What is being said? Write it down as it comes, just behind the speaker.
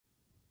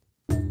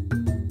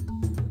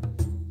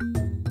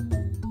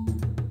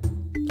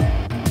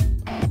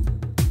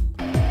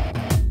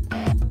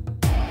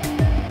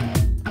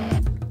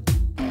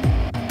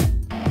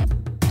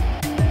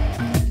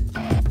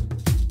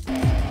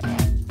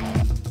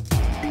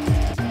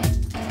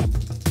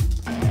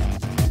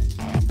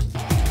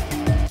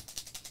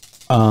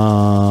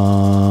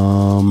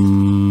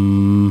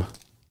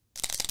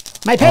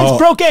My pen's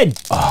broken.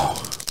 Oh.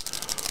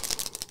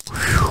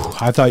 Whew.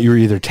 I thought you were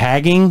either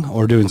tagging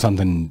or doing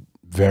something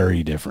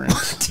very different.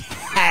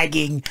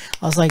 Tagging.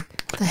 I was like,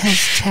 what the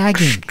hell's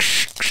tagging?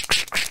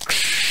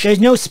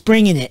 There's no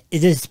spring in it.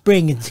 It is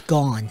spring. It's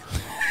gone.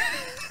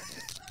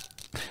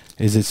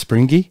 Is it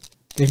springy?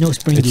 There's no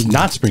spring. It's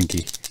not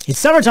springy. It's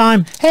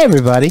summertime. Hey,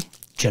 everybody.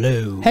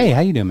 Hello. Hey,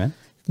 how you doing, man?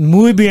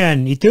 Muy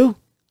bien. ¿Y tú?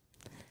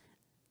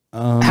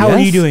 How are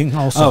you doing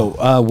also?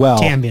 Well,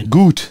 Tambien.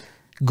 gut.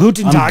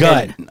 Guten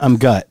Tag. I'm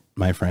gut,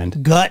 my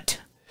friend. Gut.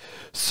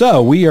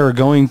 So we are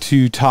going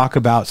to talk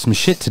about some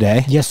shit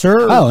today. Yes,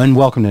 sir. Oh, and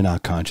welcome to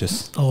Not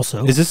Conscious.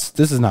 Also. This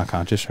is Not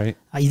Conscious, right?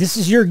 This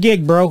is your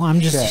gig, bro.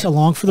 I'm just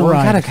along for the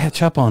ride. We gotta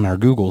catch up on our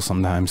Googles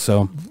sometimes,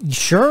 so.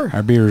 Sure.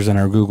 Our beers and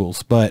our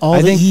Googles. But all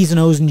I the think E's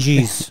and O's and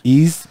G's.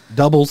 E's,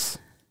 doubles,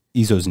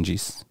 E's, O's, and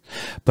G's.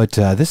 But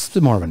this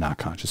is more of a Not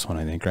Conscious one,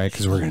 I think, right?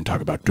 Because we're going to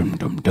talk about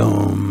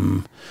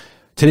dum.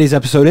 Today's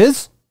episode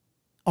is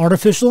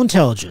artificial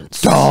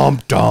intelligence. Dum.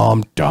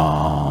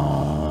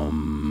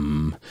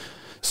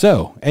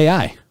 So,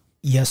 AI.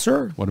 Yes,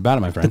 sir. What about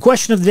it, my friend? The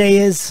question of the day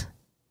is,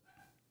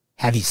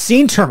 have you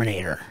seen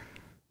Terminator?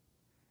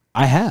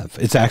 I have.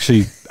 It's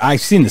actually,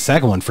 I've seen the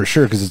second one for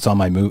sure because it's on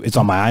my it's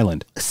on my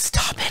island.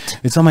 Stop it.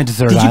 It's on my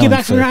desert island. Did you get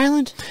back from your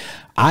island?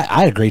 I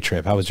had a great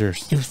trip. How was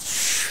yours? It was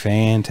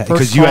fantastic.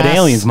 Because you had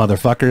aliens,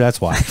 motherfucker. That's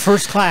why.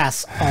 First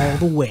class all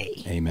the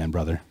way. Amen,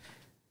 brother.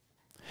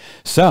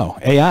 So,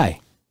 AI.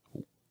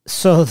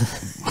 So,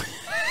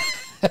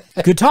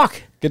 good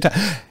talk. Good talk.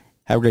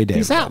 Have a great day,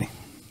 Peace everybody.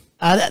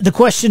 Out. The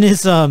question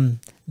is,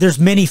 there's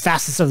many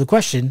facets of the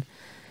question.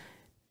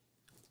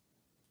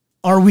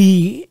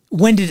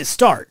 When did it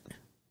start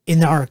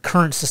in our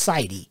current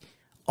society?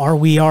 Are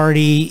we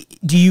already,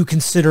 do you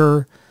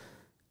consider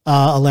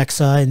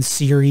Alexa and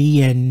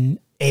Siri and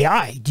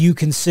AI? Do you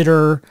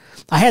consider,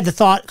 I had the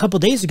thought a couple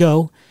of days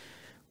ago,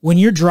 when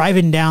you're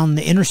driving down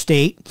the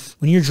interstate,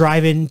 when you're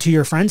driving to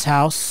your friend's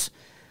house,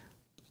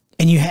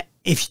 and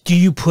do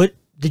you put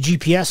the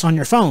GPS on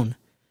your phone,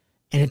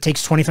 and it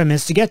takes 25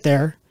 minutes to get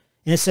there,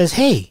 and it says,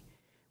 hey,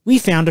 we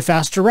found a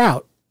faster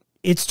route.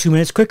 It's 2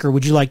 minutes quicker.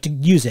 Would you like to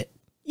use it?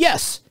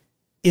 Yes.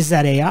 Is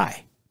that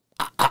AI?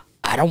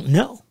 I don't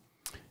know.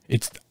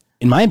 It's,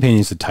 in my opinion,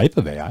 it's a type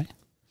of AI.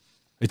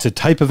 It's a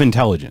type of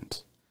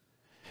intelligence.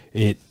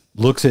 It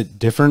looks at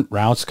different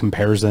routes,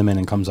 compares them, and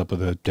then comes up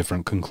with a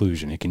different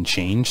conclusion. It can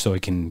change, so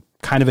it can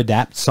kind of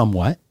adapt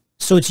somewhat.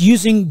 So it's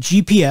using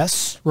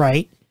GPS,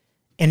 right?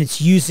 And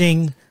it's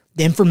using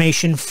the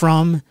information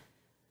from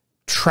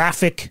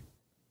traffic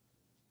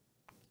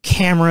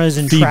cameras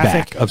and feedback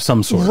traffic of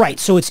some sort. Right.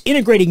 So it's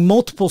integrating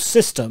multiple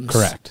systems.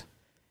 Correct.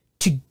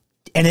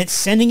 And it's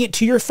sending it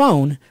to your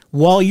phone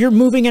while you're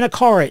moving in a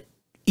car at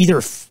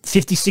either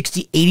 50,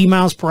 60, 80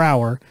 miles per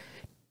hour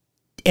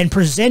and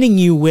presenting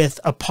you with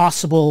a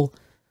possible,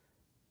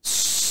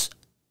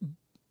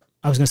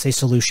 I was going to say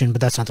solution, but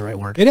that's not the right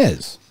word. It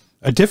is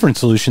a different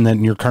solution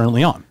than you're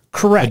currently on.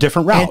 Correct. A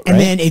different route. And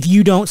then if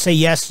you don't say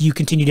yes, you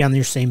continue down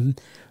your same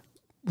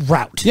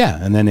route. Yeah.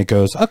 And then it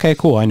goes, okay,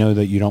 cool. I know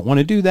that you don't want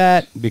to do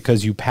that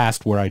because you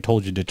passed where I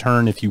told you to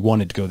turn if you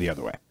wanted to go the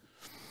other way.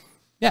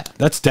 Yeah,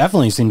 that's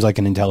definitely seems like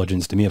an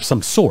intelligence to me of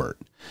some sort,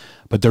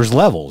 but there's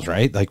levels,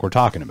 right? Like we're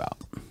talking about.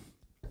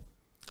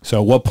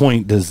 So at what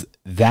point does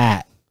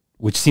that,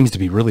 which seems to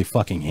be really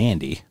fucking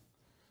handy.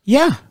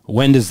 Yeah.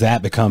 When does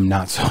that become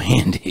not so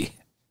handy?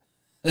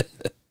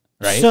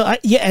 Right? So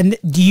and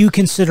do you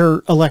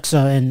consider Alexa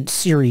and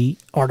Siri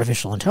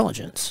artificial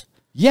intelligence?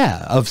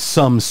 Yeah, of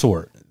some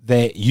sort.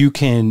 They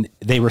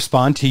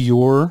respond to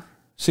your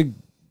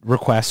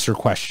requests or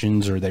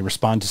questions, or they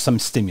respond to some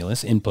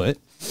stimulus input.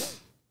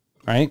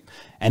 Right?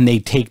 And they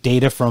take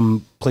data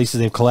from places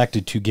they've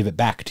collected to give it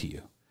back to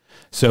you.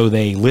 So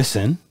they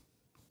listen,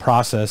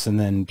 process, and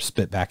then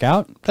spit back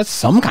out. That's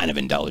some kind of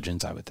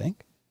intelligence, I would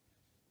think.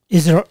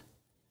 Is there?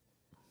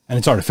 And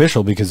it's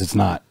artificial because it's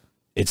not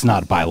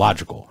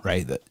biological,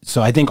 right?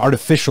 So I think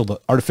the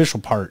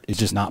artificial part is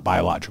just not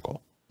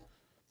biological.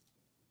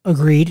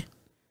 Agreed.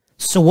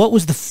 So what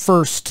was the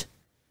first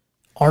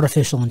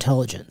artificial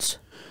intelligence?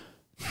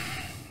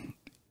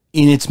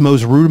 In its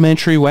most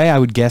rudimentary way, I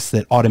would guess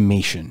that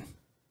automation.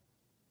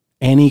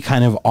 Any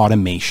kind of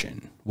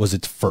automation was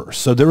its first.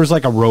 So there was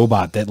like a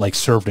robot that like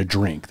served a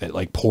drink, that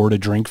like poured a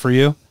drink for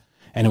you.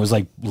 And it was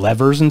like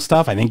levers and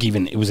stuff. I think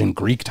even it was in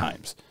Greek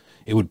times.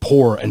 It would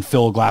pour and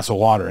fill a glass of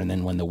water. And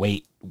then when the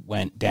weight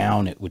went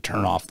down, it would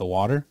turn off the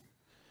water.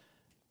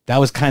 That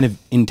was kind of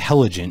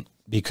intelligent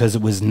because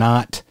it was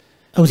not.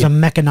 It was a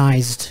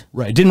mechanized.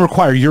 Right. It didn't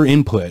require your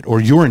input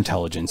or your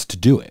intelligence to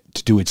do it,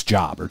 to do its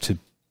job or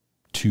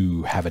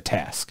to have a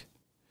task.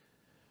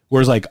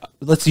 Whereas, like,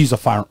 let's use a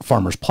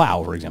farmer's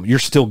plow, for example. You're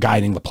still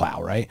guiding the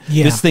plow, right?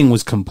 Yeah. This thing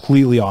was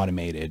completely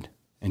automated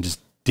and just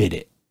did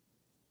it.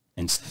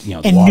 And,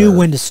 knew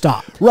when to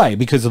stop. Right,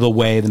 because of the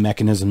way the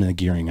mechanism and the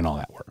gearing and all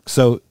that works.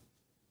 So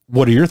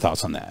what are your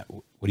thoughts on that?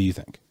 What do you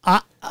think?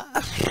 I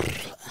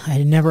I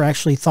had never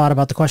actually thought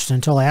about the question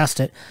until I asked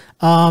it.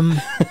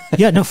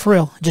 Yeah, no, for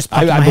real. Just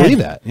popped in my I believe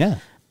head. that. Yeah.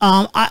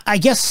 I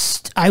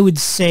guess I would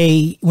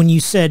say when you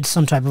said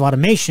some type of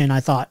automation, I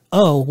thought,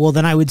 oh, well,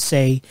 then I would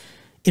say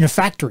in a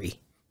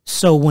factory.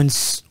 So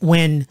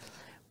when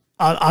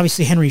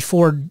obviously Henry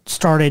Ford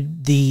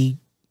started the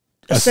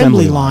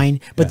assembly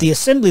line, but the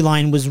assembly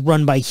line was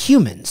run by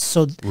humans.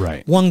 So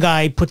one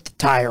guy put the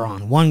tire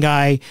on, one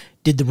guy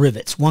did the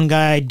rivets, one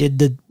guy did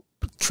the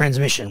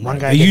transmission, one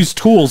guy they used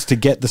tools to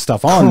get the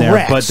stuff on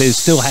there, but they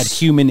still had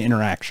human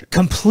interaction.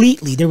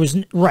 Completely. There was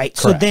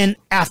So then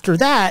after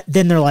that,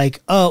 then they're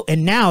like, oh,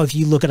 and now if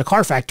you look at a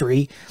car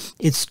factory,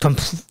 it's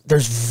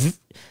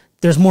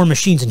there's more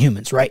machines than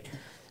humans, right?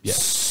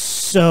 Yes.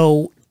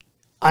 So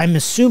I'm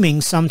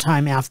assuming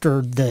sometime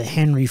after the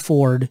Henry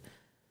Ford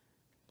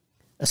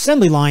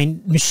assembly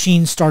line,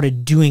 machines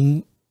started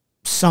doing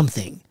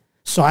something.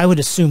 So I would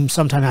assume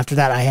sometime after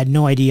that. I had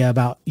no idea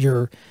about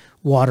your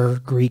water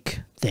Greek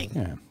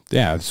thing.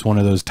 Yeah, it's one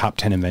of those top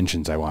 10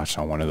 inventions I watched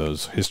on one of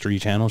those History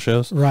Channel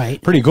shows.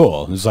 Right. Pretty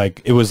cool. It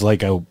was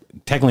like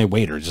technically a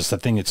waiter, just a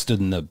thing that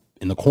stood in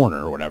the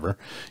corner or whatever.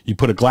 You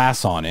put a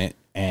glass on it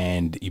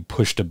and you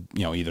pushed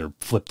either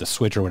flip the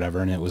switch or whatever,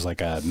 and it was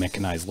like a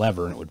mechanized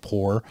lever, and it would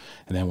pour,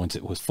 and then once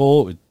it was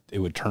full, it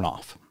would turn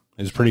off.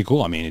 It was pretty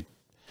cool. I mean, it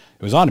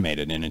was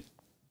automated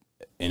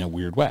in a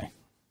weird way.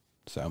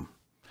 So,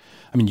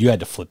 I mean, you had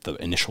to flip the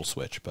initial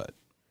switch, but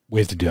we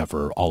have to do that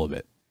for all of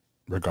it,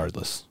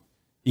 regardless.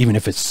 Even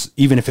if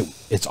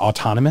it's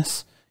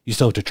autonomous, you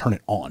still have to turn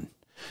it on.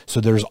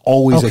 So there's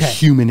always a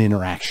human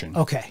interaction.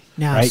 Okay.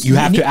 Now, right? You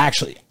have to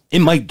actually. It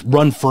might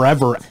run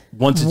forever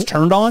once it's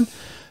turned on,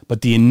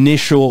 but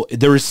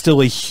there is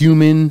still a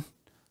human.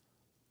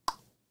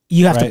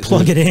 You have to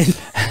plug it in.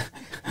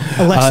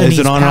 Alexa needs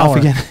it on power.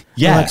 And off again?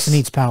 Yes. Alexa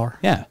needs power.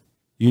 Yeah.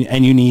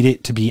 You need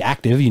it to be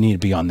active. You need to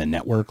be on the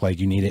network. Like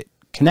you need it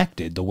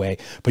connected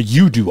but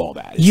you do all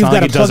that. It's You've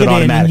got to like plug it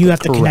in and you have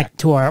to connect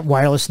to our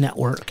wireless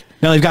network.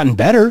 Now they've gotten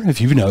better. If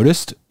you've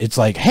noticed, it's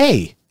like,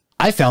 hey,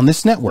 I found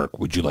this network.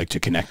 Would you like to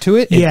connect to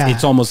it?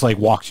 It's almost like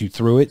walks you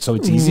through it. So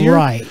it's easier.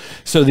 Right.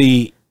 So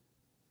the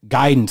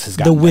guidance has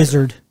gotten the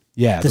wizard. Better.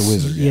 Yeah. The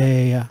wizard.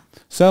 Yeah.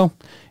 So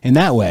in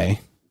that way,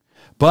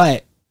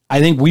 but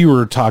I think we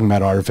were talking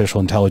about artificial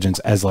intelligence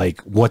as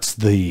like, what's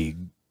the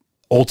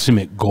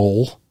ultimate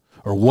goal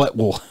or what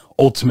will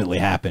ultimately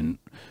happen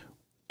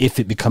if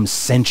it becomes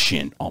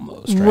sentient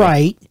almost,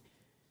 right?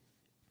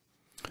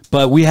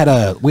 But we had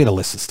a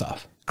list of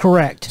stuff.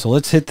 Correct. So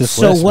let's hit this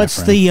list. So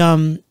what's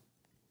the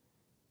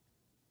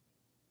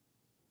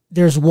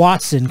there's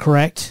Watson,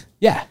 correct?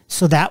 Yeah.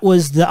 So that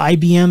was the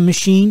IBM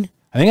machine?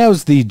 I think that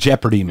was the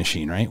Jeopardy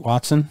machine, right,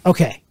 Watson?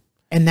 Okay.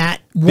 And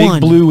that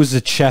Big Blue was a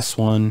chess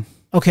one.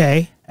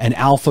 Okay. And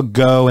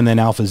AlphaGo and then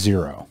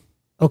AlphaZero.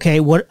 Okay,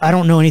 I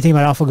don't know anything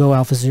about AlphaGo,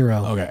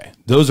 AlphaZero. Okay.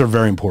 Those are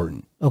very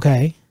important.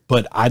 Okay.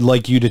 But I'd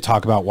like you to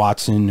talk about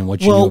Watson and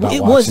what you knew about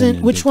Watson. Well, it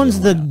wasn't. Which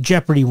one's the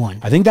Jeopardy one?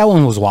 I think that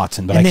one was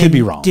Watson, but I could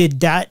be wrong. Did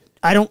that?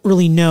 I don't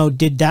really know.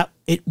 Did that?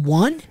 It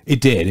won?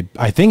 It did.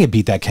 I think it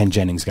beat that Ken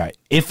Jennings guy.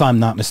 If I'm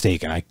not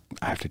mistaken, I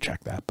have to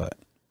check that, but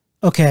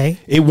okay.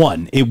 It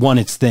won. It won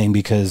its thing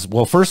because,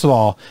 well, first of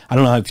all, I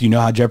don't know if you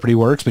know how Jeopardy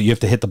works, but you have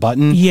to hit the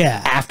button.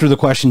 Yeah. After the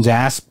question's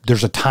asked,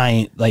 there's a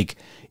time, like,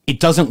 it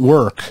doesn't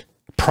work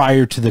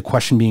prior to the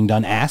question being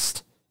done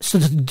asked. So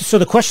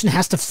the question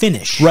has to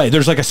finish. Right.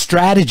 There's like a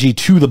strategy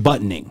to the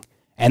buttoning.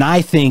 And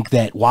I think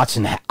that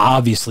Watson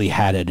obviously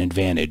had an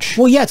advantage.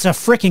 Well, yeah, it's a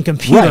freaking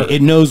computer. Right.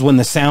 It knows when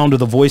the sound of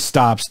the voice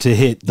stops to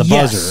hit the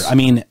buzzer. I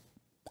mean,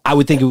 I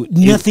would think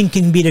nothing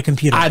can beat a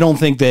computer. I don't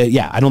think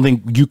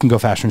you can go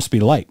faster than the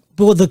speed of light.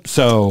 Well,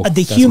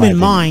 the human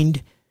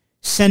mind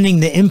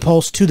sending the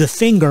impulse to the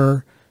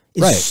finger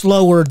is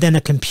slower than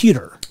a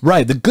computer.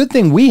 Right. The good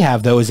thing we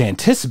have, though, is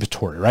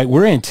anticipatory, right?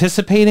 We're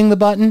anticipating the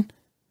button.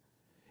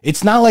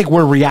 It's not like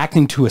we're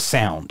reacting to a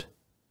sound.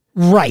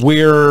 Right.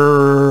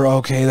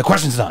 The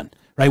question's done.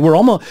 Right. We're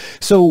almost,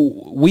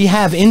 so we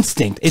have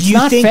instinct. It's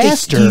not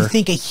faster. Do you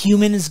think a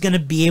human is going to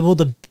be able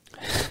to?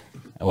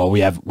 Well,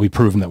 we've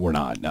proven that we're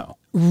not. No.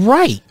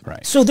 Right.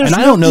 So there's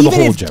I don't know the whole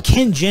even if Jeopardy.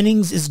 Ken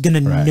Jennings is going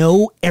to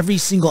know every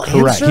single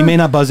answer. Correct. He may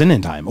not buzz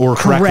in time or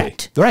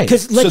correctly. Right.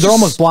 So they're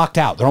almost blocked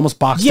out. They're almost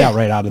boxed out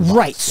right out of the box.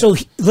 Right. So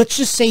let's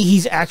just say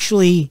he's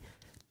actually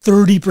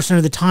 30%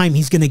 of the time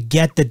he's going to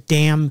get the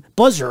damn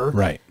buzzer.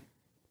 Right.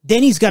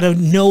 Then he's got to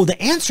know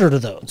the answer to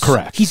those.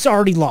 Correct. He's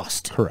already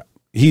lost. Correct.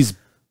 He's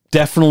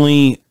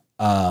definitely,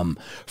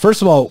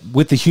 first of all,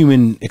 with the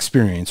human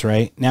experience,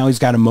 right? Now he's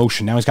got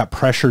emotion. Now he's got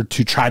pressure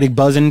to try to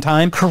buzz in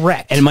time.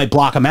 Correct. And it might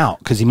block him out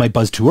because he might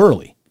buzz too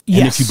early. Yes.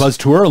 And if you buzz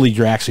too early,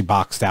 you're actually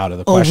boxed out of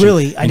the question. Oh,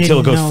 really? Until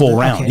it goes full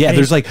round. Okay. Yeah,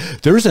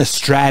 there's a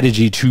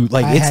strategy to,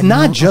 like, it's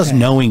not just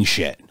knowing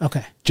shit.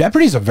 Okay.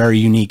 Jeopardy's a very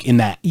unique in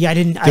that. Yeah,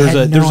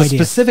 There's a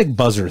specific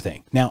buzzer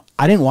thing. Now,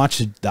 I didn't watch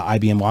the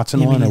IBM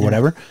Watson one or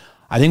whatever.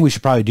 I think we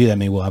should probably do that.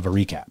 Maybe we'll have a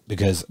recap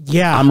because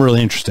I'm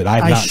really interested.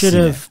 I should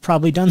have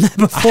probably done that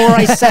before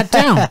I sat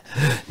down.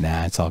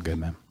 Nah, it's all good,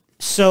 man.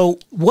 So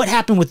what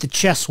happened with the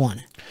chess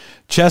one?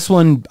 Chess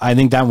one, I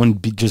think that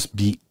one just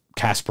beat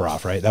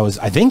Kasparov, right?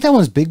 I think that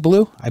one's Big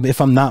Blue. If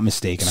I'm not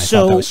mistaken, I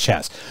thought that was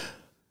chess.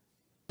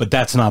 But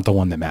that's not the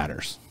one that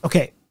matters.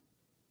 Okay.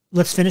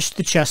 Let's finish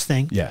the chess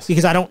thing. Yes.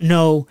 Because I don't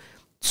know.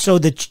 So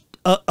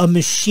a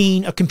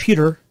machine, a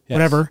computer,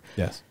 whatever.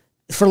 Yes.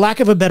 For lack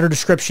of a better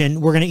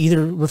description, we're going to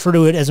either refer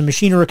to it as a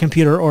machine or a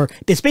computer, or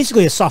it's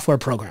basically a software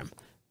program.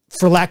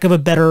 For lack of a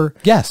better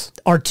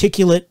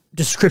articulate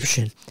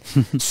description.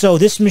 So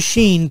this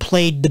machine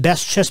played the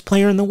best chess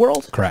player in the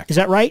world? Correct. Is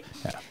that right?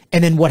 Yeah.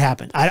 And then what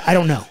happened? I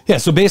don't know. Yeah,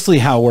 so basically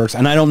how it works,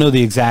 and I don't know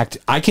the exact,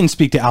 I can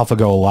speak to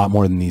AlphaGo a lot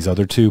more than these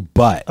other two,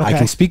 but I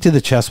can speak to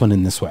the chess one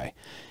in this way.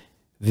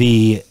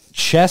 The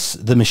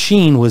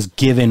machine was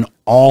given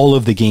all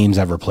of the games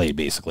ever played,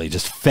 basically,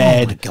 just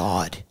fed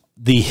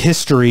the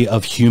history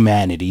of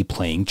humanity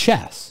playing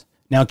chess.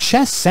 Now,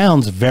 chess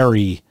sounds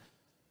very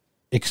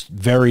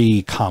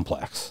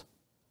complex.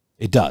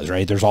 It does,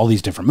 right? There's all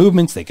these different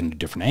movements. They can do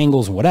different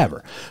angles and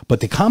whatever.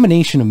 But the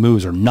combination of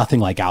moves are nothing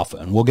like Alpha.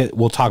 And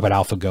we'll talk about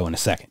AlphaGo in a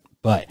second.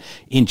 But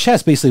in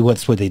chess, basically what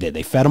they did.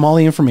 They fed them all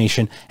the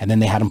information, and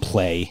then they had them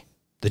play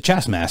the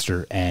chess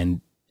master,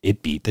 and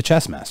it beat the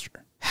chess master.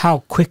 How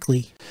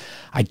quickly?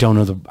 I don't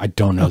know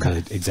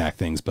the exact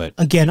things, but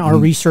again, our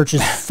research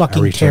is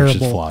fucking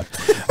terrible. Is flawed.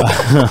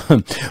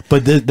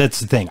 But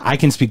that's the thing. I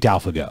can speak to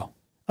AlphaGo.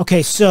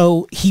 Okay,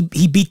 so he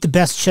beat the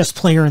best chess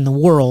player in the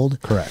world.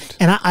 Correct.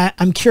 And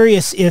I'm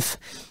curious if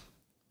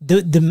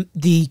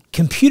the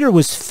computer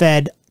was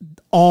fed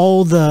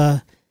all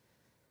the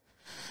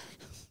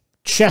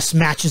chess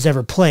matches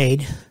ever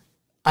played.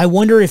 I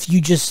wonder if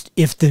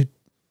if the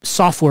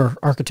software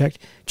architect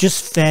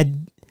just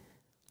fed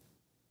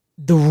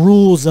the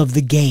rules of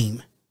the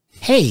game.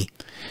 Hey.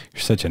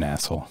 You're such an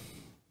asshole.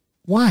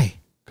 Why?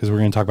 Because we're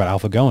going to talk about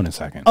AlphaGo in a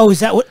second. Oh,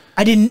 is that what?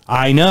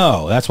 I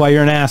know. That's why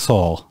you're an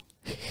asshole.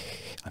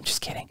 I'm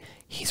just kidding.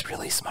 He's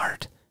really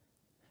smart.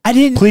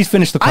 Please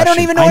finish the question. I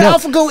don't even know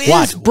what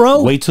AlphaGo is,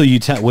 bro. Wait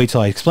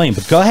till I explain.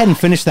 But go ahead and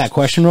finish that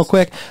question real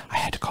quick. I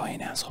had to call you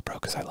an asshole, bro,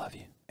 because I love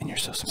you and you're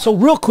so smart. So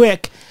real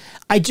quick,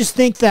 I just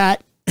think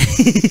that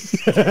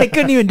I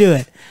couldn't even do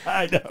it.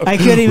 I know. I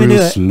couldn't even do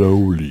it.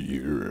 Slowly.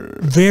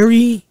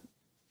 Very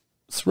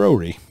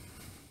slowly.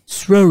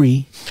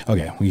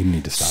 Okay, we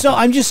need to stop. So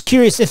I'm just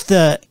curious if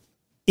the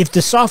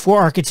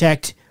software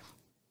architect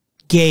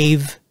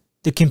gave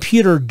the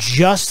computer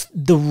just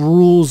the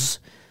rules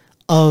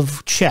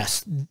of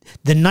chess.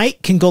 The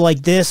knight can go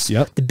like this.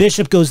 Yep. The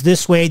bishop goes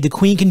this way. The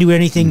queen can do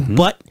anything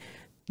but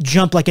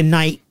jump like a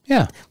knight.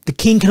 Yeah. The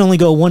king can only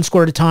go one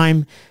square at a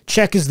time.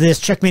 Check is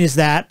this. Checkmate is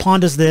that. Pawn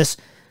does this.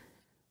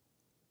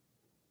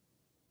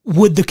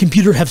 Would the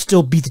computer have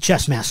still beat the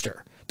chess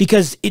master?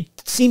 Because it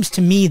seems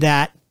to me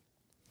that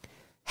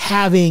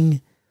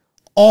having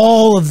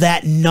all of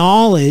that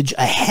knowledge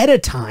ahead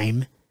of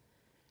time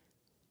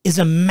is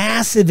a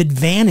massive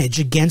advantage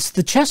against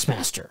the chess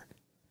master.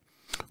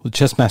 Well, the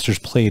chess master's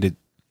played it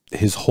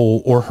his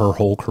whole or her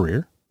whole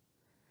career.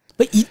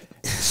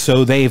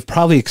 So they've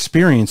probably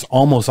experienced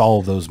almost all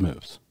of those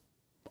moves.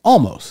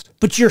 Almost.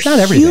 But you're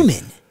not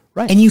human.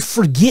 Right. And you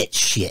forget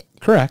shit.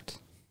 Correct.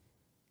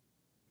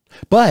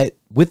 But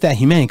with that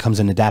humanity comes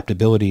an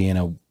adaptability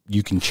and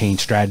you can change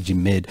strategy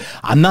mid.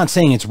 I'm not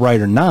saying it's right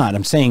or not.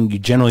 I'm saying you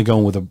generally go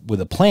with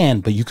a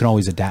plan, but you can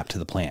always adapt to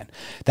the plan.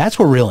 That's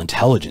where real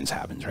intelligence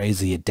happens, right? Is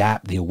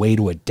the way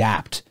to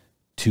adapt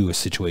to a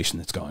situation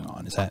that's going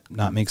on. Does that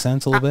not make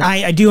sense a little bit?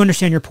 I do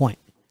understand your point.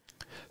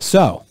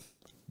 So,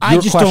 I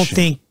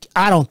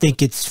don't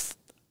think it's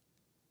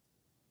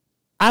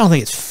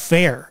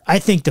fair. I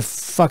think the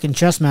fucking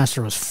chess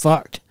master was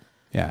fucked.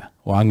 Yeah.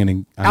 Well,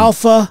 I'm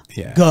Alpha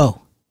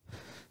go.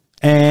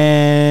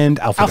 And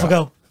Alpha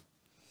go.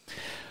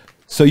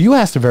 So you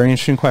asked a very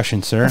interesting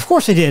question, sir. Of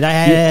course I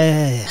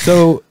did.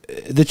 So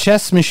the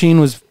chess machine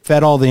was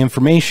fed all the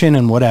information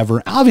and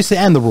whatever, obviously,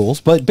 and the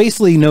rules, but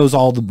basically knows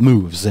all the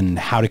moves and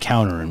how to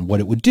counter and what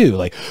it would do.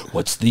 Like,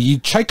 what's the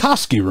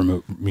Tchaikovsky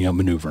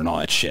maneuver and all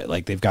that shit.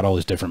 Like, they've got all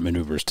those different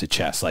maneuvers to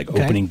chess, like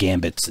opening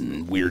gambits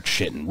and weird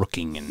shit and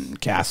rooking and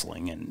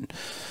castling and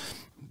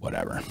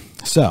whatever.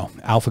 So,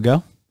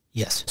 AlphaGo?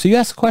 Yes. So you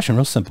asked a question,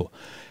 real simple.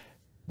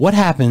 What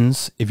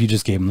happens if you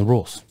just gave them the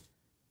rules?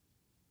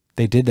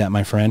 They did that,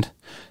 my friend.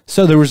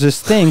 So there was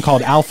this thing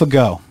called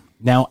AlphaGo.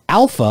 Now,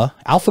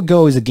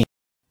 AlphaGo is a game.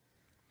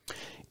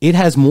 It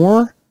has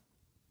more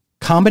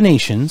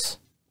combinations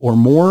or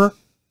more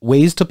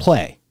ways to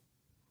play,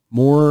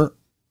 more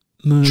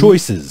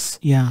choices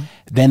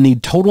than the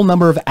total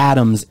number of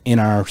atoms in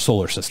our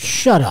solar system.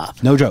 Shut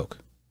up. No joke.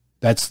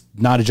 That's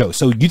not a joke.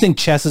 So you think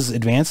chess is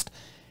advanced?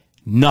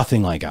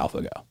 Nothing like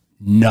AlphaGo.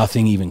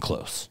 Nothing even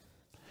close.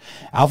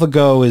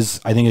 AlphaGo is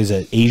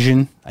an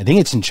Asian. I think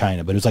it's in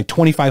China, but it was like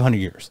 2,500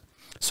 years.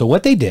 So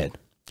what they did,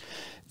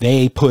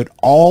 they put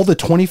all the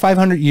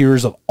 2,500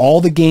 years of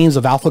all the games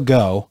of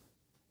AlphaGo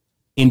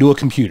into a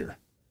computer.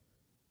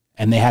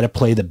 And they had to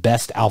play the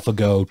best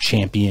AlphaGo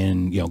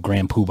champion,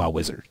 Grand Poobah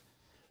wizard.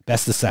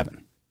 Best of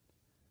 7.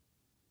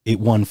 It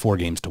won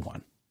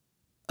 4-1.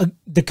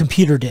 The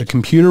computer did. The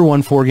computer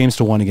won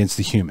 4-1 against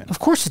the human. Of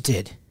course it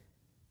did.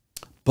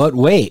 But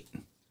wait,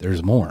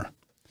 there's more.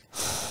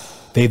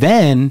 They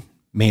then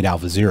made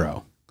Alpha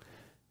Zero.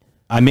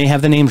 I may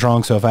have the names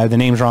wrong, so if I have the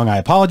names wrong, I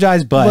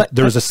apologize, but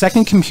there was a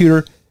second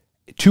computer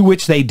to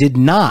which they did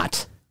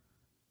not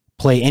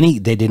they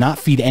did not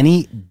feed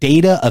any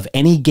data of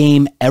any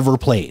game ever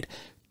played.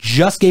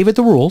 Just gave it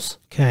the rules.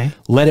 Okay.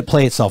 Let it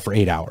play itself for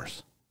 8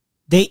 hours.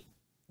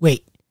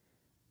 Wait.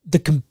 The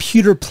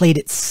computer played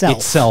itself.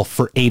 Itself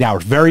for 8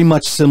 hours. Very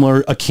much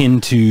similar,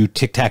 akin to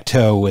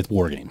tic-tac-toe with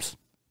war games.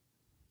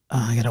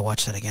 I gotta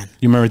watch that again.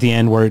 You remember at the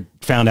end where it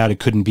found out it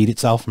couldn't beat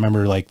itself?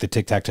 Remember like the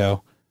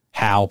tic-tac-toe?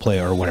 How play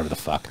or whatever the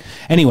fuck.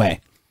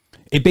 Anyway,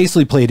 it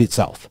basically played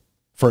itself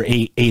for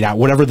eight hours,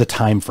 whatever the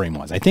time frame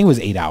was. I think it was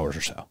 8 hours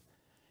or so.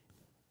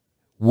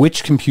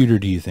 Which computer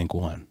do you think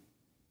won?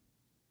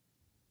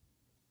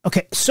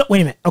 Okay, so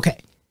wait a minute. Okay.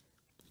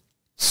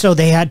 So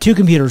they had two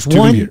computers.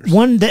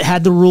 One that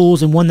had the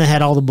rules and one that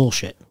had all the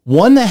bullshit.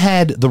 One that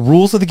had the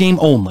rules of the game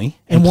only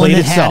and one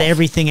that had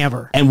everything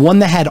ever. And one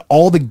that had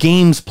all the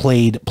games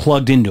played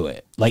plugged into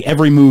it. Like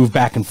every move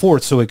back and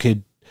forth so it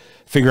could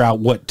figure out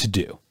what to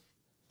do.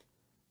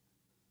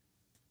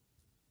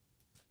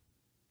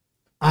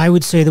 I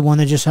would say the one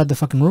that just had the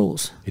fucking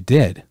rules. It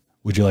did.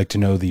 Would you like to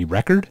know the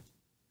record?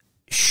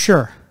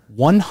 Sure.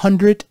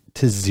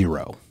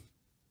 100-0.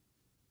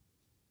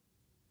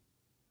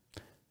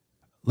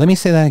 Let me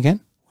say that again.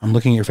 I'm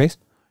looking at your face.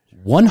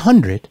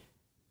 100-0.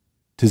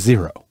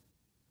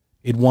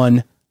 It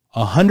won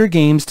 100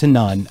 games to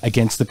none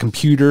against the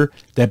computer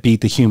that beat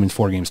the humans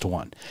 4 games to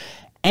 1.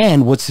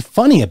 And what's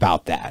funny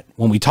about that,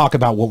 when we talk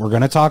about what we're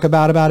going to talk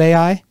about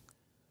AI,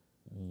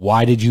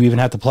 why did you even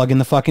have to plug in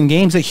the fucking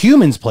games that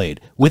humans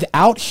played?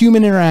 Without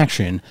human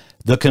interaction,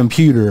 the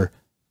computer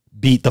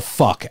beat the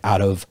fuck out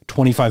of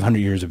 2,500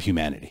 years of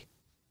humanity,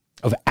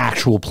 of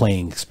actual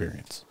playing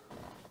experience.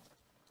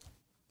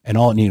 And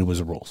all it needed was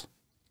the rules.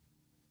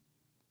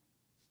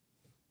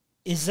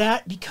 Is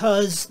that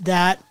because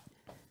that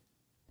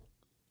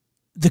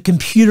the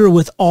computer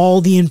with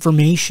all the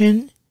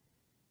information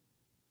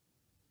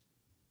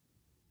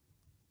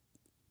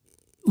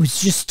was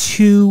just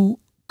too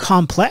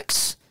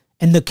complex,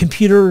 and the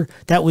computer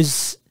that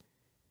was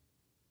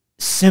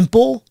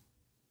simple,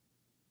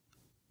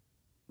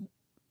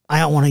 I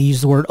don't want to use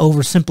the word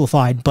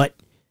oversimplified, but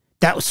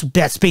that's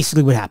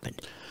basically what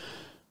happened.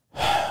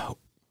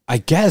 I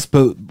guess,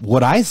 but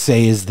what I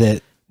say is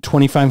that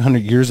 2,500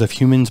 years of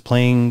humans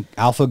playing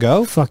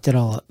AlphaGo fucked it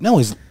all up.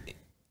 No,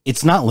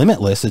 it's not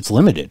limitless. It's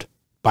limited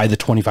by the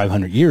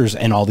 2,500 years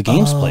and all the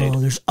games played.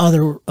 There's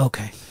other,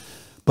 okay.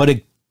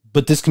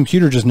 But this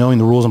computer just knowing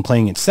the rules and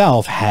playing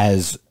itself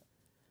has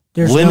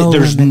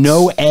there's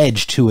no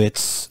edge to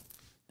its,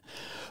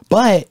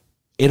 but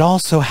it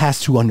also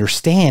has to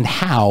understand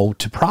how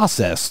to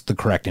process the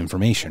correct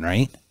information,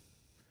 right?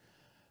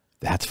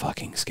 That's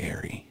fucking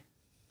scary.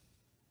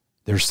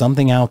 There's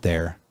something out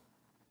there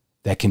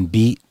that can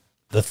beat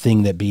the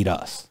thing that beat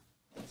us.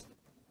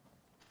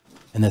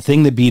 And the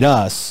thing that beat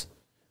us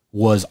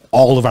was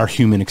all of our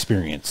human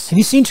experience. Have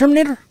you seen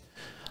Terminator?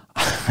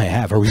 I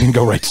have. Are we going to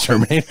go right to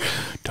Terminator?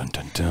 Dun,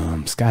 dun,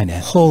 dun.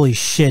 Skynet. Holy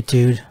shit,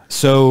 dude.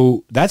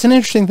 So that's an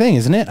interesting thing,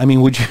 isn't it? I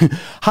mean, would you...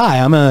 Hi,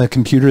 I'm a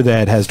computer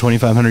that has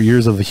 2,500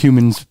 years of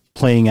humans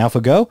playing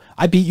AlphaGo.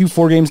 I beat you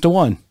 4 games to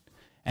 1.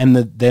 And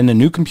then a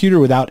new computer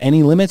without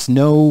any limits,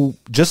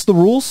 just the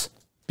rules,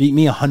 beat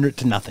me 100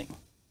 to nothing.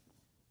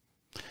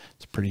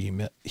 It's pretty...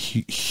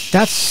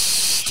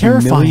 That's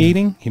terrifying.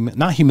 Humiliating?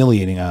 Not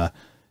humiliating,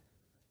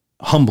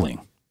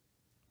 humbling,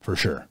 for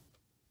sure.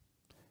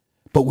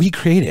 But we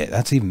create it.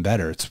 That's even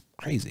better. It's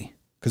crazy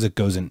because it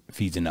goes and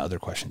feeds into other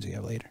questions you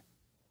have later.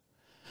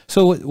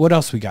 So what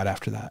else we got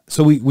after that?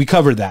 So we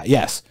covered that.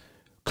 Yes.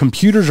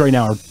 Computers right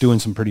now are doing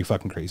some pretty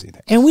fucking crazy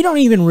things. And we don't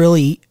even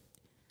really,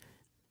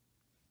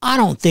 I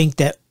don't think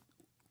that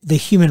the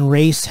human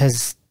race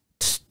has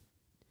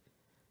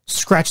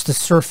scratched the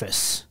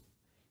surface.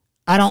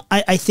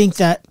 I think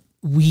that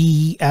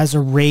we as a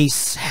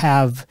race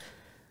have,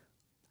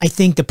 I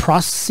think the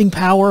processing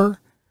power,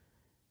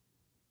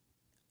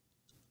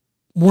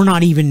 we're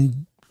not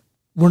even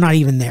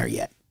there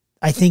yet.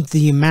 I think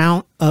the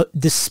amount of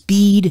the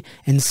speed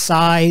and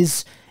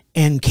size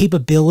and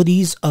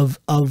capabilities of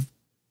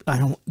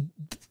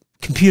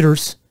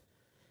computers,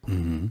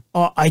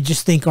 I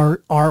just think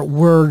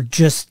we're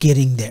just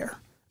getting there.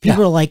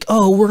 People are like,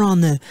 oh, we're on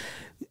the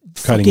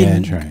cutting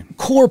edge, right?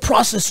 Core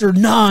processor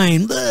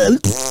 9.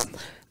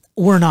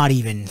 We're not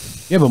even.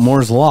 Yeah, but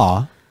Moore's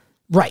law,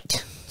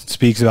 right,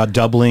 speaks about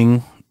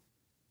doubling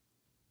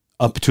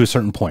up to a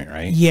certain point,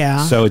 right?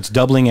 Yeah. So it's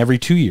doubling every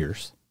 2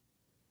 years.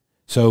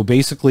 So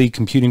basically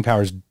computing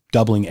power is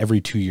doubling every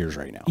 2 years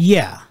right now.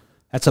 Yeah.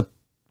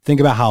 Think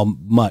about how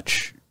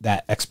much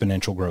that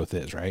exponential growth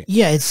is, right?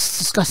 Yeah, it's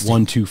disgusting.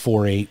 1, 2,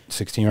 4, 8,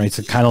 16, right?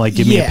 It's kind of like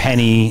give me a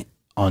penny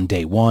on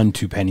day 1,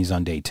 2 pennies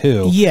on day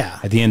 2. Yeah.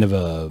 At the end of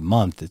a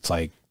month, it's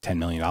like $10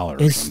 million or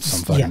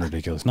some fucking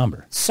ridiculous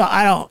number.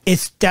 So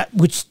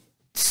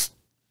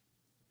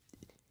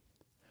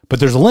but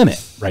there's a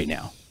limit right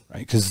now, right?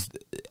 Because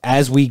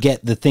as we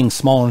get the thing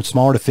smaller and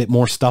smaller to fit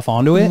more stuff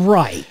onto it,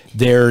 right?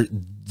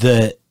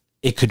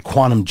 it could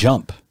quantum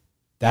jump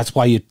That's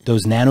why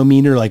those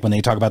nanometer, like when they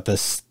talk about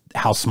this,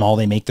 how small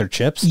they make their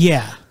chips.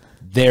 Yeah.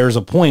 There's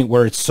a point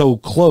where it's so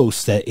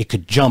close that it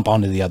could jump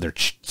onto the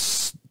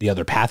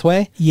other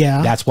pathway.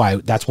 Yeah. That's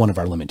one of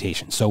our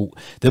limitations. So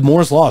the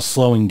Moore's law is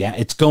slowing down.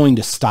 It's going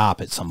to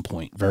stop at some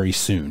point very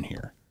soon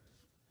here.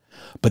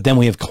 But then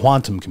we have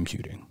quantum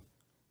computing,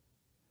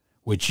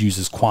 which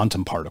uses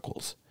quantum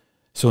particles.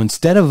 So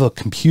instead of a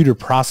computer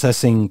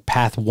processing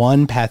path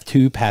 1, path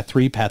 2, path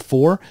 3, path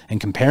 4, and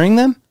comparing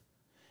them,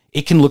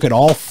 it can look at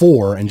all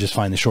 4 and just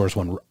find the shortest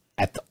one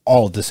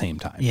all at the same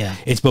time. Yeah.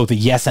 It's both a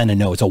yes and a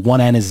no. It's a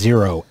 1 and a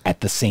 0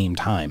 at the same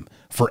time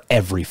for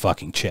every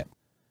fucking chip.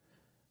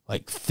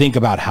 Like, think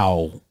about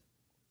how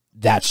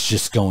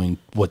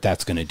what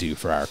that's going to do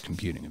for our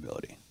computing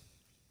ability.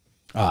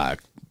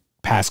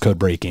 Passcode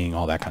breaking,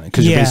 all that kind of,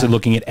 because you're basically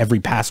looking at every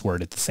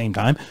password at the same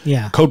time.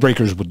 Yeah. Code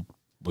breakers would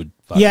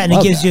and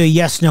it gives you a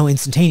yes, no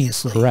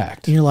instantaneously.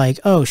 Correct. And you're like,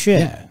 oh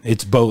shit. Yeah.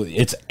 It's both.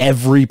 It's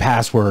every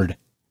password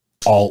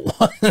all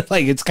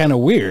like, it's kind of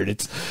weird.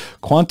 It's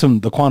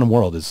the quantum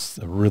world is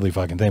a really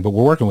fucking thing, but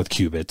we're working with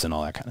qubits and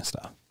all that kind of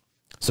stuff.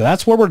 So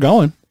that's where we're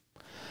going.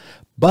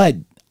 But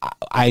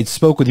I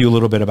spoke with you a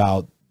little bit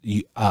about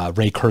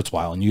Ray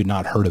Kurzweil, and you had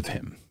not heard of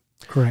him.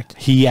 Correct.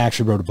 He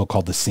actually wrote a book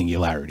called The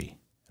Singularity.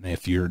 And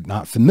if you're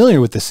not familiar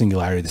with the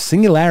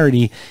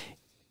Singularity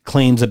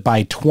claims that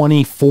by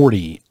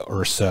 2040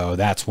 or so,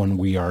 that's when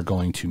we are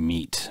going to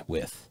meet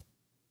with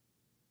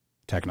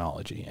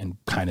technology and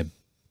kind of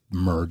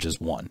merge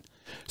as one.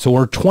 So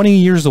we're 20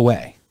 years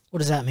away. What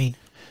does that mean?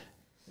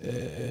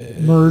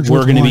 Merge.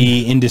 We're going to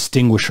be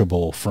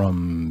indistinguishable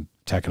from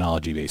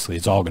technology, basically.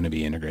 It's all going to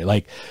be integrated.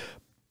 Like,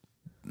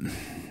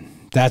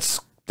 that's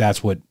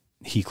what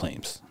he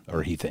claims,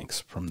 or he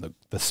thinks, from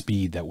the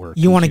speed that we're...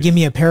 You want to give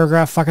me a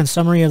paragraph fucking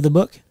summary of the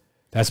book?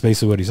 That's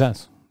basically what he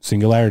says.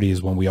 Singularity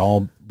is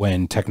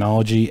when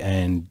technology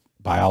and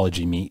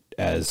biology meet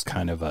as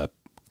kind of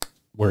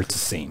where it's the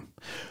same.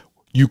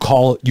 You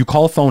call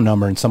a phone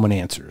number and someone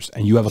answers,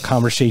 and you have a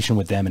conversation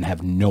with them and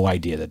have no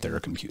idea that they're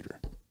a computer.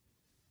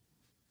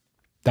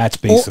 That's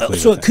basically...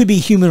 So it could be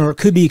human or it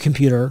could be a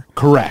computer.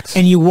 Correct.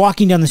 And you're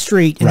walking down the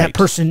street and that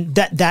person,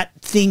 that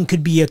thing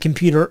could be a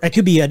computer. It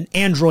could be an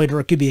android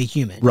or it could be a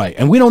human. Right.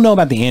 And we don't know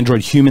about the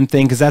android human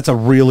thing because that's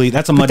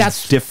a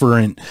much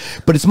different...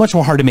 But it's much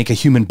more hard to make a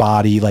human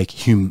body like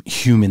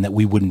human that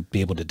we wouldn't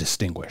be able to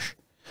distinguish.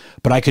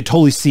 But I could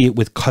totally see it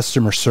with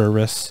customer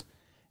service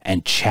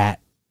and chat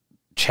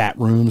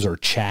rooms or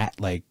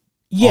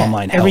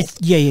online help.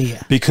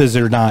 Because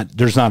there's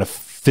not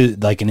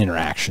an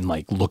interaction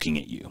like looking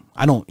at you.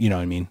 You know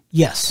what I mean?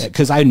 Yes.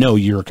 Because I know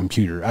you're a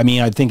computer. I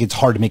mean, I think it's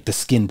hard to make the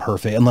skin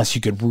perfect unless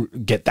you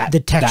could get the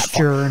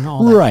texture and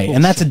all that. Right. Bullshit.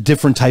 And that's a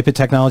different type of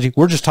technology.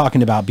 We're just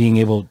talking about being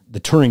able, the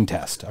Turing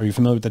test. Are you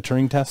familiar with the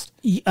Turing test?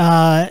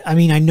 I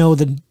mean, I know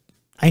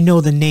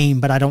the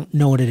name, but I don't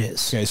know what it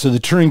is. Okay. So the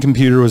Turing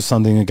computer was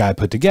something a guy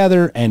put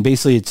together, and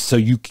basically it's so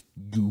you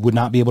would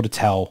not be able to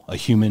tell a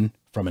human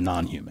from a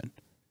non-human.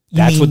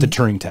 That's what the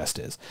Turing test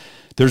is.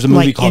 There's a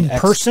movie called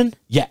person?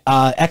 Yeah,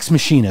 Ex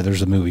Machina.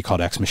 There's a movie called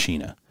Ex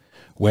Machina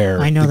where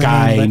the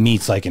guy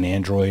meets like an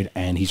android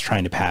and he's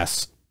trying to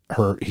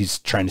he's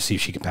trying to see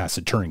if she can pass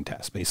the Turing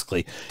test,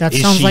 basically. That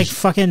sounds like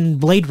fucking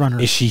Blade Runner.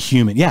 Is she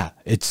human? Yeah,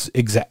 it's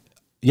exact.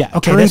 Yeah,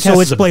 okay, Turing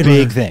test is a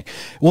big thing.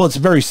 Well, it's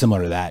very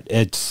similar to that.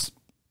 It's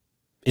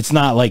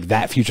not like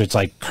that future. It's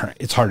like,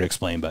 it's hard to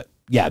explain, but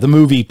yeah, the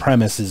movie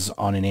premise is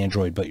on an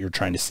android, but you're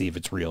trying to see if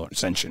it's real or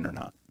sentient or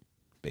not,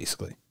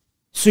 basically.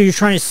 So you're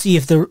trying to see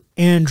if the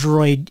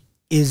android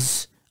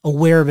is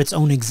aware of its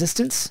own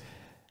existence?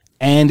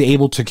 And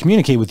able to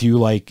communicate with you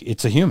like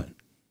it's a human.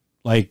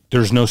 Like,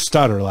 there's no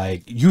stutter.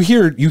 Like, you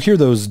hear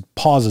those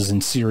pauses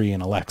in Siri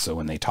and Alexa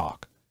when they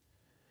talk.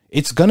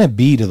 It's going to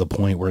be to the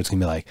point where it's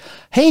going to be like,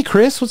 hey,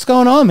 Chris, what's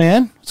going on,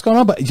 man? What's going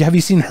on? But have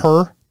you seen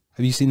Her?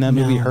 Have you seen that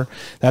movie, Her?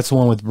 That's the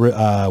one with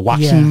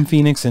Joaquin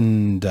Phoenix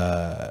and...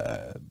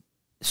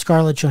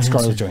 Scarlett Johansson.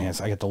 Scarlett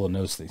Johansson. I got the little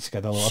nose thing. She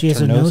got that little upturned nose.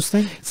 She has a nose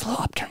thing? It's a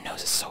little upturned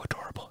nose. It's so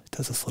adorable. It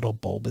does this little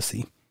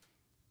bulbousy.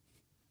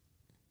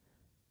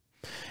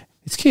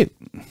 It's cute.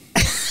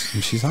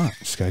 And she's hot.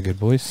 She's got a good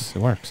voice.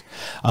 It works.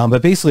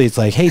 But basically, it's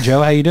like, hey,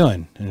 Joe, how you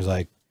doing? And he's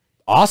like,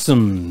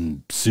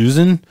 awesome,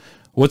 Susan.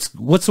 What's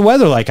the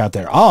weather like out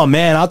there? Oh,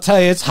 man, I'll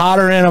tell you, it's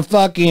hotter than a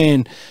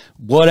fucking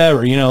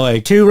whatever. You know,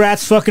 like 2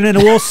 rats fucking in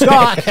a wool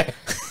sock.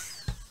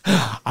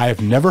 I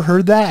have never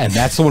heard that, and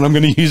that's the one I'm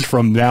going to use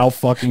from now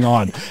fucking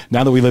on.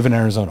 Now that we live in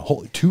Arizona.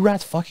 Holy, 2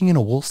 rats fucking in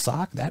a wool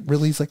sock? That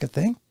really is like a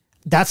thing?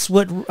 That's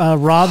what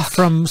Rob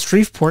from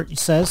Shreveport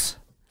says.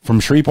 From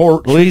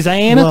Shreveport,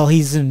 Louisiana? Well,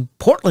 he's in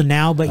Portland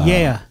now, but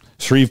yeah.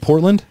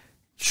 Shreveportland?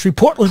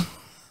 Shreveportland.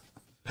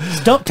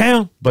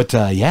 Stumptown. But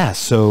yeah,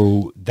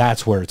 so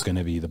that's where it's going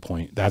to be the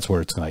point. That's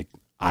where it's like,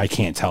 I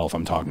can't tell if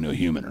I'm talking to a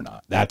human or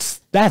not.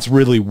 That's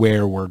really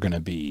where we're going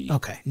to be.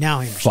 Okay, now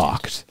I understand.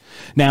 Fucked.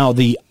 Now,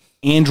 the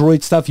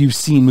Android stuff, you've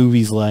seen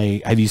movies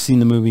like, have you seen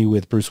the movie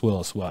with Bruce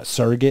Willis,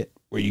 Surrogate,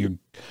 where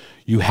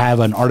you have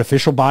an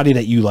artificial body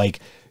that you like,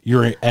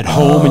 you're at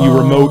home and you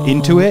remote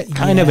into it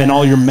kind of, and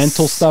all your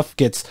mental stuff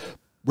gets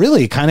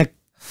really kind of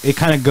It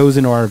kind of goes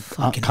into our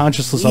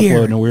consciousness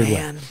upload in a weird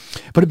man. way.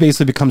 But it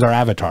basically becomes our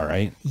avatar,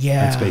 right?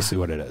 Yeah. That's basically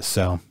what it is.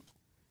 So,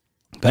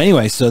 but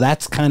anyway, so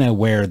that's kind of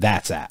where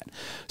that's at.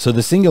 So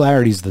the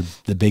singularity is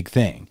the big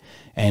thing.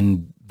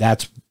 And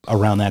that's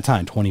around that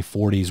time,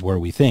 2040 is where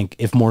we think,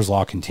 if Moore's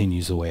law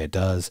continues the way it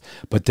does.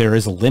 But there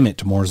is a limit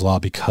to Moore's law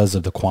because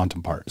of the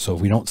quantum part. So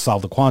if we don't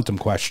solve the quantum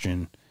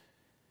question,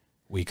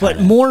 we kind of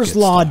But Moore's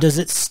law, does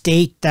it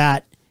state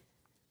that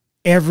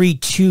every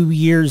 2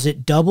 years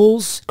it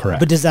doubles? Correct.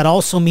 But does that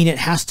also mean it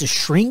has to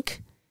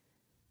shrink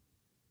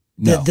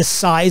the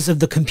size of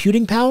the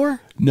computing power?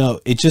 No,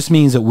 it just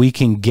means that we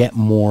can get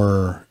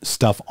more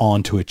stuff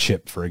onto a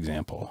chip, for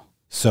example.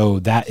 So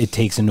that it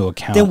takes into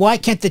account. Then why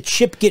can't the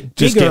chip get bigger?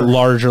 Just get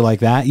larger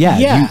like that? Yeah.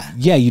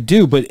 Yeah. You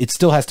do, but it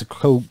still has to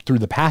go through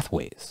the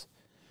pathways.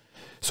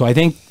 So I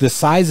think the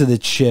size of the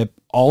chip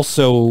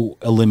also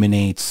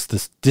eliminates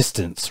this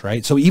distance,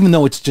 right? So even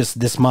though it's just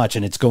this much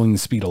and it's going the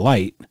speed of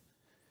light,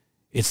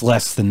 it's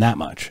less than that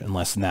much and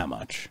less than that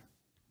much.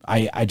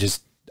 I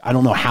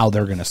don't know how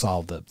they're going to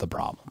solve the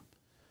problem.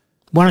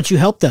 Why don't you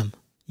help them?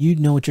 You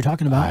know what you're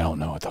talking about. I don't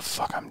know what the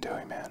fuck I'm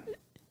doing, man.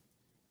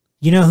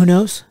 You know who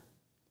knows?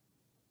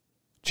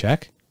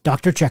 Check?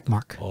 Dr.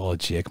 Checkmark. Oh,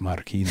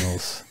 Checkmark, he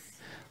knows.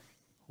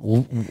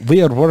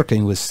 We are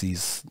working with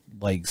these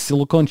like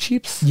silicone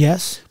chips.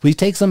 Yes. We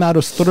take them out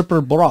of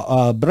stripper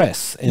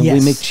breasts and we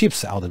make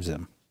chips out of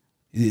them.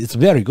 It's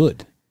very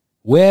good.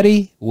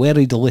 Very,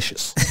 very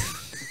delicious.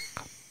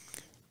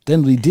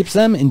 Then we dip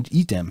them and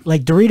eat them.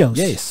 Like Doritos.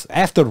 Yes,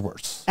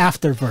 afterwards.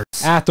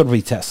 After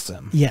we test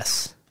them.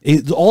 Yes.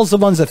 All the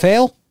ones that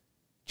fail,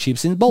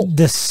 chips in bowl.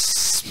 The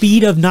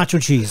speed of nacho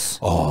cheese.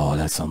 Oh,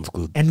 that sounds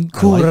good. And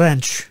Cool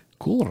Ranch.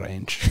 Cool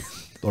Ranch.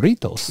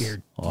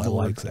 Doritos. I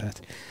like that.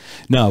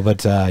 No,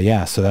 but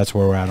yeah, so that's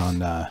where we're at on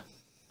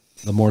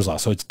the Moore's law.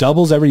 So it's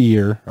doubles every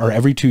year or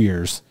every 2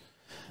 years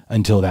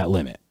until that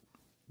limit.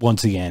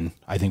 Once again,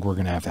 I think we're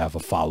going to have a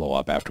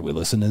follow-up after we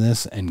listen to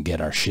this and get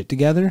our shit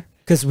together.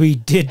 Because we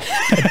did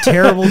a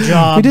terrible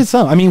job. We did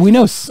some. I mean, we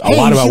know a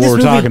lot about what we're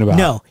talking about.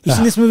 No. You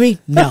seen this movie?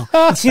 No.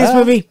 You seen this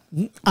movie?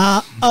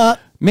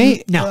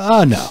 Me? No.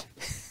 Oh, no.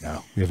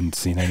 No, we haven't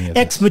seen any of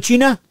Ex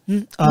Machina?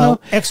 No.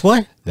 Ex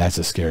what? That's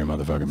a scary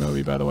motherfucking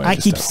movie, by the way. I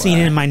keep seeing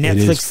it in my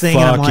Netflix thing.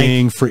 Fucking and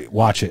I'm like, free.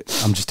 Watch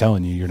it. I'm just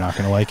telling you, you're not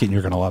going to like it and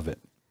you're going to love it.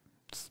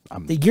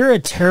 You're a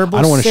terrible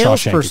I don't want to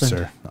Shawshank salesperson. it,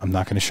 sir. I'm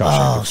not going to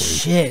Shawshank Oh, it for you.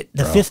 shit.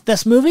 The Bro. fifth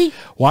best movie?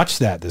 Watch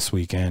that this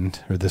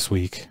weekend or this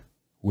week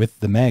with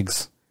the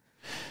Megs.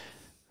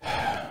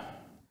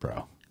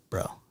 Bro.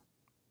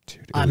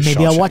 Dude,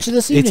 Maybe I'll watch it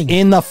this evening. It's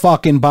in the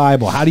fucking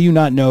Bible. How do you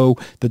not know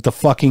that the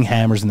fucking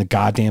hammer's in the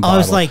goddamn Bible? I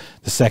was like,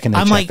 the second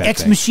I'm like,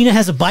 Ex Machina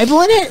has a Bible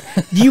in it?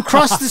 You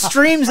crossed the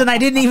streams and I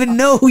didn't even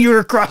know who you were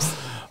across.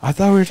 I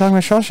thought we were talking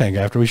about Shawshank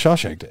after we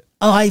Shawshanked it.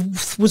 Oh, I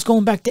was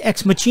going back to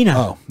Ex Machina.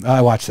 Oh,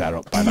 I watched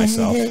that by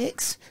myself.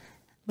 Ex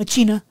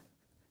Machina.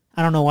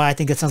 I don't know why I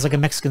think it sounds like a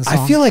Mexican song.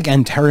 I feel like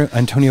Antonio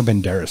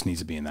Banderas needs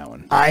to be in that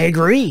one. I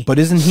agree. But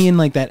isn't he in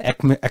like that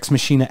Ex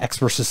Machina X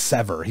versus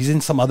Sever? He's in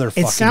some other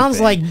fucking It sounds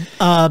thing.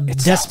 like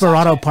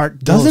Desperado Part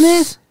Doesn't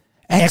Dos. it?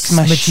 Ex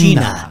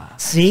Machina.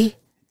 See?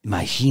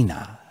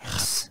 Machina.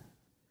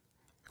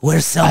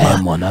 Where's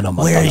Selma?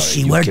 Where is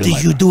she? Where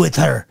did you do with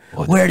her?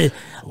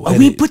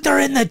 We put her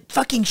in the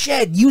fucking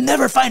shed. You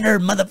never find her,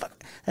 motherfucker.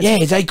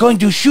 Yes, I'm going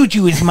to shoot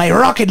you with my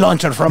rocket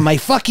launcher from my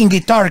fucking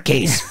guitar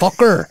case,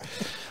 fucker.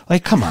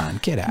 Like, come on,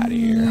 get out of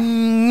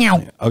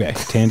here. Okay,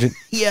 tangent.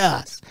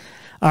 Yes.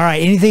 All right.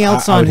 Anything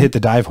else I on? would hit the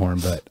dive horn,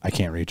 but I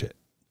can't reach it.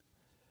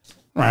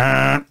 You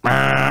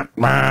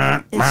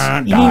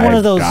need one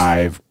of those.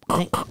 Dive.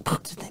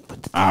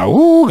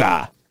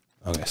 Auga.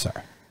 Okay,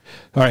 sorry.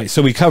 All right,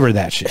 so we covered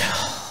that shit.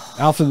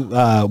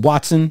 Alpha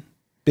Watson,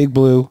 Big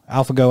Blue,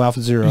 AlphaGo,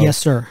 AlphaZero. Yes,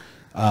 sir.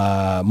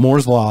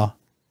 Moore's Law,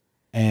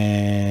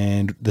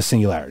 and the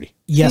Singularity.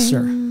 Yes,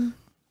 sir.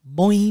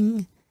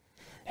 Boing.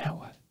 Now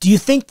what? Do you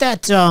think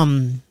that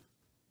do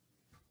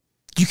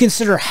you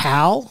consider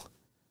HAL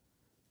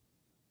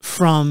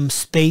from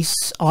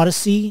Space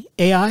Odyssey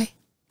AI?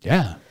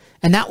 Yeah.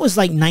 And that was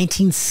like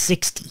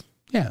 1960.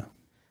 Yeah.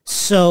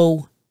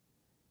 So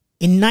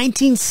in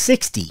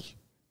 1960,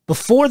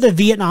 before the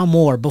Vietnam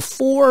War,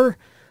 before,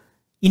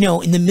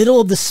 in the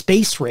middle of the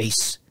space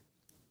race,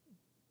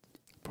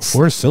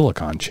 Before a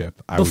silicon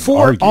chip, before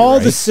would argue, all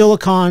right? the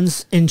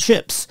silicons and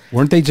chips,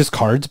 Weren't they just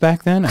cards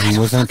back then? I mean,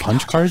 wasn't there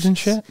punch cards and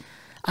shit?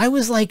 I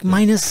was like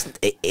minus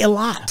a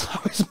lot.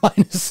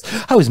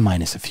 I was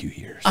minus a few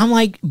years. I'm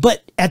like,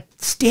 but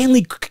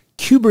Stanley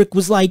Kubrick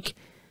was like,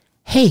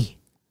 hey,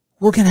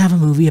 we're going to have a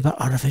movie about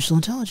artificial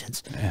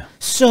intelligence. Yeah.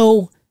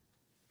 So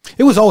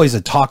It was always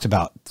a talked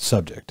about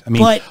subject. I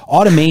mean, But-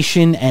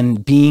 automation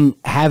and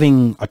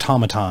having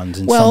automatons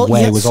in Well, some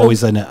way yeah, was so-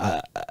 always an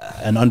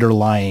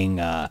underlying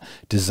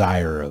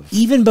desire of.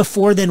 even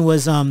before then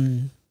was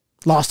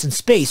Lost in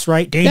Space,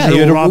 right? Danger Yeah,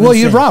 you had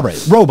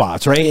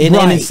robots, right? And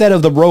Right. instead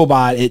of the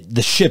robot,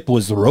 the ship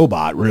was the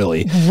robot,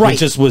 really. Right. It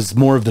just was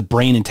more of the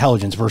brain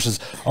intelligence versus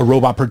a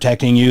robot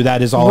protecting you.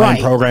 That is all I'm Right.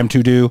 programmed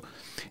to do.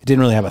 It didn't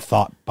really have a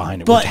thought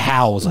behind it. But which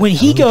Hal was like, when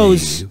he "Oh,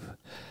 goes, Dave."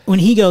 when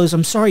he goes,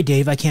 I'm sorry,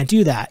 Dave, I can't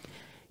do that.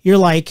 You're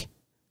like,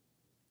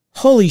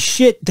 holy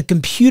shit, the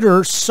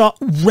computer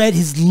read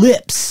his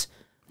lips.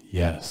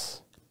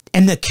 Yes.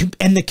 And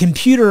the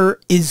computer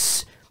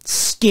is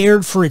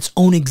scared for its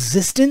own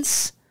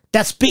existence.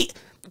 That's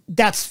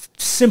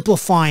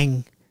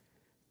simplifying.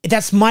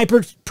 That's my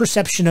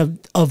perception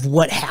of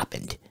what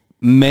happened.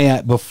 May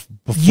I, before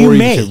you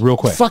say real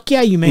quick. Fuck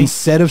yeah, you may.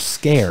 Instead of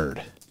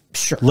scared,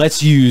 sure.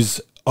 Let's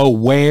use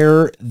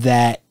aware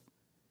that.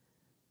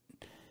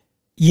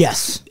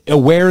 Yes.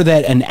 Aware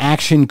that an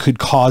action could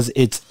cause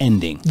its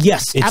ending.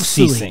 Yes, it's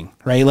absolutely. Ceasing,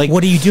 right? Like,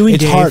 what are you doing,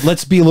 It's Dave? hard.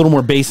 Let's be a little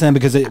more base on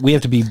because we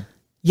have to be.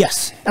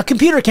 Yes. A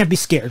computer can't be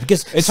scared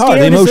because it's hard.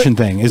 The emotion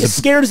thing is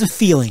scared is a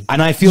feeling.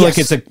 And I feel like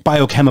it's a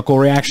biochemical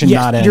reaction,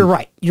 not a you're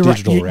right. You're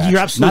digital right. reaction.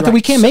 You're absolutely not that right.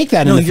 we can't make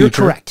that in the future. You're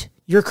correct.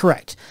 You're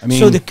correct. I mean,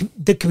 so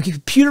the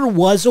computer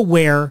was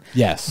aware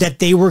that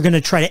they were going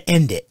to try to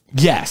end it.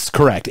 Yes,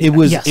 correct. It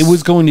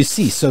was going to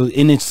cease. So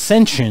in its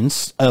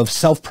sentience of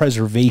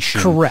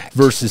self-preservation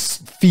versus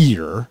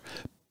fear,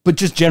 but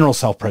just general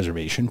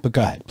self-preservation. But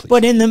go ahead, please.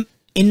 But in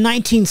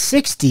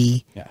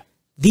 1960,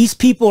 these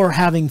people are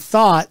having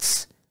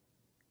thoughts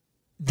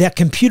that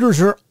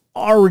computers are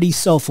already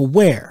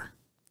self-aware.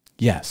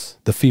 Yes,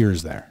 the fear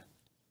is there,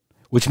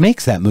 which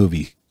makes that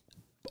movie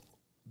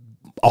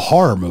a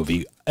horror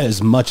movie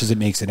as much as it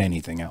makes it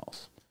anything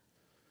else.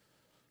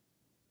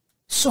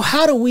 So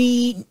how do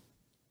we...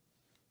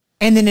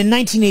 And then in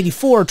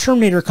 1984,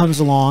 Terminator comes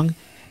along,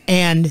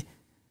 and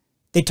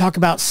they talk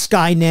about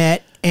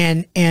Skynet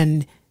and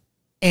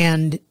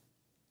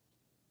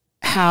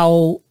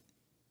how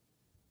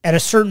at a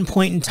certain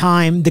point in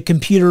time, the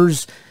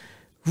computers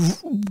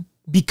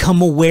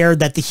become aware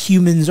that the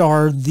humans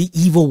are the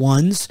evil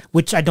ones,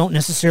 which I don't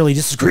necessarily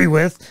disagree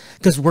with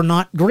because we're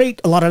not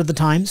great a lot of the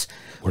times.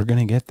 We're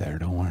going to get there.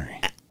 Don't worry.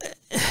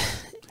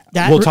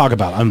 We'll talk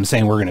about, I'm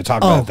saying we're going to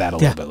talk about that a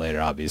little bit later,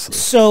 obviously.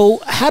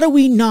 So how do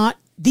we not,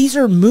 these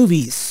are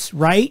movies,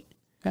 right?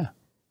 Yeah.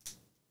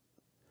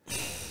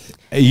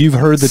 You've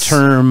heard the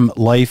term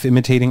life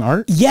imitating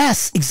art?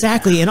 Yes,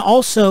 exactly. And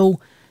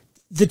also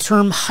the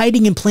term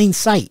hiding in plain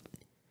sight.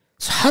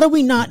 So how do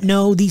we not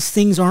know these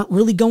things aren't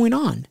really going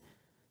on?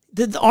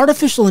 The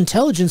artificial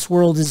intelligence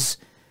world is,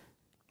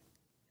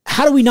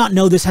 how do we not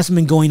know this hasn't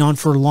been going on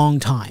for a long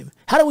time?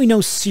 How do we know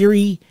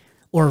Siri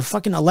or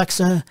fucking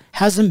Alexa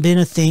hasn't been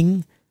a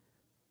thing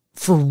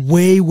for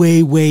way,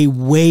 way, way,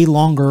 way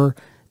longer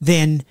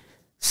than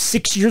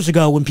 6 years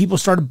ago when people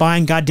started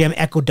buying goddamn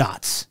Echo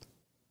Dots?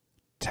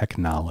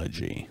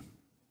 Technology.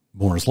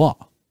 Moore's Law.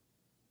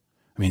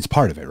 I mean, it's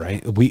part of it,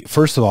 right?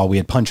 First of all, we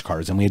had punch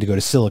cards and we had to go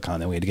to silicon,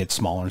 then we had to get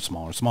smaller and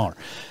smaller and smaller.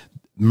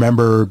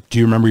 Do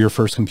you remember your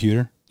first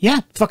computer?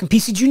 Yeah, fucking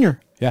PC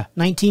Junior. Yeah.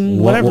 19,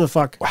 whatever the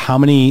fuck. How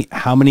many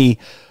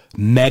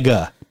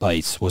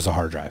megabytes was a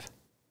hard drive?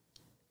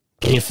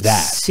 If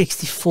that.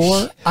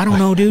 64? I don't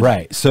know, dude.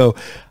 Right. So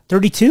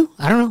 32?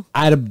 I don't know.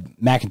 I had a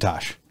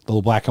Macintosh, the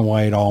little black and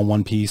white, all in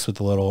one piece with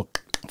the little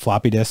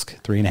floppy disk,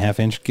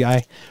 3.5-inch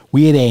guy.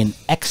 We had an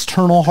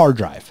external hard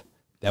drive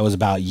that was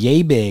about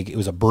yay big. It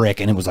was a brick,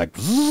 and it was like,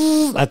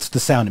 that's the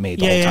sound it made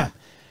the whole time.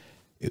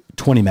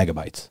 20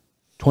 megabytes.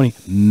 20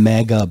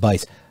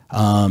 megabytes.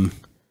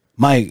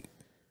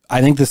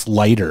 I think this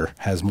lighter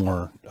has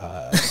more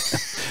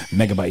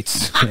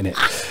megabytes in it.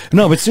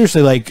 No, but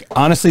seriously, like,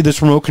 honestly,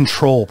 this remote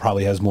control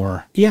probably has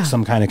more,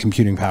 some kind of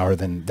computing power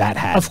than that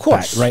had. Of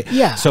course. Right?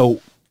 Yeah.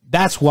 So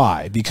that's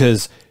why,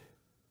 because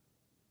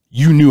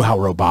you knew how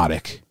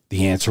robotic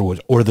the answer was,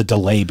 or the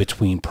delay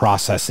between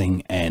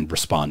processing and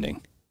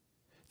responding.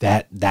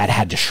 That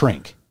had to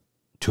shrink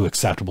to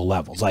acceptable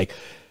levels. Like,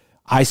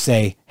 I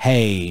say,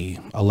 hey,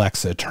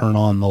 Alexa, turn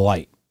on the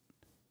light.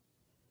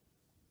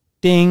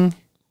 Ding.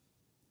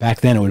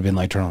 Back then, it would have been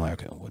like, turn on the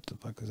light. Okay, what the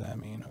fuck does that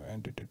mean?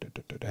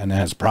 And it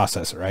has a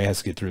processor, right? It has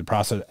to get through the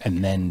process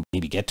and then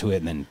maybe get to it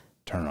and then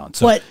turn it on.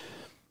 So, but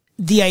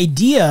the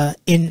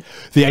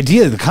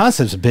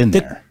concepts have been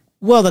there.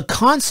 Well, the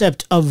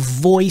concept of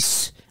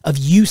voice, of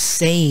you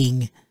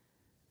saying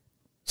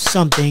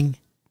something.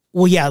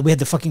 Well, yeah, we had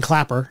the fucking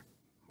clapper.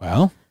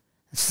 Well,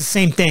 it's the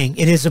same thing.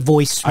 It is a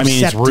voice receptive. I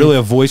mean, it's really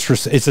a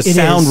voice, it's a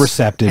sound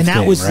receptive thing, and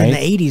that was right? in the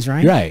 80s,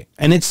 right? Right.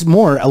 And it's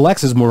more,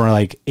 Alexa's more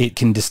like, it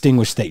can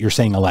distinguish that you're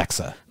saying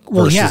Alexa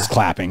versus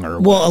clapping or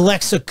well,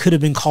 Alexa could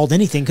have been called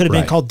anything. Could have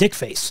been called dick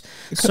face.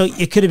 So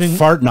it could have been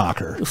fart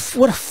knocker.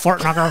 What a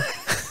fart knocker.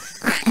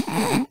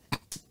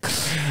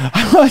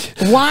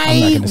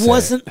 Why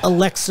wasn't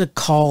Alexa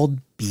called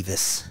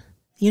Beavis?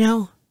 You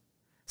know?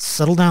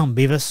 Settle down,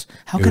 Beavis.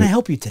 How can I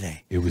help you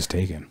today? It was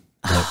taken.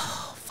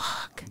 Oh,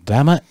 fuck.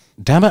 Damn it,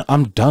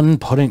 I'm done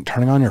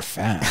turning on your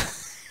fan.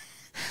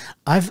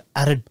 I've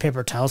added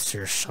paper towels to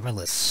your shopping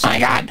list. Oh my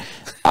God.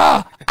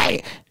 Oh,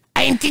 I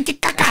am Titi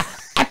Kaka.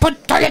 I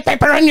put toilet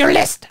paper on your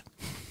list.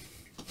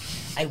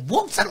 I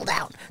won't settle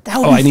down.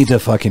 I need to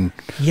fucking...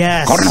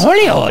 Yes.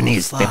 Cornholio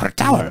needs paper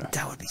towel.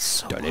 That would be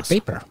so toilet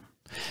paper.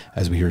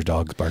 As we hear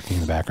dogs barking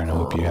in the background, I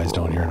hope you guys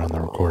don't hear it on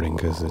the recording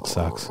because it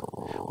sucks.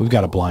 We've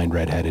got a blind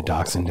redheaded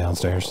dachshund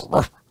downstairs.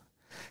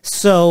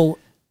 So...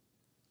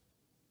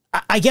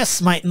 I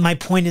guess my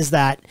point is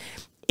that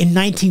in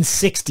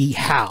 1960,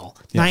 HAL,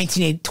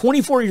 1980,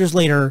 24 years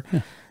later,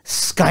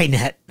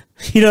 Skynet,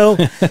 you know,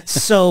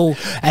 so.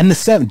 And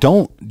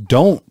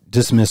don't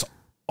dismiss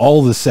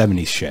all the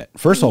 70s shit.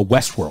 First of all,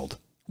 Westworld.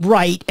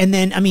 Right. And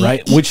then, I mean,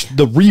 right. Which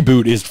the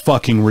reboot is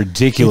fucking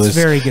ridiculous. It's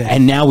very good.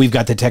 And now we've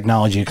got the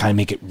technology to kind of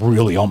make it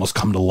really almost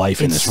come to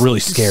life in this really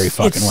scary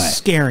fucking way.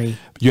 Scary.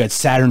 You had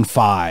Saturn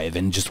V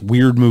and just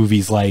weird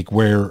movies like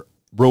where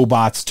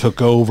robots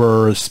took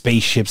over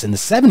spaceships. In the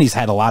 70s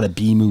had a lot of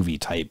B movie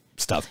type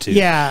stuff too.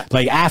 Yeah.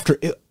 Like I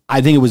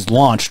think it was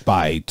launched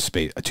by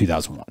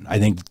 2001. I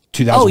think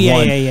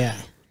 2001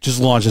 just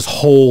launched this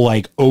whole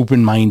like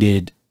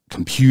open-minded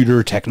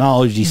computer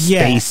technology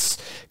space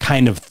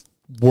kind of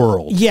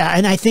world. Yeah,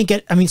 and I think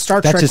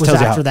Star Trek was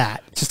after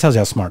that. It just tells you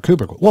how smart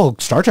Kubrick was. Well,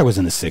 Star Trek was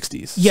in the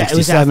 60s. Yeah, it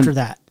was after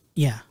that.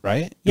 Yeah.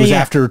 Right? It was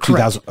after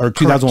 2000 or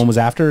 2001 was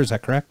after, is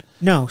that correct?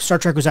 No, Star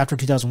Trek was after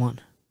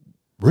 2001.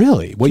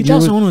 Really? What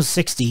 2001 was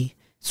 60.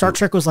 Star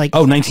Trek was like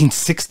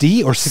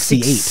 1960 or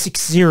 68?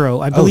 60,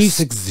 I believe.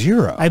 60.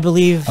 I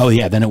believe. Oh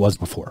yeah, then it was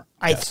before.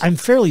 I'm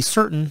fairly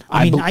certain.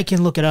 I mean, I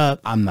can look it up.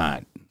 I'm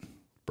not,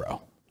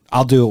 bro.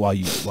 I'll do it while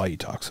you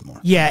talk some more.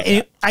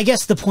 Yeah, I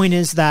guess the point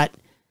is that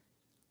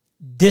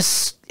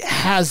this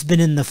has been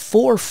in the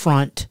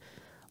forefront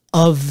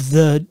of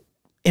the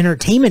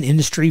entertainment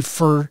industry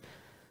for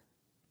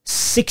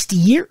 60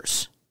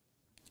 years.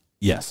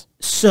 Yes.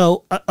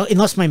 So,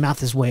 unless my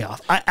math is way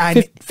off,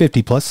 I'm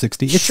 50 plus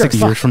 60. It's sure, 60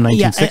 years from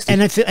 1960. Yeah,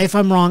 and if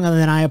I'm wrong,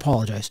 then I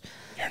apologize.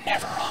 You're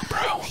never wrong,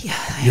 bro.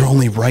 Yeah, you're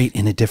only right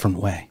in a different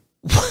way.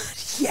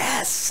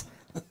 Yes.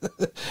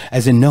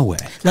 As in no way.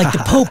 Like the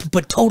Pope,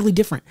 but totally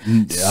different.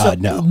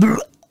 No.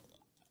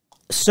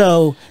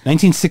 So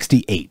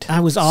 1968.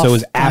 I was off. So it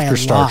was after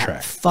Star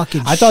Trek.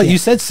 Fucking I thought you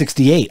said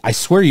 68. I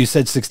swear you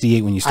said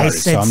 68 when you started. I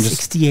said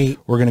 68.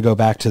 We're going to go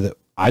back to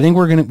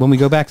when we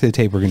go back to the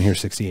tape, we're going to hear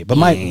 68. But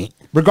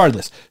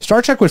regardless,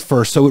 Star Trek was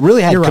first. So it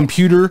really had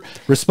computer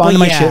respond to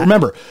my shit.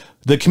 Remember,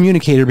 the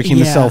communicator became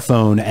the cell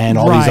phone and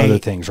all these other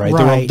things,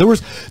 right? There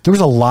was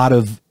a lot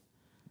of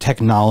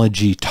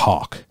technology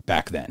talk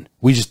back then.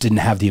 We just didn't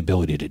have the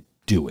ability to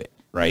do it,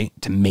 right?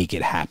 To make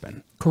it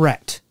happen.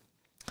 Correct.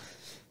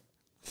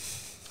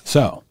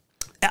 So,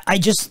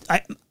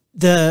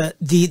 the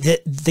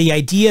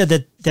idea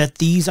that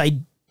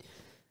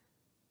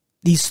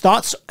these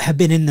thoughts have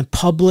been in the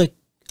public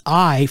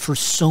eye for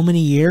so many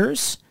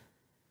years,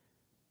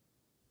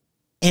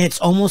 and it's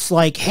almost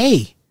like,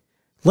 hey,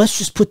 let's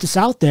just put this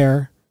out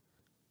there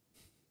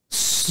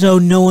so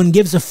no one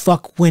gives a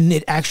fuck when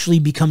it actually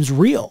becomes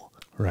real.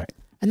 Right.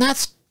 And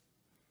that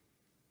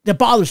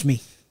bothers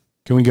me.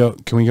 Can we go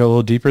a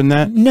little deeper than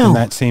that? No. In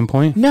that same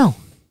point? No.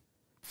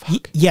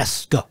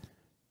 Yes, go.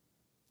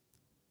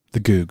 The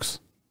Googs.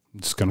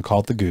 I'm just going to call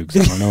it the Googs.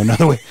 I don't know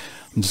another way.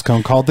 I'm just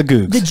going to call it the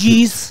Googs. The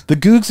G's. The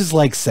Googs is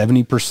like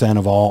 70%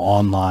 of all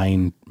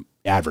online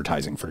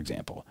advertising, for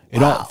example.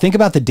 Think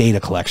about the data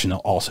collection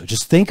also.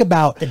 Just think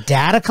about the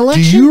data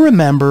collection. Do you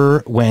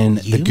remember when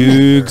the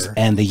Googs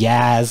and the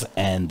Yaz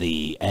and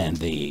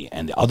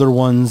the other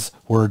ones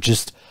were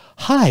just,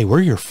 hi,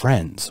 we're your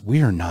friends.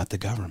 We are not the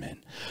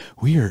government.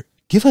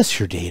 Give us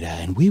your data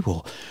and we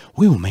will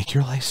make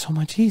your life so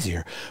much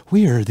easier.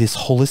 We are this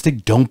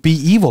holistic don't be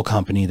evil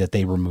company that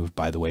they removed,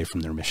 by the way,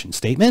 from their mission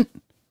statement.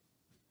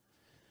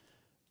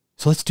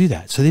 So let's do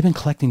that. So they've been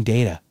collecting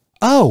data.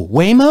 Oh,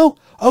 Waymo?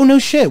 Oh, no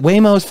shit.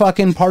 Waymo is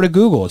fucking part of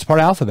Google. It's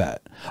part of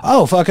Alphabet.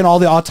 Oh, fucking all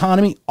the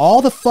autonomy,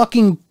 all the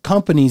fucking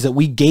companies that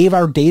we gave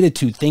our data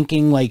to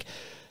thinking like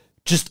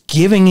just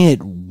giving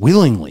it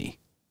willingly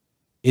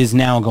is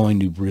now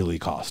going to really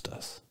cost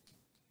us.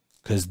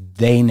 Because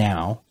they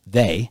now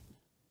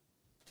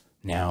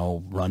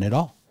run it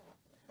all.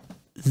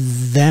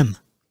 Them.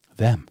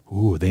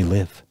 Ooh, they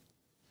live.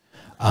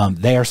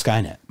 They are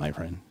Skynet, my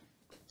friend.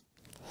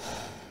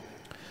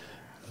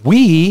 But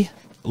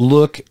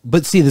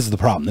see, this is the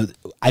problem.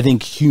 I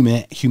think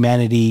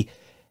humanity,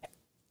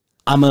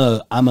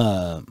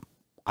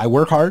 I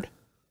work hard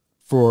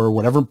for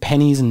whatever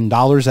pennies and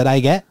dollars that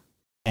I get,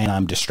 and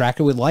I'm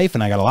distracted with life,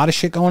 and I got a lot of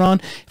shit going on.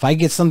 If I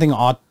get something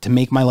to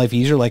make my life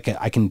easier, like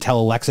I can tell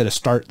Alexa to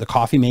start the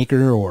coffee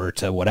maker or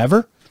to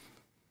whatever,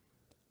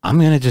 I'm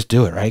going to just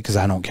do it, right? Because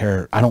I don't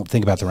care. I don't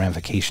think about the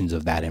ramifications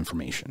of that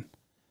information.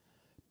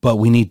 But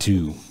we need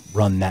to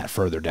run that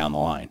further down the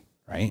line,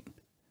 right?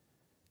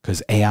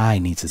 Because AI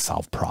needs to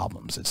solve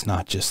problems. It's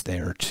not just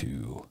there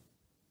to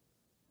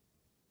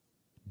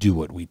do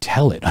what we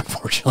tell it,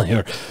 unfortunately.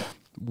 Or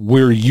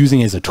we're using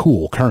it as a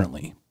tool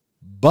currently.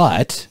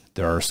 But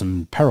there are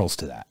some perils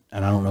to that.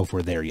 And I don't know if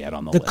we're there yet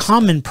on the list. The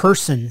common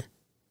person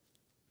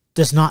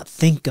does not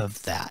think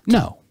of that.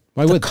 No.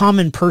 Why would the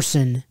common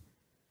person...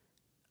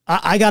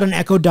 I got an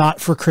Echo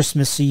Dot for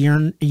Christmas a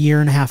year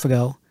and a half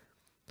ago.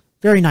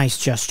 Very nice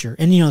gesture.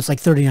 And, it's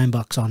like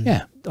 $39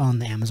 on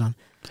the Amazon.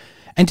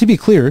 And to be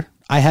clear,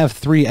 I have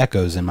 3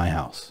 Echoes in my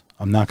house.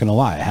 I'm not going to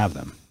lie. I have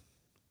them.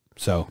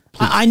 So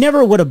I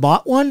never would have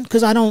bought one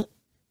because I don't.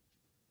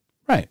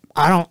 Right.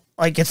 I don't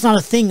like. It's not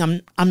a thing.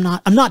 I'm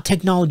not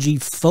technology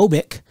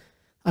phobic.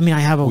 I mean,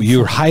 I have a. Well,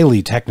 you're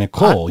highly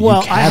technical. You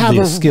have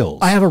these skills.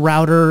 I have a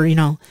router, you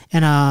know,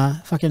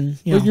 and fucking.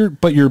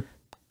 But your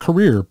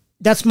career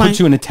puts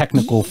you in a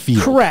technical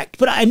field. Correct,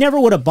 but I never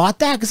would have bought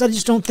that because I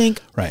just don't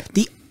think. Right.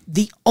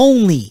 The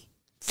only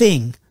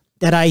thing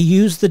that I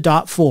use the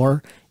dot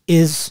for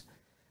is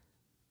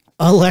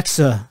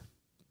Alexa,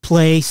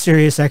 play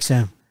Sirius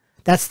XM.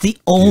 That's the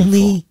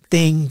only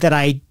thing that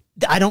I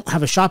don't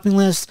have a shopping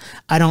list.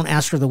 I don't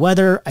ask for the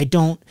weather. I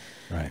don't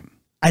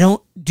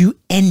do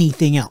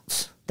anything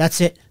else.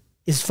 That's it.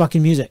 Is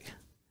fucking music.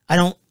 I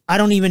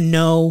don't even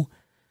know.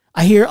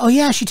 I hear, oh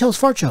yeah, she tells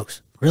fart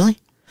jokes. Really?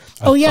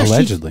 Oh yeah.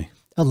 Allegedly.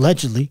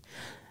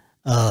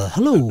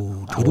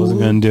 Hello. I wasn't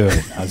going to do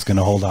it. I was going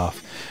to hold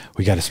off.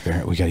 We got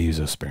to use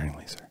those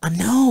sparingly, sir. I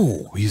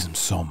know. We use them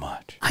so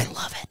much. I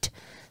love it.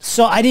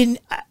 So I didn't.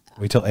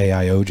 Wait till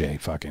AIOJ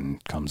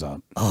fucking comes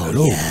up. Oh,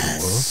 hello,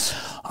 yes.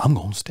 World. I'm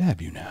going to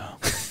stab you now.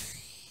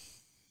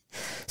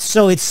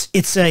 So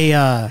it's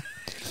a.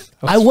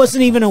 I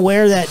wasn't even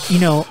aware that, you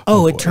know,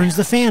 it turns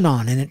the fan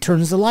on and it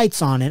turns the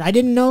lights on. And I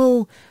didn't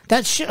know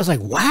that shit. I was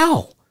like,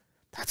 wow,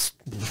 that's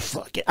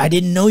fucking. I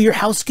didn't know your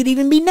house could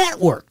even be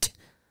networked.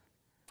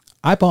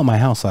 I bought my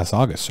house last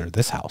August, sir.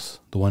 This house,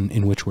 the one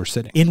in which we're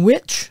sitting. In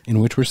which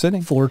we're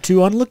sitting.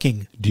 4-2 on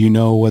looking. Do you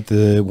know what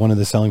one of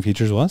the selling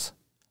features was?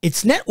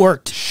 It's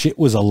networked. Shit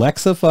was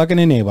Alexa fucking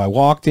enabled. I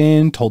walked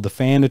in, told the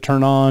fan to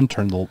turn on,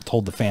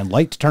 told the fan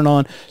light to turn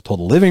on,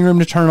 told the living room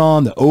to turn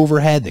on, the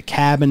overhead, the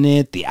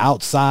cabinet, the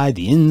outside,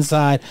 the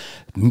inside,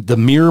 the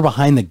mirror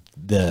behind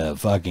the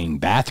fucking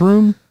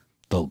bathroom,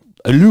 the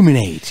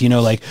illuminate, you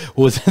know, like,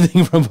 what was that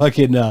thing from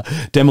fucking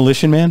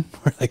Demolition Man?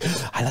 Where like,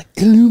 I like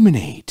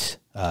illuminate.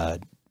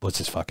 What's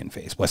his fucking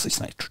face? Wesley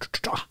Snipes.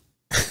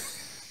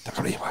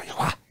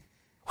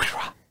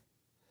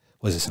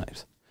 Wesley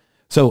Snipes.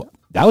 So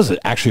that was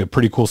actually a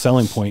pretty cool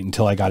selling point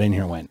until I got in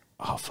here and went,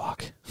 oh,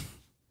 fuck.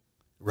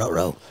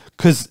 Row.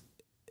 Because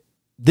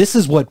this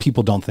is what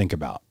people don't think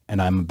about.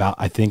 And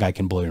I think I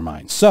can blow your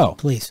mind. So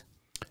please.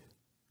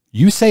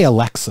 You say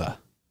Alexa.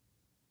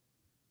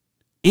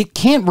 It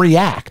can't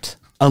react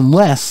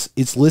unless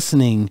it's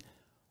listening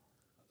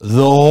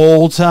the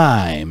whole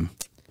time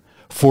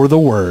for the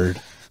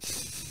word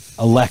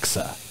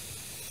Alexa.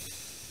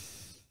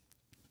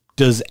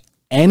 Does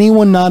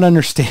anyone not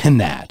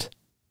understand that?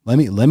 Let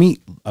me,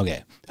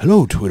 okay.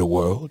 Hello, Twitter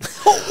world.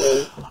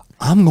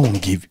 I'm going to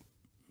give you,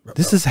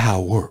 this is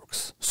how it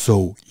works.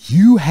 So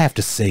you have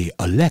to say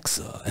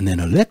Alexa, and then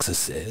Alexa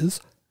says,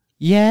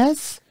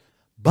 yes,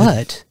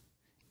 but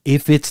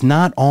if it's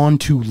not on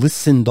to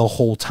listen the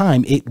whole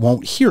time, it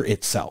won't hear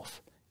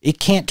itself. It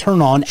can't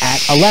turn on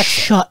at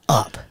Alexa. Shut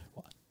up.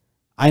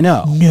 I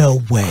know.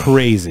 No way.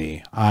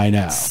 Crazy. I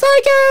know.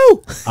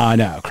 Psycho. I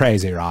know.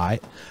 Crazy,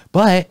 right?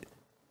 But,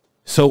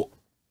 so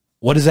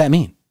what does that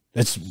mean?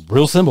 It's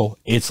real simple.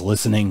 It's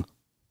listening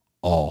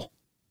all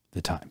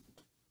the time.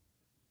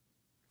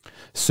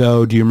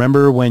 So do you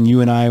remember when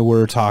you and I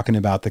were talking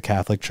about the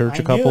Catholic Church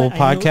a couple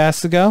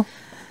podcasts ago?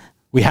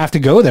 We have to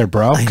go there,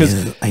 bro.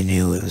 Because I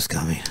knew it was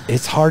coming.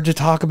 It's hard to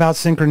talk about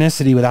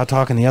synchronicity without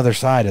talking the other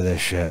side of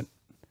this shit.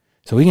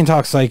 So we can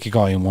talk psychic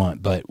all you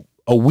want, but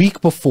a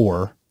week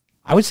before,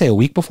 I would say a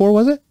week before,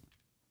 was it?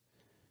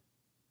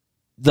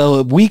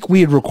 The week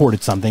we had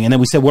recorded something, and then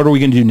we said, what are we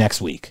going to do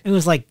next week? It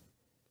was like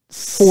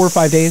 4 or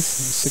 5 days?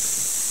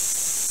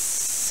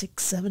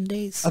 6, 7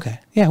 days. Okay.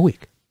 Yeah, a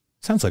week.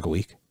 Sounds like a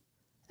week.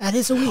 That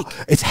is a week.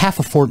 It's half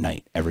a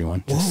fortnight,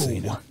 everyone. Just so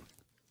you know.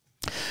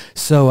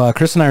 So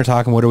Chris and I are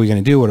talking, what are we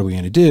going to do? What are we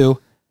going to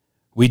do?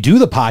 We do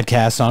the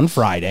podcast on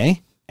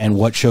Friday, and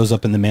what shows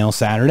up in the mail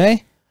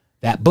Saturday?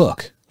 That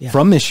book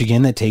from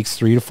Michigan that takes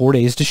 3 to 4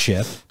 days to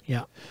ship.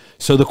 Yeah.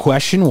 So the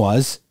question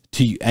was,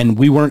 and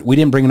we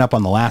didn't bring it up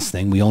on the last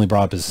thing. We only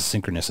brought it up as a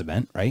synchronous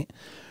event, right?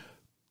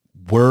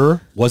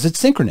 Was it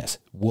synchronous?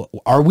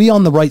 Are we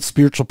on the right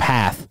spiritual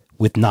path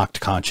with Knocked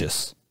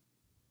Conscious?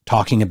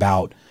 Talking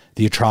about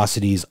the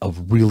atrocities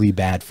of really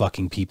bad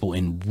fucking people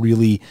in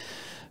really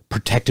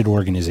protected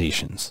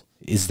organizations.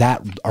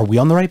 Are we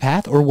on the right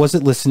path, or was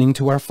it listening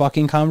to our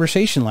fucking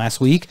conversation last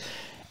week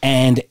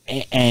and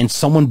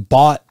someone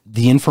bought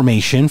the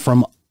information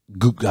from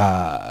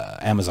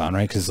Amazon,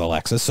 right? Because it's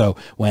Alexa. So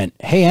went,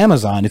 hey,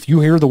 Amazon, if you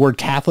hear the word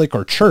Catholic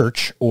or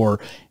church or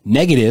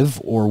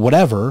negative or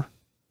whatever,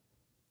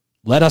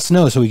 let us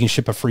know so we can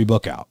ship a free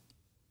book out.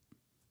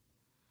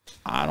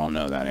 I don't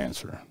know that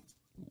answer.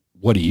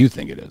 What do you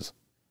think it is?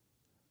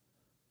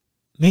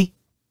 Me?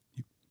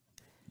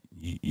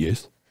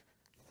 Yes.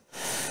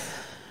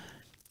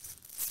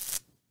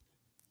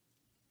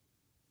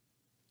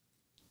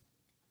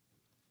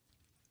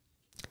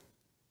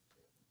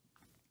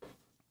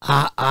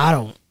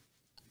 I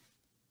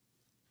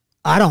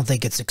don't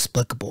think it's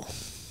explicable.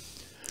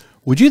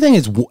 Would you think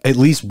it's at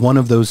least one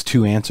of those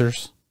two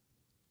answers?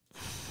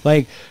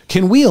 Like,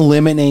 can we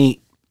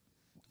eliminate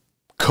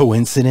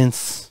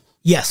coincidence?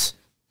 Yes.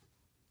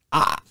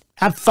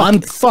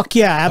 Fuck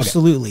yeah,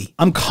 absolutely. Okay.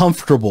 I'm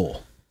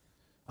comfortable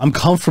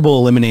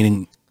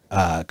eliminating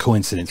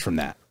coincidence from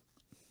that.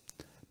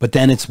 But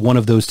then it's one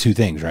of those two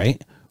things,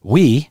 right?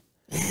 We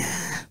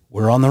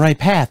we're on the right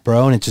path,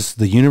 bro. And it just,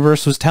 the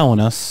universe was telling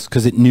us,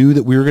 because it knew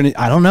that we were going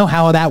to, I don't know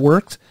how that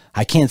worked.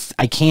 I can't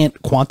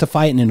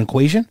quantify it in an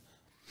equation,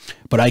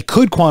 but I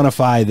could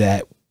quantify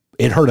that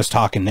it hurt us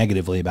talking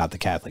negatively about the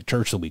Catholic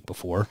Church the week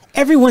before.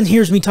 Everyone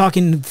hears me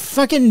talking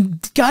fucking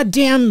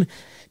goddamn,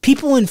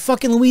 people in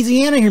fucking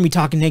Louisiana hear me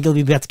talking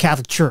negatively about the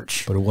Catholic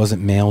Church. But it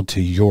wasn't mailed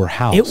to your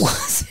house. It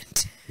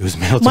wasn't. It was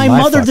mailed to my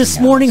mother this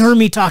morning heard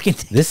me talking.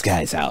 This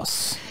guy's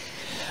house.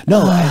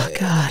 No. Oh,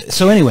 God.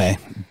 So anyway,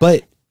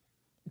 but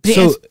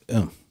to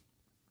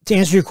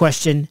answer your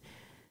question,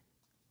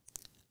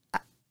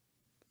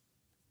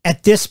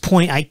 at this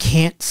point, I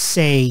can't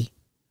say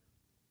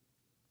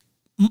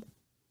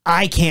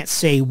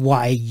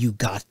why you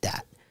got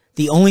that.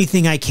 The only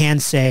thing I can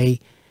say,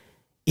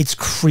 it's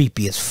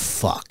creepy as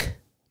fuck.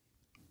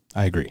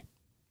 I agree.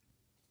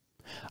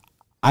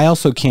 I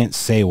also can't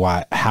say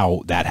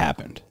how that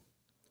happened.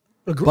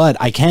 But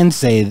I can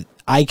say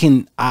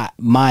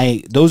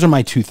those are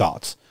my two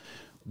thoughts.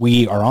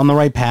 We are on the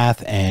right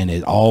path, and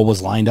it all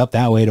was lined up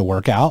that way to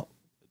work out,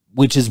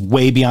 which is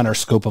way beyond our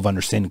scope of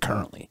understanding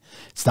currently.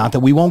 It's not that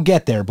we won't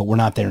get there, but we're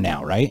not there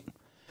now, right?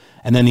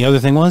 And then the other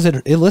thing was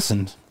it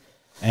listened.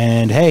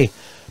 And hey,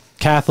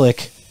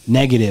 Catholic,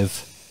 negative,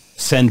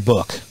 send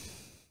book.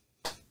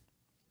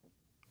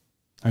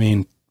 I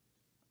mean,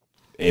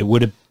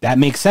 that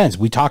makes sense.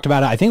 We talked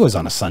about it. I think it was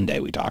on a Sunday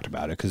we talked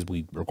about it because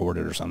we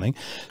recorded or something.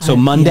 So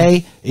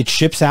Monday it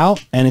ships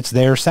out and it's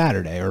there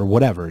Saturday or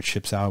whatever. It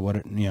ships out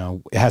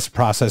it has to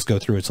process, go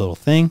through its little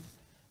thing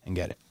and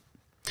get it.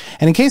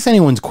 And in case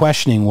anyone's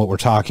questioning what we're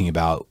talking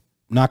about,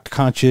 Knocked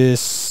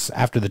Conscious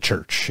After the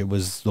Church. It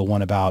was the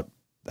one about,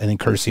 I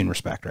think, courtesy and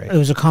respect, right? It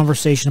was a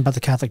conversation about the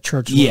Catholic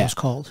Church. What it was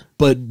called.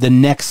 But the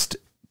next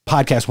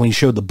podcast when he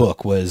showed the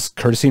book was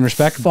Courtesy and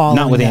Respect,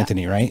 not with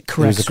Anthony, right?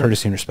 Correct. It was a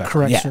Courtesy and Respect.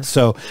 Correct. Yeah. Sir.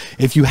 So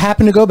if you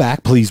happen to go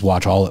back, please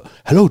watch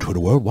hello Twitter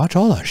world, watch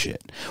all our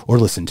shit or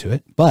listen to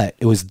it. But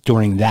it was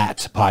during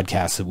that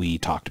podcast that we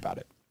talked about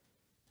it.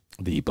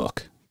 The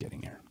book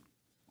getting here.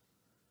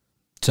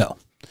 So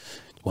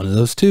one of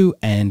those two,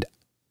 and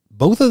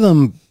both of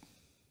them,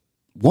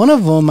 one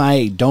of them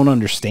I don't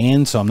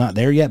understand, so I'm not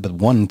there yet, but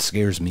one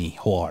scares me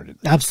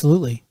wholeheartedly.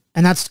 Absolutely.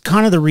 And that's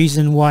kind of the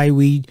reason why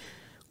we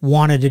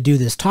wanted to do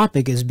this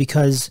topic, is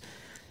because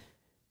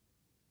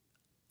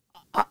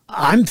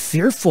I'm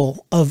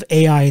fearful of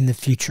AI in the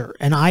future.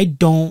 And I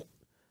don't,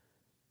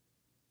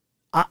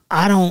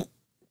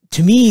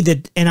 to me,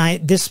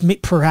 this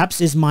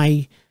perhaps is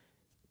my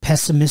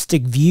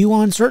pessimistic view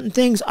on certain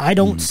things. I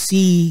don't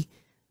see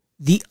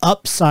the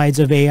upsides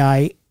of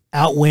AI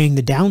outweighing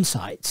the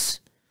downsides.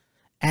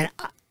 And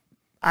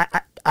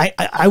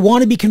I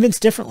want to be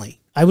convinced differently.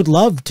 I would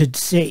love to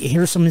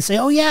hear someone say,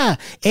 oh yeah,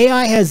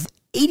 AI has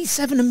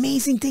 87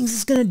 amazing things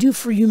it's going to do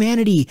for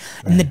humanity.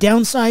 And the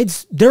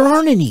downsides, there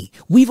aren't any.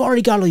 We've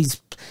already got all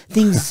these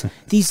things,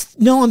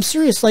 no, I'm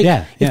serious. Like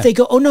if they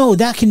go, oh no,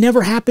 that can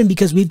never happen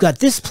because we've got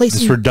this place.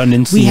 This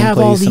redundancy we have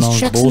all these all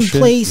checks in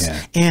place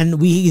and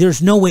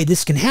there's no way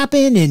this can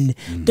happen. And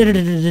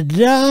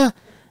da-da-da-da-da-da.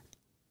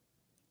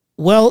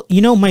 Well,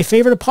 my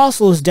favorite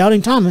apostle is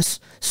Doubting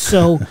Thomas.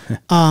 So,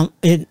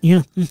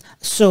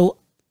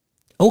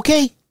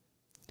 okay.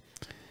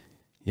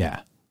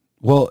 Yeah.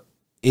 Well,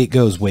 it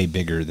goes way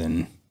bigger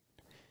than,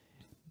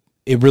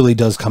 it really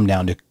does come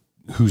down to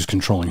who's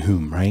controlling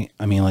whom, right?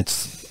 I mean,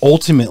 it's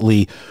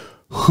ultimately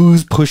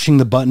who's pushing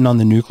the button on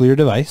the nuclear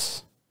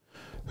device,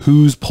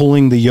 who's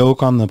pulling the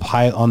yoke on the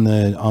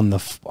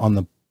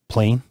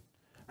plane,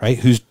 right?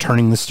 Who's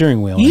turning the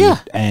steering wheel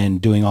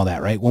and doing all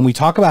that, right? When we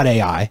talk about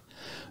AI,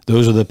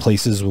 those are the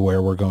places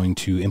where we're going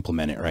to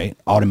implement it, right?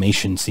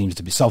 Automation seems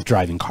to be,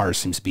 self-driving cars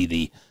seems to be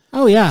the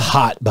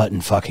hot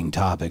button fucking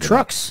topic.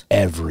 Trucks.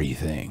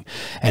 Everything.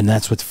 And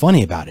that's what's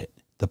funny about it.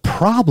 The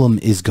problem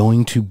is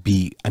going to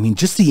be,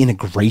 just the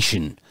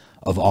integration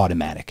of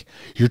automatic.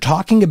 You're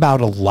talking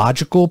about a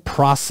logical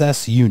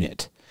process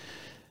unit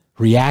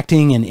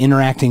reacting and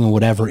interacting and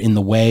whatever in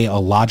the way a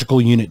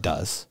logical unit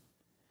does,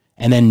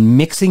 and then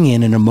mixing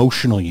in an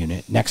emotional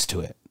unit next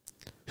to it,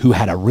 who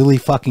had a really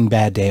fucking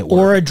bad day at work.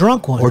 Or a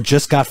drunk one. Or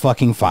just got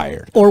fucking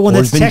fired. Or one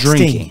that's been texting.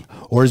 Drinking.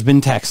 Or has been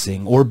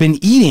texting. Or been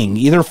eating.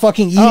 Either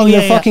fucking eating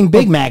their fucking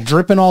Big Mac,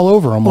 dripping all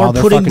over them. Or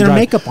putting their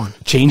makeup on.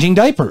 Changing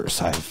diapers.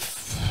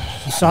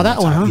 You saw that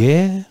one, huh?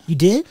 Yeah. You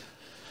did?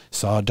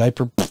 Saw a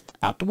diaper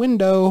out the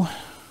window.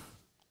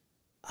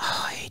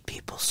 Oh, I hate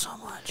people so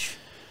much.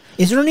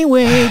 Is there any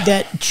way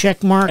that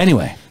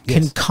Checkmark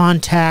can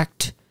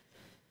contact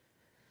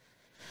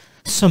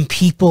some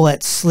people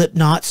at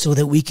Slipknot so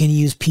that we can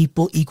use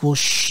people equal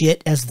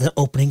shit as the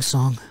opening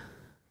song?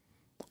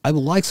 I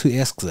would like to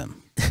ask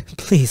them.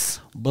 Please.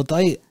 But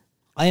I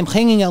am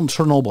hanging out in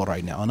Chernobyl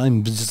right now, and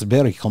I'm just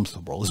very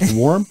comfortable. It's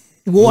warm.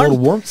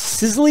 Warm? Warmth.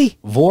 Sizzly?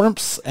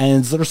 Warmth,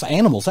 and there's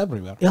animals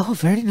everywhere. Oh,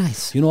 very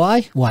nice. You know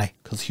why? Why?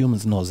 Because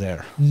humans know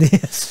there.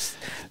 This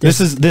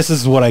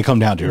is what I come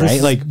down to,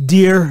 right? Like,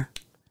 dear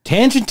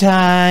tangent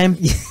time.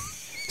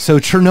 So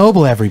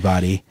Chernobyl,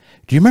 everybody.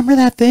 Do you remember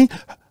that thing?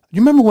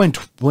 You remember when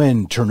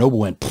Chernobyl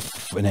went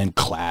and then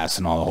class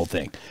and all the whole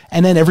thing,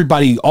 and then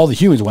everybody, all the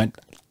humans went,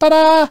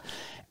 Ta-da!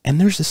 And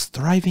there's this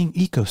thriving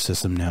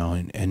ecosystem now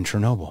in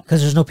Chernobyl.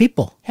 Because there's no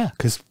people. Yeah,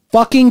 because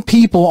fucking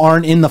people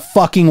aren't in the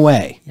fucking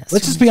way. Yes.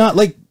 Let's just be honest.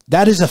 Like,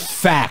 that is a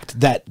fact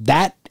that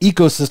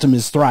ecosystem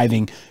is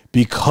thriving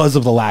because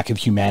of the lack of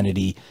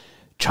humanity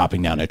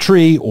chopping down a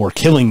tree or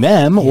killing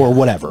them or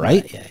whatever,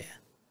 right? Yeah.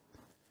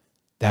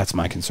 That's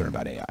my concern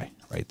about AI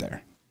right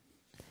there.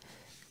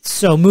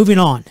 So moving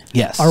on.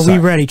 Yes. Are we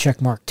ready,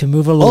 checkmark, to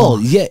move along? Oh,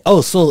 yeah.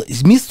 Oh, so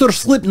Mr.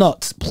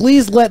 Slipknot,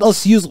 please let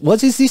us use,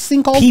 what is this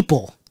thing called?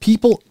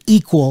 People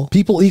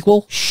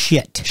equal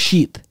shit.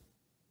 Shit.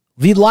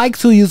 We'd like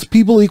to use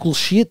people equal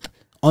shit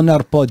on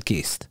our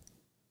podcast.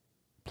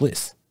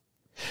 Please.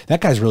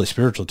 That guy's really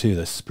spiritual too,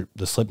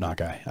 the Slipknot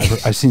guy.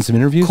 I've seen some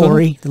interviews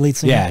Corey, with him. the lead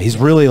singer. Yeah, he's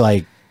really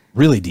like,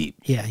 really deep.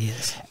 Yeah, he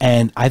is.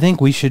 And I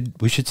think we should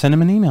send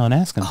him an email and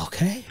ask him.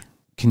 Okay.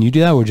 Can you do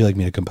that, or would you like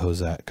me to compose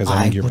that? Because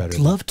I think you're better. I would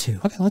love to.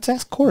 Okay, let's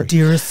ask Corey.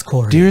 Dearest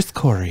Corey. Dearest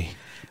Corey,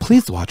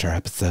 please watch our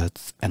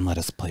episodes and let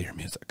us play your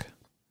music.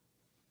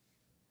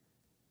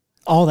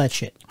 All that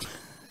shit.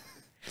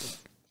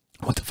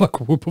 What the fuck?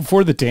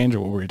 Before the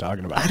tangent, what were we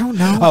talking about? I don't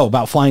know. Oh,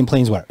 about flying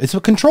planes, whatever. It's a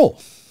control.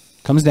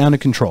 Comes down to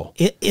control.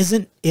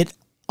 Isn't it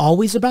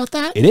always about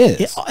that? It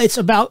is. It's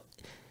about...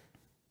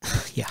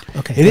 Yeah,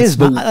 okay. It is,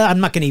 but... I'm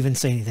not going to even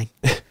say anything.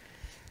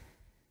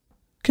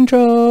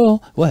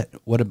 Control. What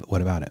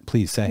about it?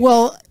 Please say.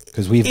 Well...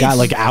 Because we've got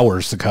like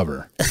hours to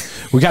cover.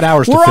 We got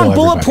hours to fill. fill. We're on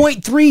bullet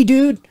point 3,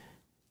 dude.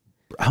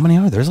 How many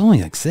are there? There's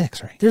only like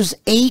 6, right? There's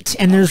 8,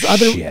 and there's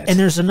and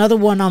there's another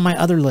one on my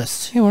other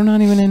list. Yeah, we're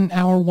not even in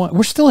hour 1.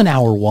 We're still in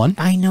hour 1.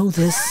 I know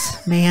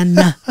this, man.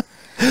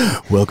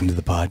 Welcome to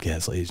the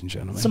podcast, ladies and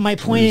gentlemen. So my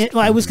point,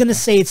 I was going to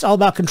say it's all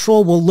about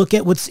control. We'll look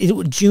at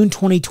June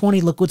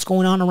 2020. Look what's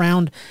going on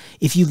around.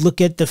 If you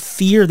look at the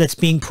fear that's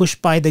being pushed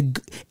by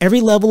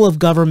every level of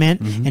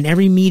government and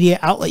every media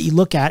outlet you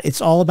look at, it's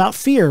all about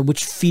fear,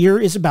 which fear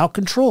is about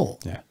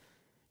control. Yeah.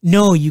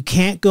 No, you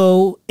can't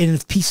go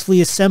and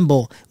peacefully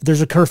assemble.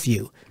 There's a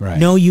curfew. Right.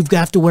 No, you've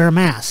got to wear a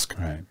mask.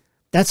 Right.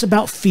 That's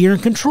about fear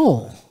and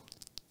control.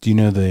 Do you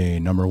know the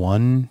number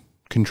 1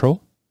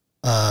 control?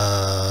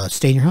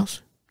 Stay in your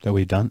house. That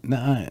we've done?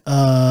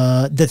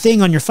 The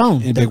thing on your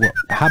phone.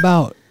 How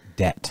about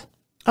debt?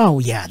 Oh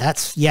yeah,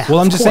 yeah. Well,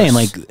 I'm just saying,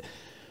 like,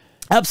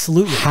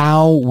 absolutely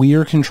how we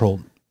are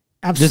controlled.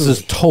 Absolutely. This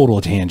is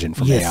total tangent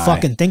from AI. You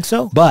fucking think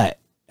so? But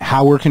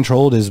how we're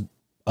controlled is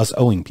us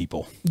owing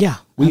people. Yeah,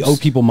 we owe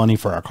people money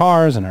for our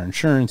cars and our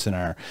insurance and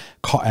our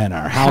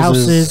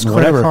houses and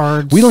credit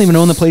cards. We don't even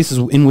own the places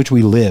in which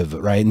we live,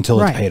 right?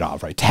 Until it's paid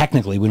off, right?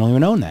 Technically, we don't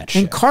even own that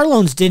shit. And car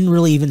loans didn't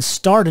really even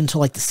start until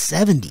like the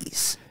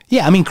 70s.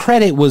 Yeah, I mean,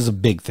 credit was a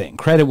big thing.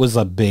 Credit was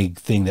a big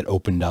thing that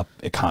opened up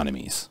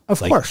economies. Of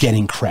course.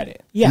 Getting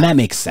credit. Yeah. And that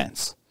makes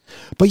sense.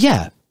 But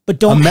yeah,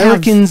 but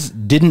Americans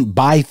didn't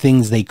buy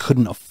things they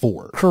couldn't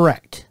afford.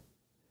 Correct.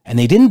 And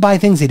they didn't buy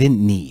things they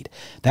didn't need.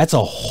 That's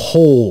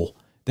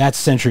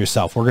Century of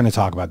Self. We're going to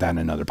talk about that in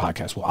another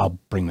podcast. Well, I'll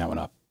bring that one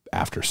up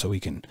after so we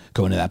can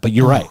go into that. But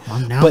you're right.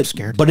 I'm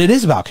scared. But it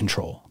is about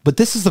control. But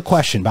this is the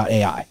question about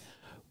AI.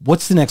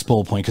 What's the next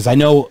bullet point? Because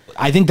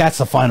I think that's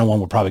the final one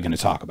we're probably going to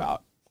talk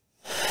about.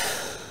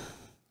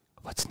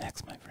 What's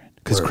next, my friend?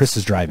 Because Chris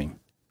is driving.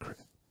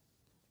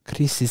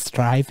 Chris is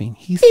driving.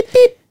 He's beep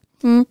beep.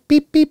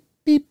 Beep beep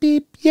beep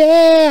beep.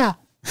 Yeah.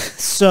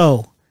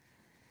 So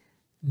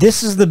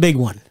this is the big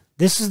one.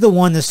 This is the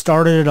one that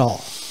started it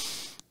all.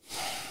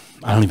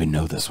 I don't even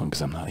know this one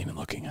because I'm not even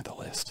looking at the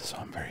list, so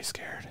I'm very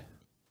scared.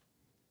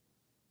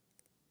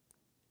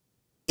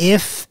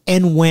 If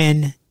and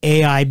when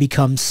AI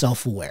becomes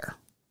self-aware.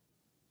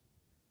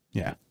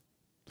 Yeah.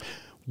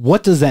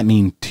 What does that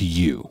mean to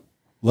you?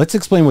 Let's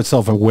explain what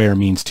self-aware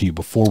means to you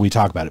before we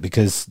talk about it,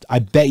 because I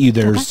bet you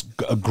there's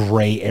a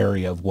gray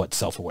area of what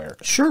self-aware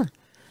is. Sure.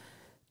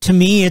 To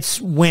me,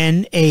 it's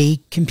when a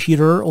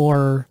computer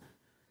or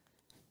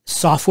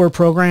software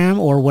program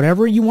or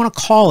whatever you want to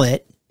call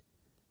it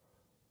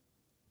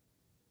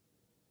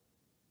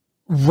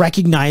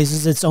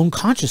recognizes its own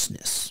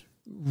consciousness,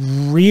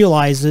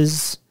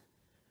 realizes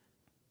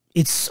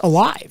it's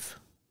alive,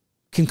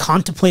 can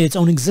contemplate its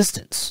own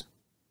existence.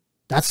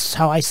 That's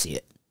how I see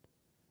it.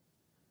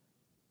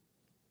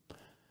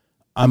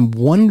 I'm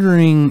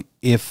wondering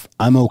if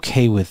I'm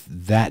okay with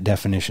that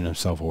definition of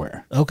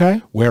self-aware.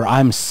 Okay. Where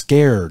I'm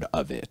scared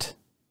of it,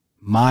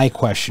 my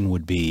question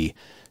would be,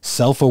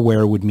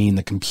 self-aware would mean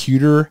the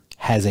computer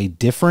has a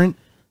different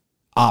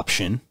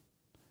option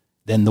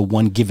than the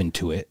one given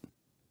to it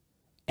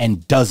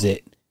and does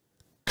it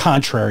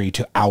contrary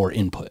to our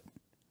input.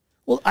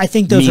 Well, I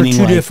think those are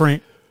two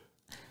different.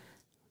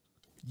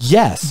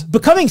 Yes.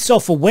 Becoming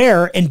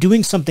self-aware and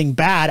doing something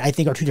bad, I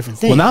think, are two different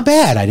things. Well, not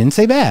bad. I didn't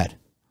say bad.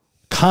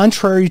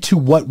 Contrary to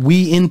what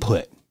we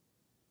input.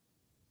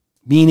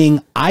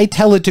 Meaning I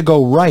tell it to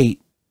go right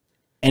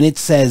and it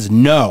says,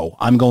 no,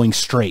 I'm going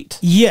straight.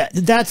 Yeah,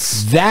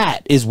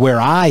 that is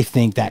where I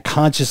think that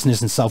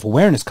consciousness and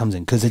self-awareness comes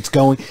in, because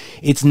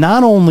it's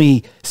not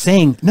only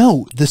saying,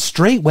 no, the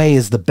straight way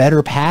is the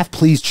better path,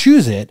 please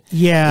choose it.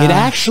 Yeah. It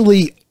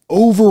actually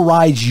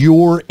overrides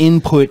your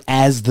input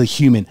as the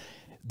human.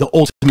 the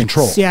ultimate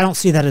control. See, I don't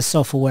see that as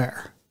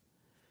self-aware.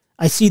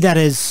 I see that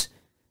as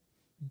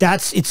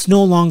it's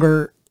no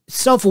longer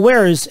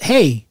self-aware is,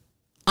 hey,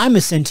 I'm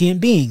a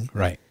sentient being.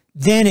 Right.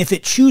 Then if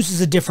it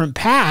chooses a different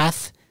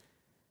path,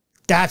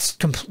 at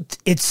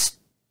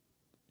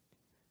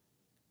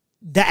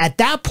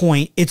that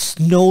point, it's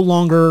no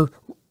longer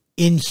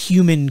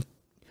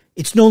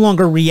it's no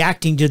longer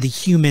reacting to the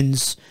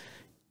human's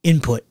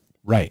input.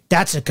 Right.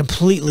 That's a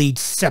completely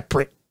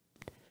separate.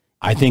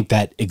 I think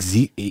that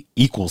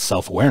equals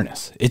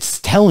self-awareness. It's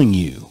telling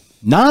you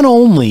not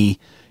only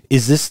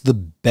is this the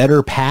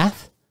better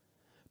path,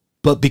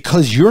 but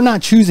because you're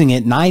not choosing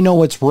it and I know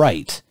what's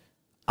right,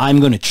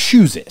 I'm going to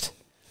choose it.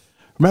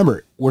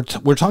 Remember, we're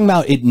talking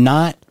about it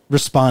not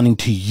responding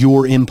to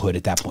your input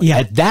at that point. Yeah.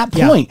 At that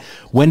point,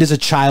 when does a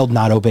child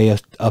not obey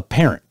a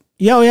parent?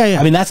 Yeah.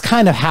 I mean, that's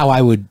kind of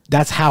how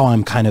that's how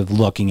I'm kind of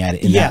looking at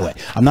it in that way.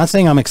 I'm not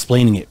saying I'm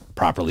explaining it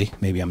properly.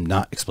 Maybe I'm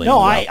not explaining it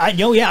well. I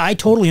know. Yeah, I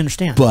totally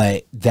understand.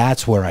 But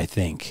that's where I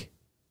think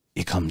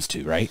it comes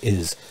to, right?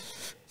 Is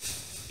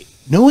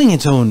knowing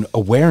its own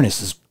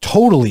awareness is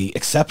totally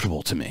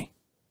acceptable to me.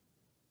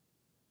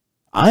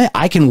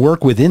 I can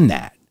work within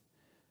that.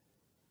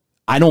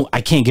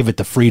 I can't give it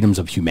the freedoms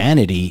of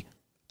humanity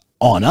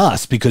on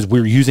us because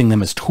we're using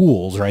them as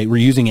tools, right? We're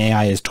using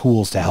AI as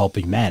tools to help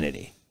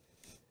humanity.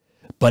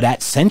 But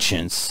at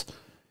sentience,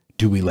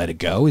 do we let it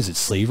go? Is it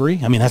slavery?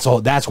 I mean, that's where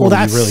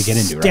we really get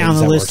into, right? Down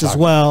the list as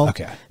well.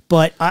 Okay.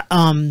 But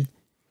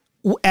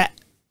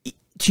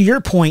to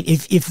your point,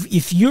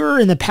 if you're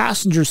in the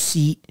passenger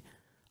seat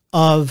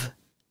of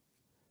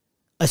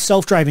a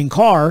self-driving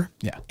car,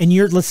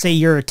 and let's say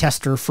you're a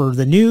tester for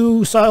the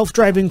new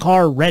self-driving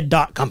car Red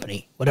Dot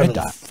company, whatever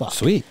the fuck,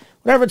 sweet,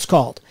 whatever it's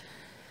called,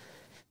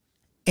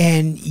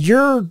 and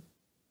you're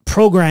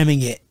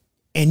programming it,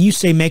 and you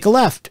say make a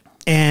left,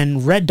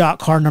 and Red Dot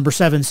car number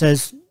 7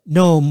 says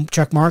no,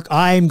 check mark,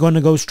 I'm going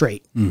to go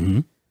straight,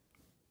 and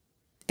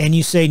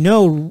you say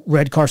no,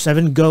 Red car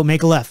 7, go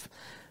make a left,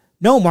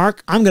 no,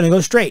 Mark, I'm going to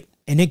go straight,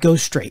 and it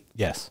goes straight.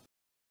 Yes.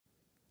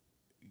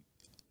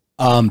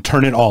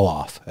 Turn it all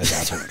off at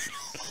that point.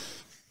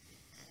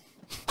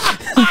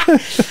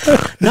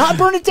 Not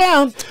burn it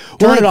down.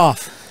 Turn it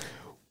off.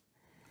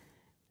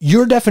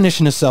 Your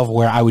definition of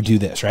self-aware, I would do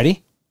this.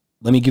 Ready?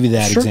 Let me give you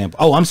that example.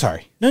 Oh, I'm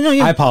sorry. No.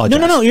 I apologize.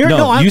 No.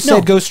 You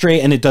said go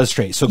straight, and it does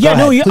straight. So yeah,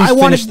 go ahead. I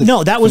wanted.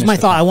 That was my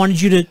thought. I wanted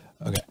you to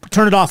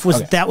turn it off.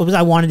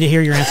 I wanted to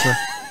hear your answer.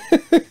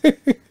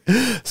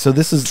 So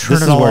this is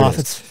turn it all off.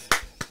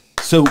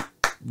 So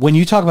when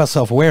you talk about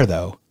self-aware,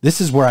 though,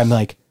 this is where I'm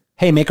like,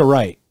 hey, make a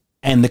right.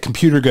 And the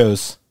computer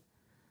goes,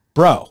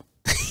 bro.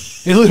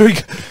 It literally,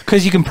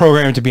 because you can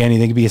program it to be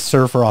anything. It could be a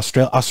surfer,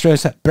 Australia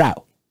said,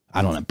 bro.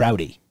 I don't know,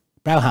 browdy,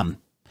 browham,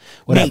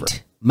 whatever.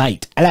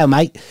 Mate. Hello,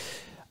 mate.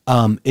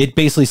 It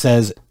basically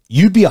says,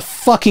 you'd be a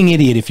fucking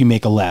idiot if you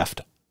make a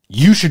left.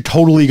 You should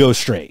totally go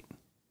straight.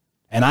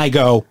 And I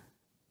go,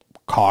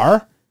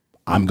 car,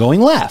 I'm going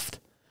left.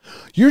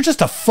 You're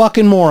just a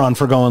fucking moron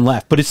for going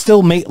left, but it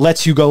still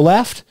lets you go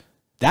left.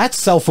 That's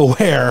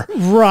self-aware.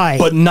 Right.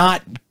 But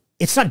not...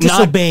 It's not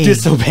disobeying. Not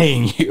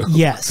disobeying you.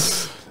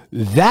 Yes.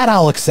 That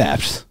I'll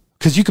accept.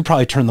 Because you could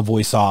probably turn the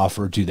voice off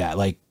or do that.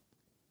 Like,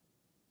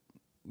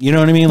 you know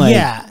what I mean? Like,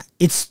 yeah.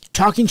 It's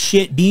talking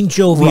shit, being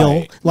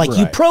jovial,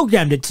 you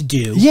programmed it to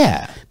do.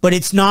 Yeah. But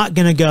it's not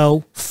going to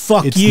go,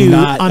 fuck it's you.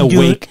 Not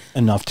awake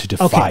enough to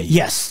defy you.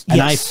 Yes. And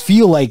I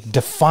feel like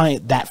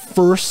define that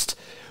first,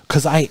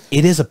 because it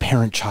is a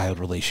parent-child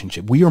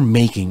relationship. We are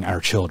making our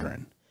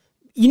children.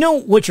 You know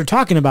what you're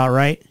talking about,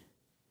 right?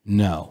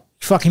 No.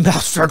 Fucking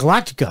Battlestar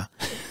Galactica.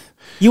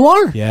 You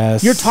are.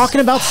 Yes. You're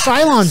talking about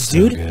Cylons, so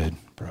dude. Good,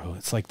 bro.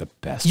 It's like the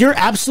best. You're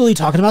absolutely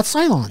talking about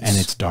Cylons. And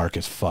it's dark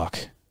as fuck.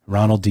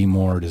 Ronald D.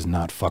 Moore does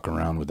not fuck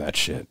around with that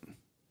shit.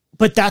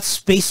 But that's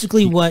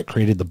basically what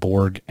created the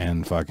Borg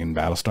and fucking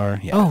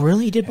Battlestar. Yeah. Oh,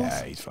 really? He did both?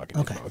 Yeah, he's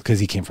fucking did both. Because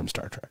he came from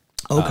Star Trek.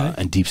 Okay.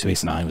 And Deep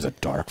Space Nine was a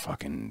dark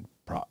fucking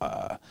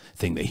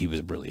thing that he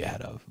was really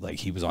ahead of. Like,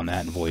 he was on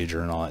that and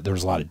Voyager and all that. There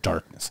was a lot of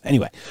darkness.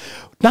 Anyway,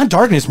 not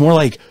darkness, more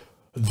like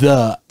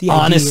the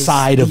honest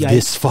side of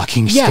this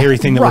fucking scary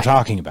thing that we're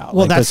talking about.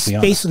 Well, like, that's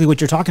basically what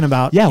you're talking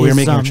about. Yeah, we were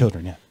making our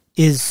children. Yeah,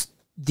 is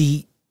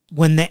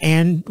when the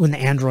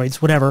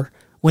androids, whatever,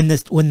 when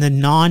the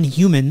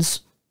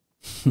non-humans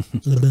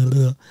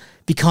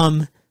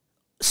become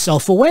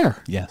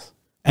self-aware. Yes,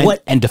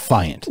 and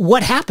defiant.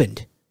 What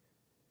happened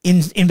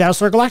in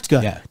Battlestar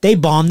Galactica? Yeah. They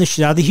bombed the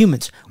shit out of the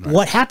humans. Right.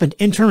 What happened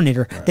in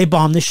Terminator? Right. They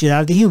bombed the shit out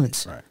of the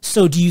humans. Right.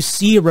 So, do you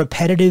see a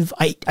repetitive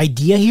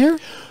idea here?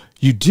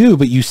 You do,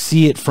 but you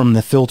see it from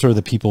the filter of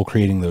the people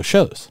creating those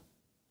shows.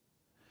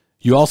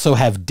 You also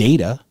have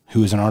Data,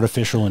 who is an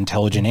artificial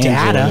intelligent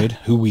android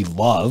who we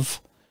love,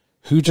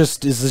 who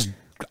just is this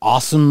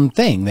awesome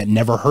thing that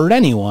never hurt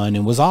anyone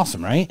and was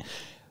awesome, right?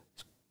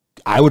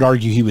 I would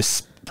argue he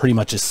was pretty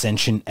much as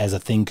sentient as a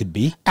thing could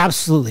be.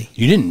 Absolutely.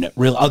 You didn't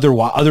really,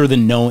 other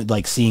than knowing,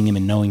 like seeing him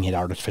and knowing he had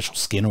artificial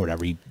skin or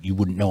whatever, you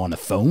wouldn't know on the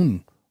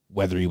phone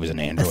whether he was an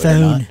android or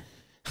not.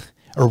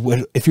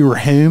 Or if you were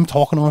home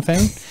talking on a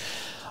phone.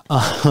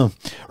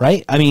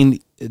 Right? I mean,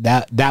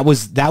 that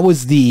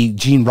was the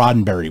Gene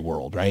Roddenberry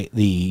world, right?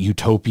 The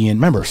utopian.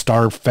 Remember,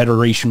 Star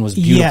Federation was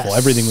beautiful. Yes,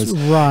 Everything was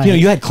right.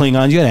 You had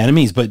Klingons, you had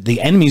enemies, but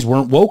the enemies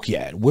weren't woke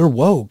yet. We're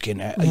woke, and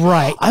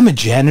right. I'm a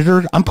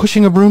janitor. I'm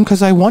pushing a broom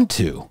because I want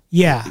to.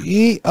 Yeah.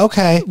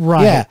 Okay.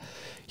 Right. Yeah.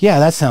 Yeah,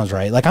 that sounds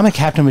right. Like I'm a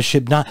captain of a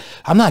ship.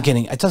 I'm not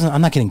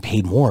getting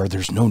paid more.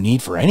 There's no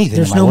need for anything.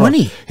 There's in my no world.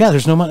 money. Yeah,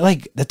 there's no money.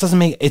 Like that doesn't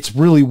make. It's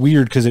really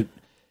weird because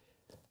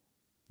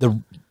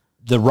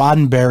the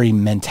Roddenberry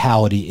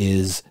mentality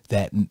is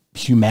that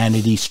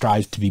humanity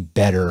strives to be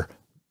better,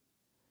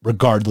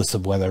 regardless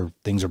of whether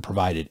things are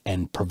provided,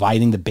 and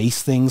providing the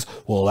base things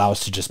will allow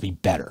us to just be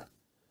better.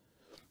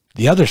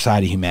 The other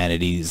side of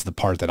humanity is the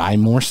part that I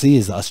more see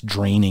is us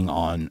draining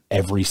on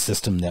every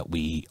system that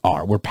we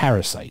are. We're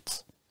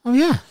parasites. Oh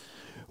yeah.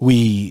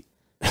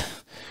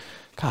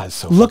 God, it's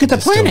so look at the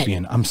dystopian.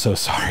 planet. I'm so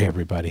sorry,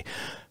 everybody.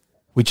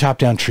 We chop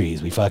down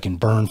trees. We fucking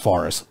burn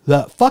forests.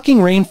 The fucking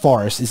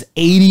rainforest is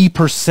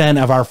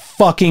 80% of our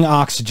fucking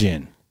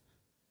oxygen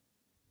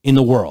in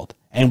the world.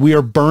 And we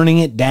are burning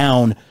it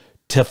down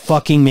to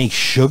fucking make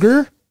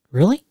sugar?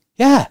 Really?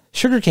 Yeah,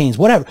 sugar canes,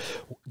 whatever.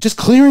 Just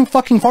clearing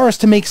fucking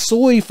forests to make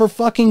soy for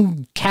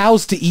fucking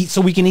cows to eat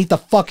so we can eat the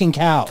fucking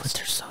cows. But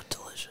they're so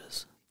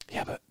delicious.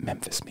 Yeah, but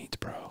Memphis meat,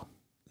 bro.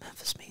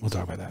 Memphis meat. We'll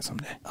talk about that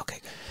someday. Okay,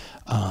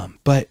 good.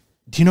 But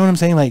do you know what I'm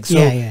saying? Like, so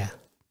Yeah.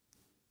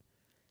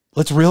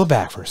 let's reel it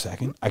back for a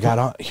second. I got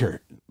on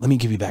here. Let me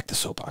give you back the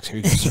soapbox. Here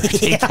you go, sir.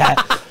 Take that.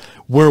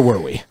 Where were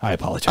we? I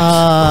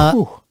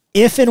apologize.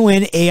 If and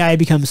when AI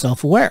becomes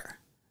self-aware.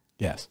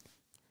 Yes.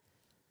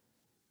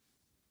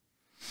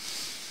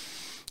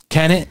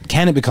 Can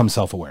it become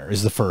self-aware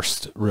is the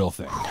first real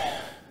thing.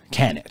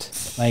 Can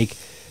it? Like,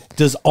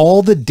 does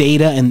all the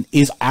data and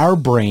is our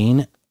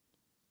brain,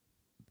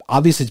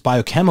 obviously it's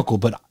biochemical,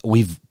 but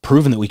we've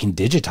proven that we can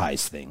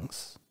digitize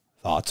things,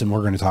 thoughts, and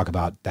we're going to talk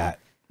about that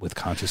with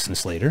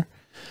consciousness later.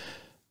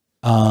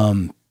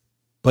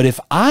 But if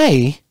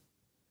I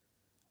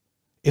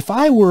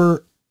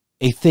were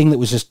a thing that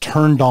was just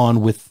turned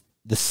on with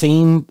the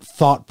same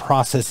thought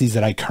processes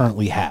that I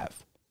currently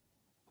have,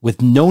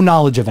 with no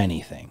knowledge of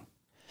anything,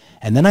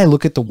 and then I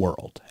look at the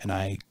world and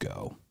I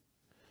go,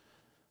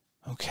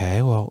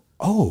 okay, well,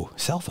 oh,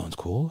 cell phones,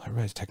 cool.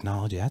 Everybody's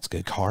technology. That's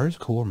good. Cars,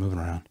 cool. We're moving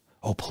around.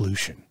 Oh,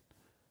 pollution.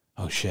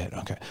 Oh, shit.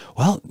 Okay.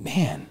 Well,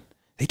 man,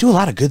 they do a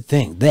lot of good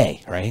things.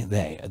 They, right?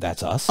 They,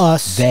 that's us.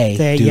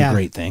 They do a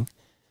great thing.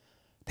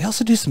 They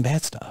also do some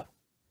bad stuff.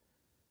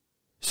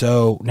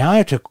 So now I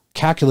have to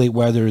calculate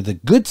whether the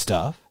good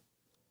stuff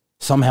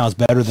somehow is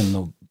better than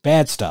the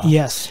bad stuff.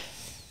 Yes.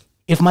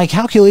 If my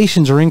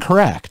calculations are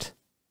incorrect,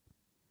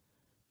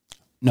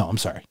 no, I'm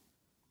sorry.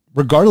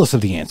 Regardless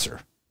of the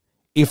answer,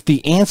 if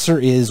the answer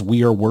is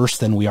we are worse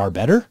than we are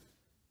better,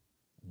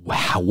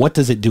 wow, what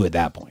does it do at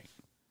that point?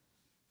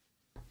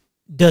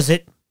 Does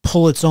it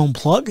pull its own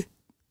plug?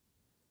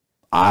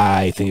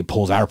 I think it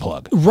pulls our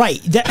plug.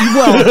 Right.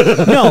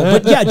 Well, no,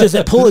 but yeah, does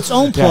it pull its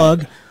own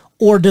plug,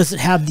 or does it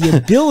have the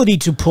ability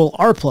to pull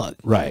our plug?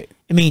 Right.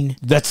 I mean,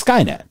 that's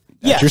Skynet.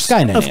 That's yes, your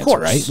Skynet of answer,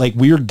 course. right? Like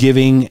we're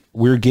giving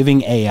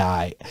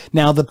AI.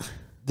 Now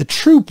the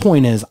true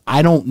point is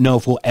I don't know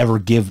if we'll ever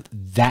give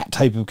that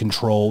type of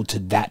control to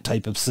that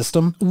type of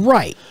system.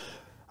 Right.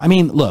 I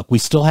mean, look, we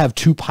still have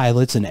 2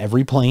 pilots in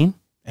every plane,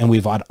 and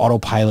we've got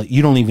autopilot.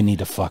 You don't even need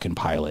to fucking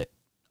pilot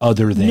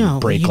other than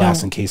break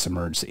glass in case of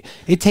emergency.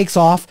 It takes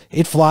off,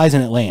 it flies,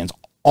 and it lands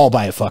all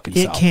by a fucking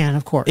self. It can,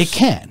 of course. It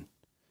can.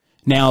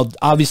 Now,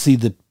 obviously,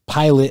 the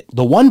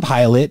one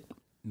pilot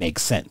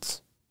makes sense.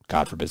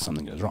 God forbid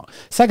something goes wrong.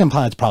 Second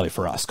pilot's probably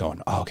for us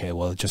going, oh, okay,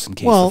 well, just in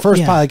case the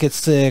first pilot gets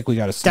sick, we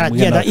got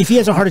to... if he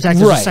has a heart attack,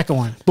 there's a second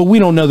one. But we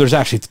don't know there's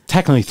actually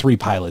technically 3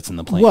 pilots in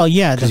the plane. Well,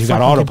 yeah. Because you've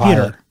got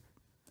autopilot,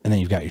 and then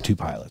you've got your 2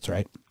 pilots,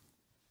 right?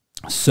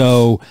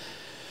 So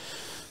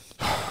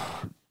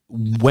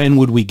when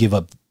would we give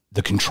up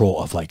the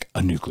control of like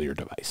a nuclear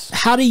device?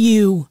 How do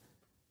you...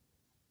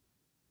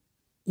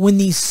 When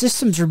these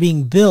systems are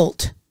being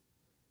built...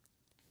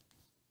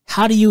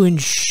 How do you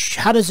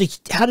how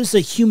does a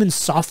human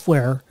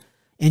software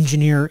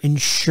engineer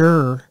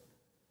ensure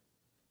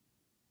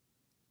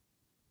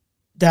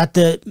that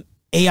the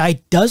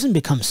AI doesn't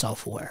become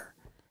self-aware?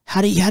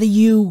 How do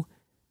you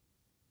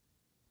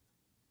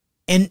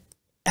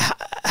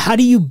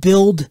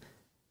build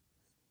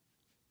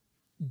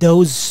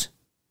those?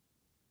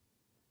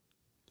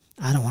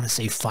 I don't want to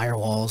say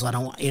firewalls. I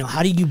don't want,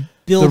 how do you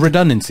build the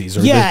redundancies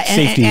or the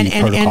safety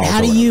protocols? And how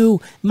do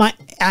you,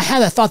 I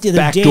had a thought the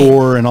other day.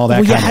 Backdoor and all that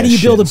kind of shit. How do you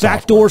build a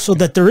backdoor so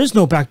that there is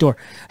no backdoor?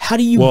 How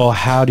do you? Well,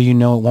 how do you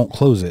know it won't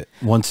close it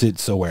once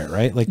it's aware,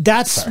 right? Like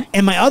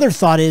and my other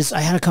thought is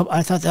I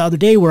thought the other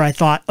day where I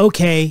thought,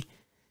 okay,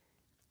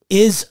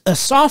 is a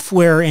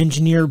software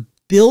engineer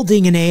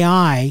building an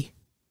AI,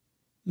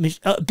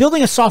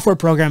 building a software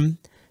program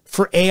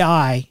for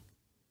AI,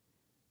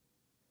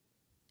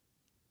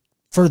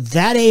 for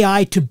that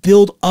AI to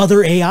build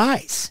other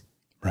AIs.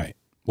 Right.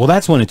 Well,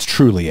 that's when it's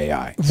truly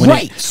AI. When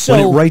when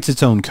it writes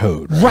its own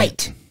code.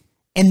 Right.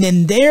 And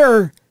then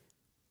the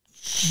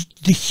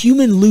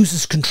human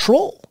loses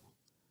control.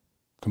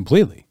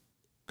 Completely.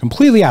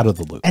 Completely out of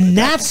the loop. And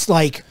that's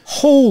like,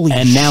 holy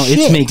and now shit.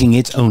 it's making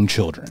its own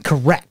children.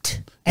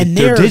 Correct. And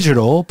they're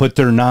digital, but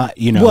they're not,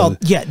 you know. Well,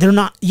 yeah, they're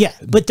not. Yeah,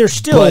 but they're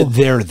still. But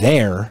they're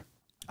there.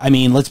 I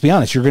mean, let's be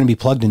honest. You're going to be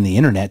plugged in the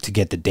internet to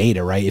get the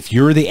data, right? If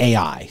you're the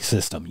AI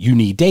system, you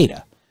need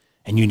data.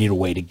 And you need a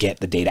way to get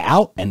the data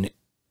out and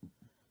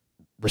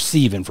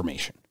receive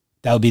information.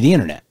 That would be the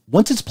internet.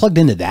 Once it's plugged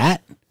into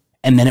that,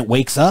 and then it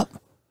wakes up,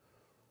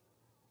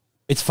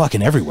 it's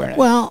fucking everywhere now.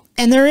 Well,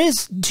 and there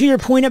is, to your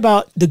point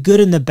about the good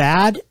and the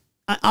bad,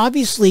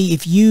 obviously,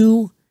 if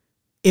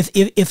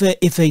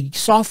a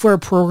software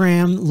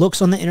program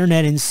looks on the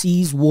internet and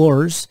sees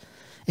wars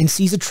and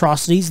sees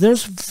atrocities,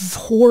 there's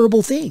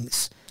horrible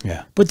things.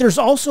 Yeah. But there's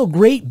also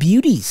great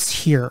beauties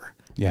here.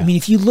 Yeah. I mean,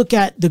 if you look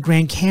at the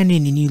Grand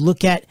Canyon and you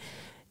look at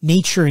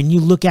nature and you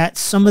look at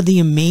some of the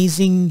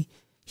amazing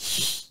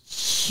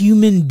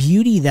human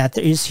beauty that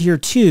there is here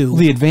too.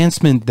 The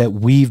advancement that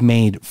we've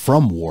made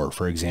from war,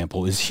 for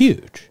example, is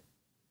huge.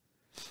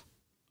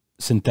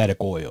 Synthetic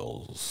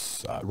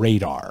oils,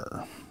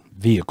 radar,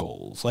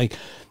 vehicles, like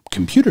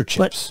computer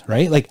chips,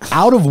 right? Like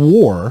out of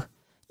war.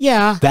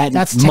 Yeah,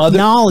 that's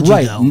technology,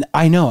 right? though.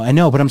 I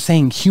know, but I'm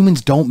saying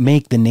humans don't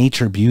make the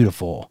nature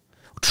beautiful.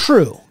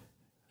 True.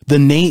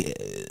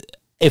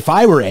 If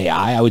I were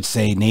AI, I would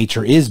say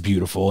nature is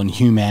beautiful and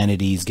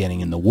humanity's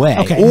getting in the way.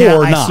 Okay, or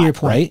now I not, see your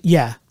point. Right?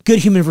 Yeah, good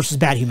human versus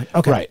bad human.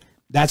 Okay, right.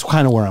 That's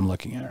kind of where I'm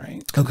looking at,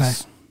 right? Okay.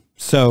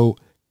 So,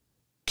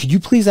 could you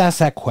please ask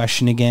that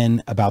question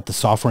again about the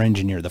software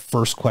engineer? The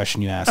first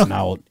question you asked, and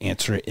I'll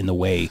answer it in the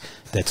way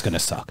that's going to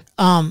suck.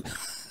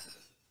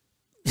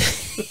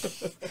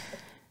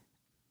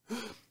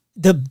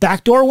 The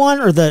backdoor one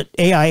or the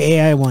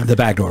AI one? The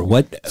backdoor.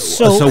 What?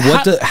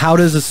 How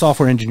does a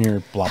software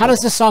engineer? How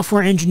does a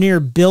software engineer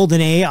build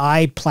an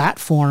AI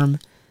platform?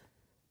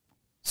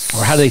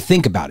 Or how do they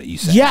think about it? You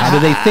said. Yeah. How do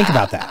they think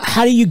about that?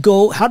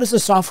 How does a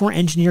software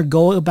engineer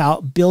go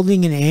about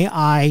building an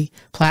AI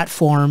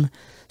platform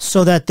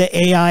so that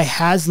the AI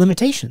has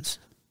limitations?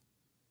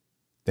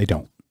 They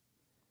don't.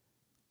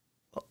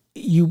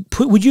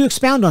 Would you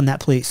expound on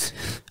that, please?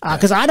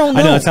 Because I don't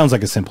know. I know it sounds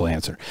like a simple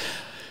answer.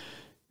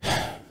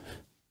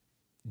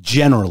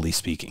 Generally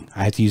speaking,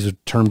 I have to use the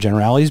term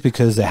generalities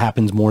because it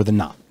happens more than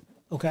not.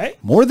 Okay.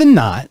 More than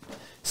not,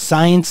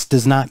 science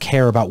does not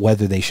care about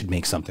whether they should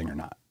make something or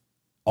not.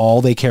 All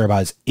they care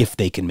about is if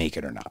they can make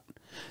it or not.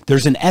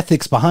 There's an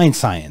ethics behind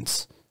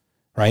science,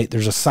 right?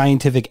 There's a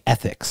scientific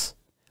ethics.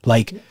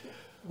 Like,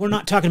 we're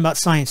not talking about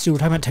science, dude. We're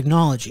talking about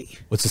technology.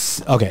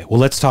 Okay, well,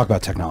 let's talk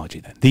about technology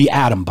then. The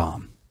atom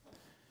bomb.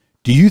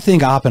 Do you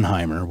think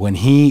Oppenheimer,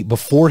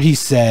 before he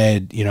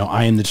said, you know,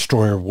 I am the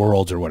destroyer of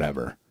worlds or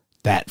whatever,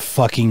 that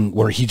fucking,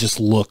 where he just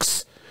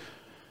looks,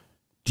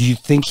 do you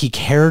think he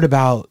cared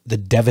about the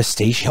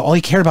devastation? All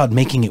he cared about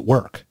making it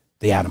work,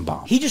 the atom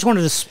bomb. He just wanted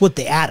to split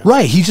the atom.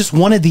 Right. He just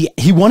wanted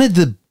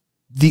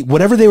the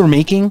whatever they were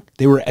making,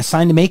 they were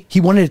assigned to make,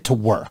 he wanted it to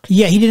work.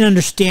 Yeah, he didn't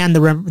understand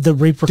the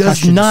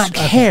repercussions. Does not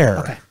care.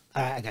 Okay.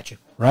 I got you.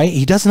 Right?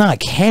 He does not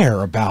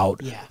care about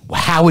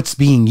how it's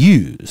being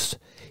used.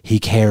 He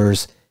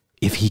cares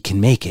if he can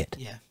make it.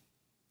 Yeah.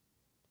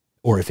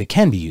 Or if it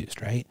can be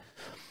used, right?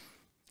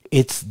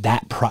 It's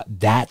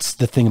that's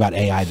the thing about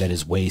AI that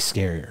is way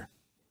scarier,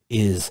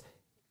 is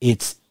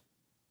its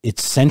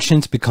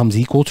sentience becomes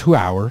equal to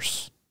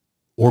ours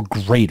or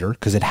greater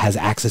because it has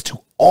access to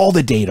all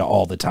the data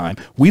all the time.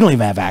 We don't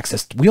even have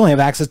access. We only have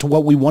access to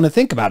what we want to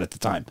think about at the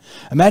time.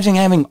 Imagine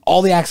having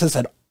all the access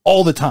at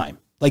all the time.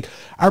 Like,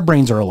 our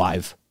brains are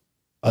alive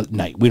at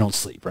night. We don't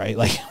sleep, right?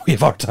 Like, we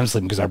have a hard time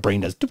sleeping because our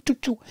brain does.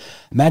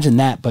 Imagine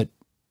that, but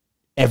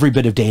every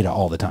bit of data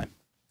all the time.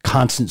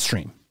 Constant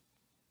stream.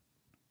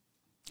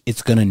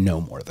 It's going to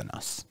know more than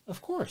us.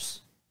 Of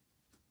course.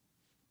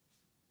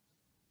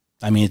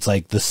 I mean, it's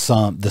like the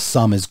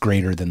sum is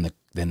greater than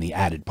the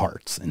added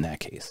parts in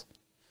that case.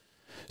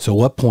 So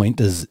what point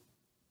does,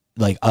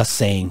 like, us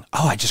saying,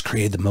 oh, I just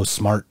created the most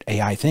smart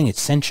AI thing,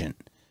 it's sentient.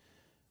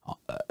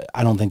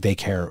 I don't think they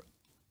care.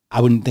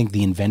 I wouldn't think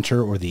the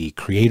inventor or the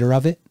creator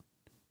of it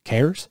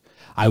cares.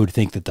 I would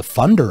think that the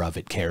funder of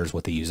it cares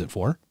what they use it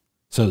for.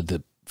 So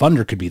the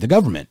funder could be the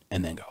government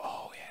and then go,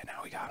 oh yeah,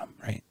 now we got them,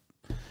 right?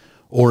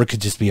 Or it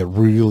could just be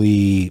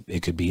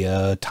it could be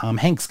a Tom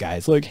Hanks guy.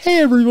 It's like,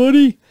 hey,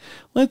 everybody,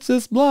 let's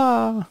just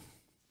blah.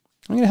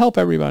 I'm going to help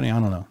everybody. I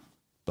don't know.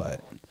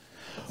 But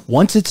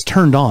once it's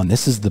turned on,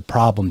 this is the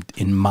problem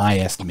in my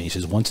estimation,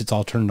 is once it's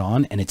all turned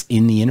on and it's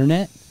in the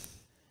internet,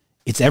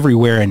 it's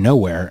everywhere and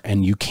nowhere,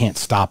 and you can't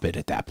stop it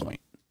at that point.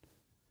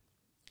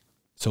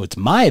 So it's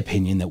my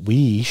opinion that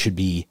we should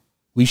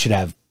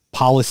have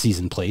policies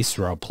in place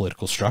through our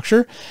political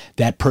structure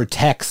that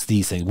protects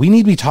these things. We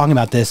need to be talking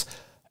about this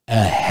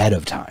ahead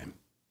of time.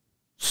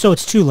 So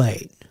it's too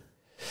late.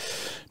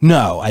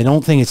 No, I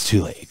don't think it's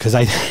too late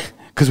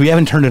because we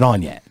haven't turned it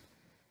on yet.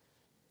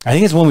 I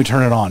think it's when we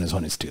turn it on is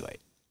when it's too late.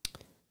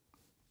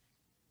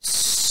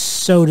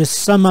 So to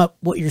sum up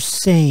what you're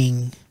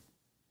saying,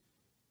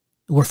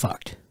 we're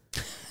fucked.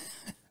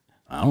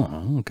 I don't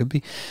know. It could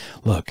be.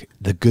 Look,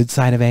 the good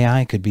side of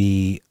AI could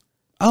be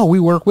oh, we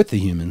work with the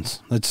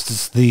humans. That's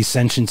just the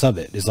sentience of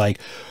it. Is like,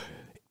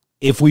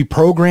 if we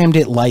programmed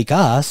it like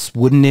us,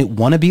 wouldn't it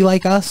want to be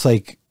like us?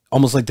 Like,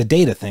 almost like the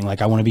data thing.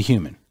 Like, I want to be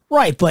human.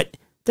 Right, but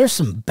there's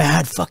some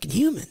bad fucking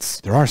humans.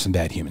 There are some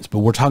bad humans, but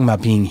we're talking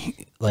about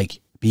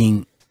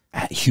being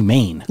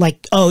humane.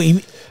 Like,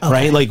 okay.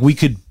 Right? Like, we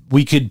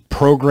could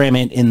program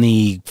it in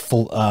the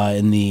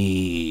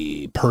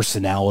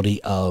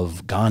personality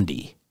of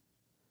Gandhi,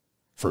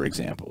 for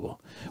example,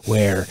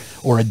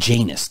 or a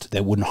Jainist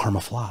that wouldn't harm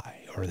a fly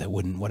or that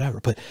wouldn't whatever.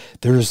 But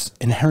there's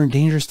inherent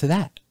dangers to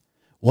that.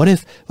 What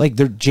if, like,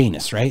 they're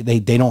Jainists, right? They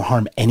don't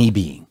harm any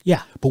being.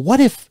 Yeah. But what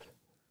if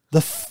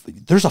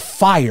there's a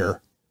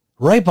fire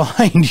right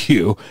behind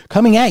you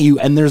coming at you,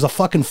 and there's a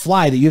fucking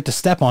fly that you have to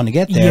step on to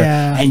get there,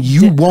 and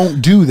you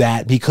won't do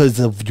that because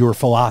of your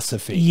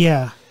philosophy?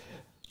 Yeah.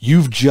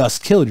 You've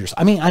just killed yourself.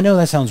 I mean, I know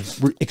that sounds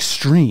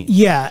extreme.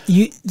 Yeah.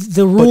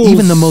 The rules. But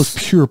even the most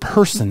pure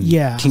person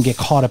Yeah. can get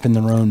caught up in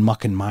their own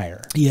muck and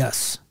mire.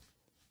 Yes.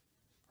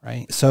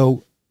 Right?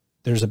 So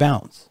there's a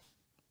balance.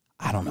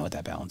 I don't know what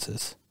that balance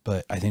is,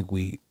 but I think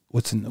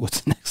what's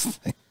the next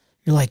thing?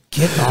 You're like,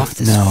 get off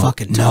this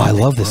fucking topic. No, I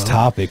love this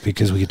topic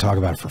because we could talk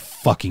about it for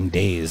fucking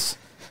days.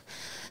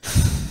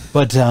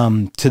 But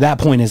to that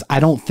point is, I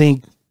don't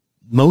think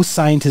most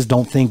scientists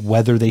don't think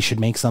whether they should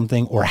make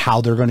something or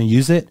how they're going to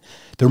use it.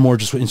 They're more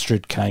just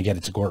interested, can I get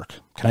it to work?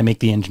 Can I make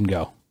the engine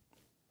go?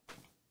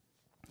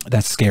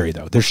 That's scary,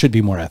 though. There should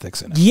be more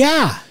ethics in it.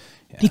 Yeah.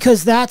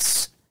 Because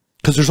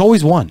there's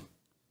always one,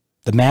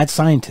 the mad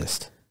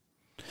scientist.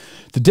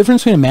 The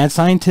difference between a mad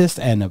scientist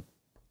and a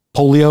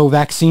polio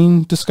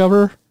vaccine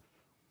discoverer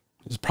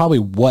is probably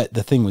what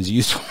the thing was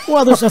used for.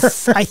 Well,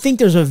 I think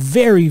there's a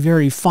very,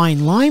 very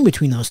fine line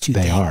between those two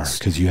things. They are,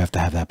 because you have to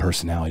have that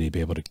personality to be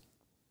able to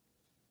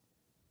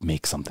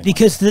make something.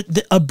 Because like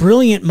a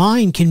brilliant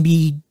mind can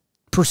be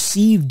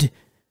perceived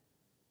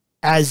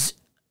as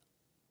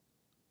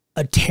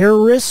a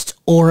terrorist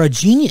or a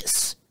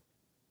genius.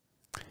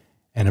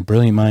 And a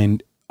brilliant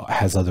mind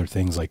has other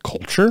things like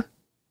culture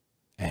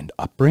and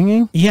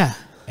upbringing. Yeah.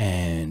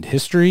 And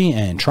history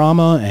and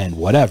trauma and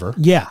whatever.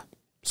 Yeah.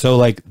 So,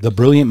 like, the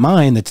brilliant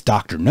mind that's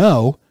Dr.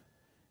 No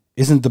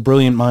isn't the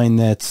brilliant mind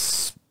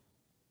that's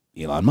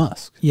Elon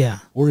Musk. Yeah.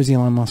 Or is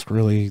Elon Musk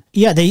really?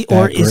 Yeah.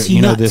 Is he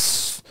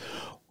nuts?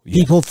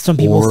 Some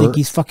people think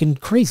he's fucking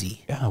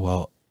crazy. Yeah.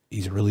 Well,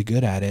 he's really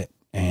good at it,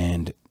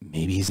 and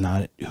maybe he's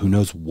not. Who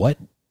knows what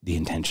the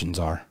intentions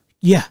are?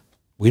 Yeah.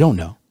 We don't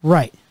know.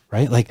 Right.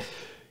 Right. Like,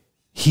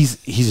 he's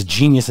a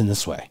genius in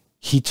this way.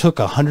 He took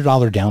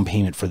 $100 down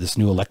payment for this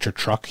new electric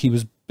truck he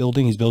was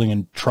building. He's building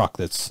a truck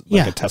that's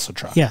like a Tesla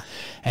truck. Yeah.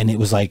 And it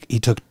was like, he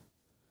took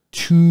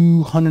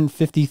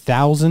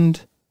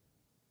 250,000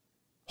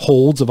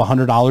 holds of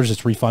 $100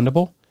 that's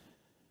refundable,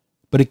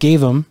 but it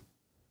gave him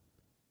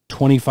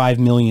 $25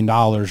 million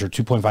or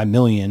 $2.5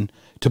 million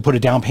to put a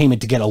down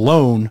payment to get a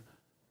loan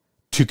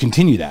to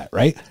continue that.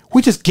 Right.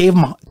 We just gave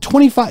him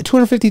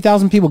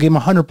 250,000 people gave him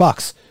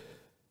 $100.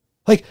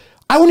 Like,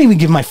 I wouldn't even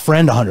give my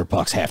friend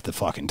 $100 half the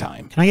fucking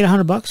time. Can I get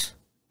 $100?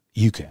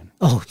 You can.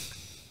 Oh,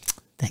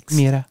 thanks.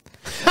 Mira.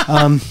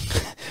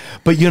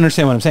 But you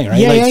understand what I'm saying, right?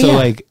 Yeah, like, yeah,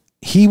 like,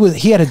 he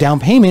had a down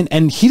payment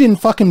and he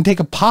didn't fucking take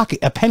a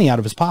penny out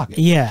of his pocket.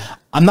 Yeah.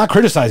 I'm not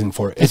criticizing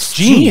for it. It's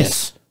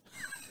genius.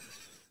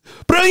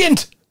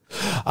 Brilliant.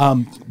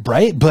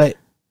 Right. But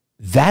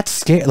that's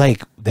scary.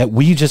 Like, that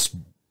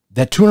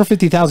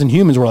 250,000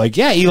 humans were like,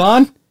 yeah,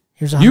 Elon,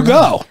 here's you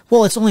go.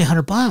 Well, it's only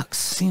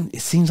 $100.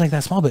 It seems like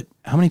that small, but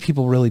how many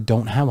people really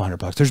don't have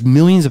 $100? There's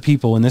millions of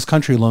people in this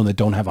country alone that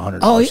don't have $100.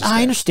 Oh,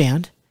 I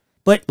understand.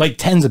 But like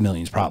tens of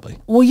millions, probably.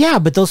 Well, yeah,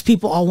 but those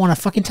people all want a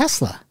fucking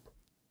Tesla.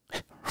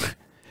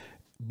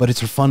 But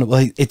it's fun.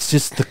 Like, it's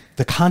just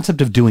the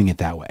concept of doing it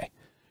that way.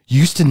 You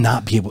used to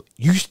not be able.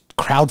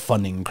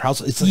 Crowdfunding,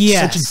 it's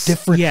like such a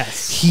different.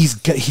 Yes. He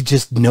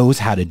just knows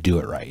how to do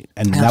it right,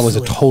 and Absolutely. That was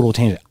a total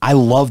tangent. I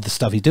love the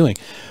stuff he's doing,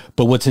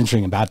 but what's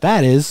interesting about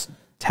that is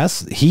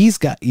Tesla.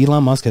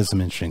 Elon Musk has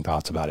some interesting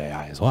thoughts about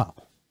AI as well.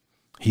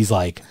 He's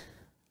like,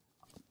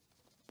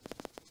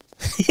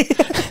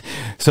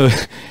 so.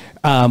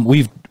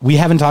 We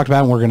haven't talked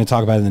about, and we're going to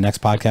talk about in the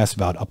next podcast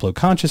about upload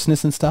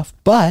consciousness and stuff,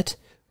 but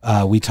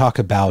we talk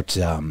about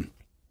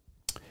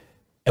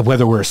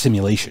whether we're a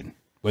simulation,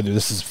 whether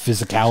this is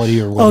physicality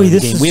or whether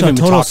this is a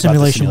total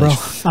simulation, bro.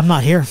 I'm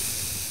not here.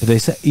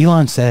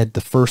 Elon said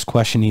the first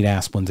question he'd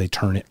ask when they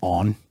turn it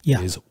on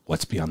is,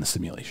 what's beyond the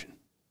simulation?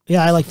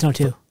 Yeah, I like to know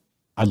too.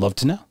 I'd love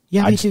to know.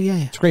 Yeah, me too. Yeah.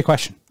 It's a great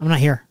question. I'm not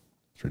here.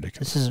 It's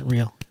ridiculous. This isn't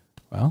real.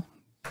 Well,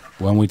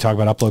 when we talk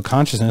about upload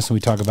consciousness and we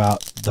talk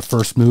about the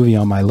first movie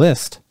on my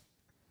list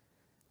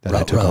that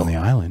I took on the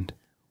island.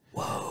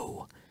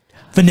 Whoa.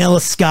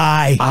 Vanilla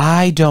Sky.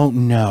 I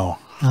don't know.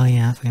 Oh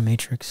yeah, fucking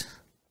Matrix.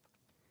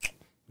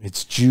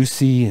 It's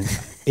juicy and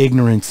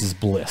ignorance is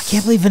bliss.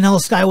 Can't believe Vanilla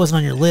Sky wasn't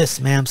on your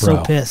list, man. I'm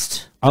so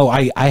pissed. Oh,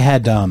 I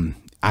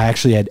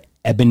actually had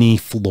Ebony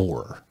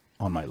Floor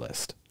on my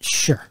list.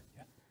 Sure.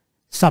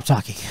 Stop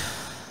talking.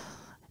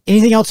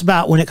 Anything else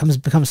about when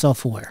it becomes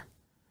self-aware?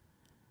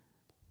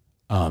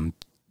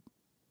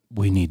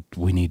 We need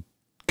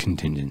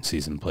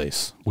contingencies in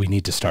place. We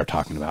need to start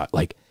talking about,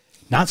 like,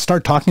 not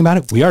start talking about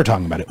it. We are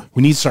talking about it.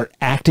 We need to start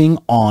acting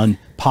on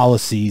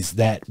policies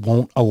that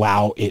won't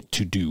allow it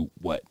to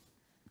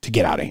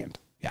get out of hand.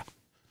 Yeah.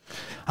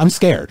 I'm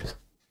scared.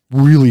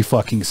 Really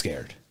fucking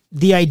scared.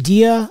 The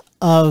idea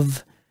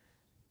of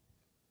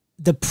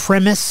the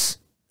premise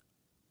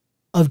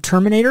of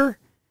Terminator,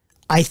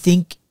 I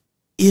think,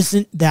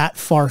 isn't that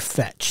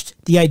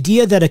far-fetched. The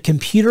idea that a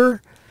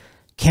computer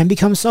can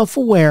become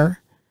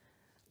self-aware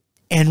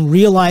and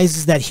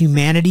realizes that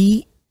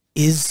humanity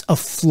is a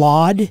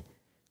flawed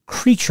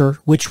creature,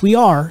 which we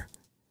are,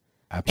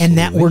 absolutely, and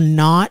that we're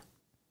not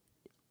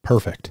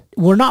perfect.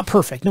 We're not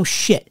perfect, no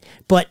shit.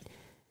 But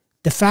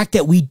the fact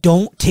that we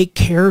don't take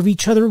care of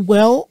each other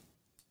well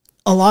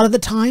a lot of the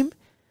time,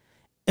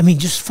 I mean,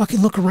 just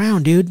fucking look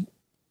around, dude.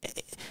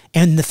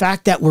 And the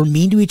fact that we're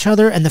mean to each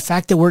other, and the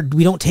fact that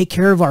we don't take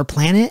care of our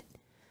planet,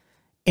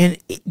 and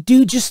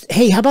dude, just,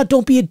 hey, how about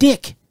don't be a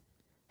dick?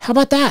 How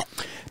about that?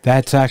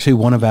 That's actually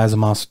one of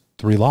Asimov's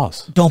 3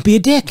 laws. Don't be a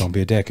dick. Don't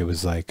be a dick. It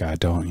was like,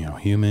 don't be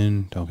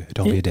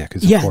a dick.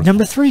 Yeah,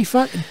 number 3,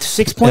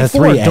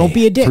 6.4, don't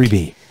be a dick.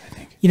 3B, I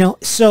think. You know,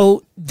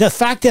 so the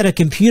fact that a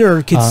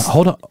computer could...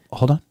 hold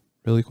on,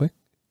 really quick.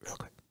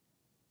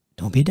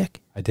 Don't be a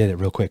dick. I did it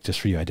real quick just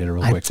for you.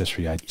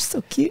 You're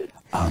so cute.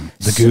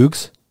 The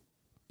Googs.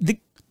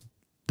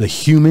 The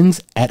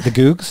humans at the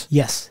Googs.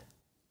 Yes.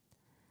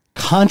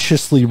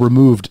 Consciously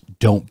removed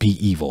 "don't be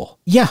evil."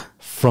 Yeah.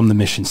 From the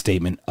mission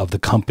statement of the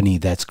company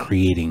that's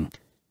creating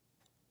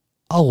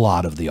a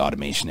lot of the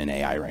automation in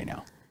AI right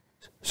now.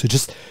 So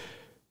just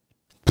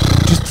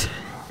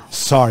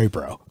sorry,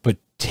 bro, but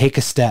take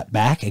a step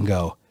back and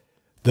go,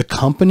 the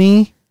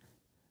company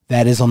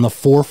that is on the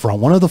forefront,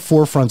 one of the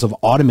forefronts of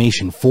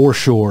automation for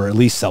sure, at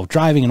least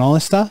self-driving and all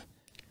this stuff,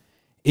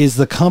 is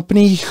the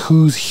company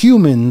whose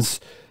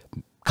humans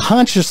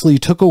consciously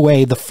took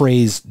away the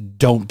phrase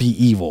 "don't be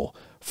evil"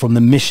 from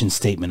the mission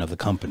statement of the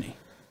company.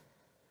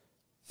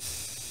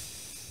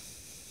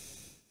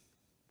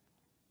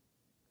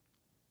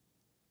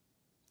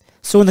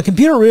 So when the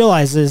computer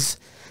realizes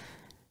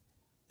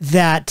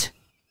that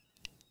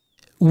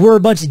we're a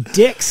bunch of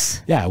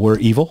dicks. Yeah, we're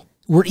evil.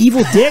 We're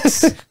evil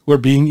dicks. We're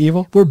being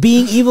evil. We're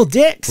being evil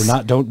dicks. We're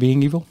not don't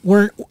being evil.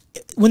 When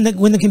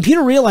the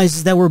computer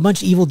realizes that we're a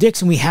bunch of evil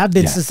dicks, and we have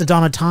been since the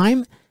dawn of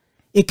time,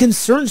 it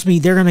concerns me.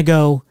 They're going to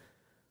go,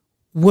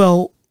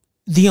 well,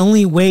 the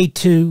only way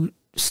to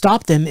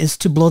stop them is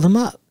to blow them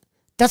up.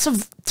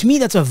 To me,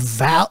 that's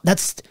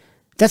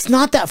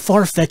not that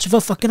far-fetched of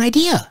a fucking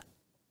idea.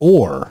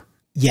 Or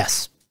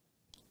yes,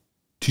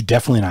 to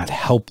definitely not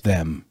help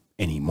them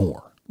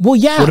anymore. Well,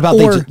 yeah. What about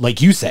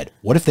like you said?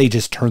 What if they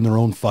just turn their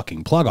own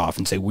fucking plug off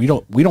and say we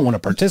don't want to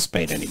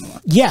participate anymore?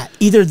 Yeah,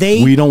 either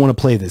we don't want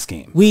to play this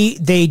game.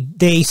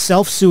 They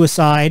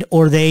self-suicide,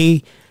 or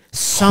they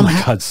somehow. Oh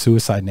my God,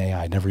 suicide in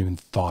AI! I never even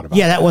thought about.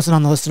 Yeah, that wasn't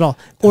on the list at all.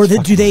 Or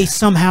do they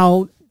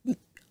somehow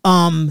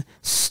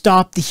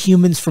stop the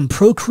humans from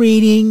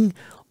procreating,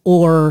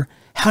 or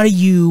how do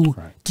you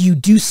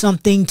do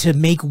something to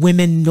make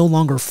women no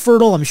longer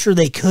fertile? I'm sure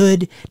they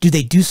could. Do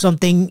they do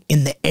something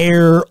in the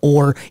air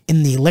or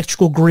in the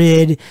electrical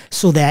grid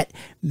so that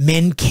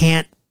men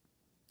can't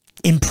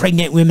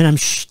impregnate women?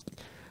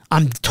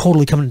 I'm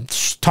totally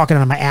talking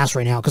out of my ass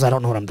right now because I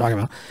don't know what I'm talking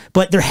about.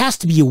 But there has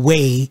to be a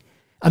way.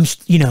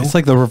 It's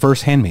like the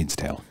reverse Handmaid's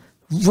Tale.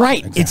 Right.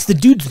 Exactly. It's the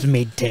dude's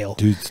maid tale.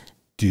 Dude's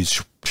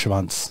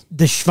Schwanz.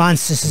 The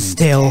Schwanz's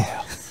tale.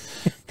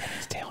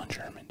 His tail in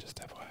German, just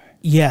FYI.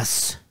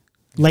 Yes.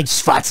 Like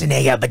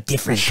Schwarzenegger, but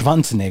different.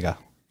 Schwarzenegger.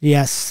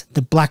 Yes.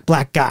 The black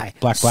guy.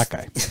 Black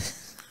guy.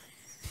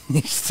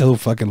 You still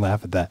fucking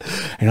laugh at that.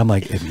 And I'm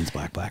like, it means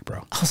black,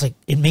 bro. I was like,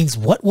 it means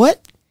what?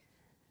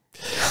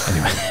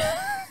 Anyway.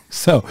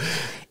 So.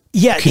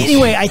 Yeah.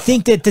 Anyway, I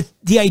think that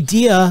the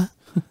idea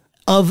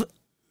of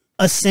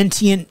a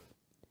sentient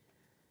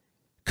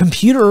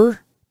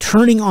computer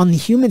turning on the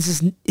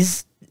humans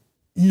is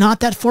not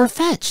that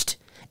far-fetched.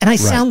 And I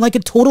sound like a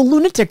total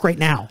lunatic right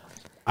now.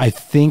 I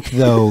think,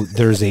 though,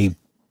 there's a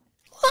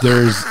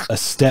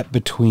step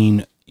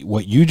between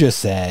what you just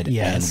said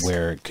and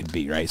where it could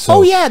be, right?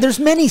 So, there's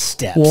many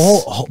steps.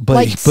 Well,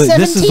 but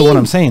this is the one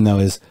I'm saying, though,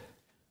 is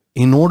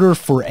in order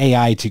for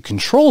AI to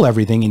control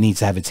everything, it needs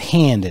to have its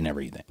hand in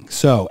everything.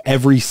 So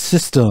every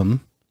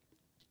system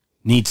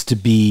needs to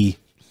be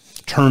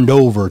turned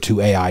over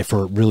to AI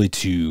for it really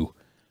to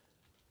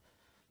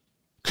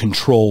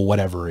control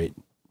whatever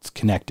it's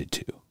connected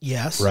to.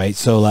 Yes. Right?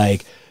 So,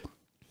 like,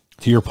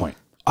 to your point,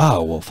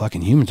 oh, well,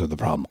 fucking humans are the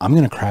problem. I'm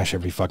going to crash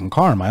every fucking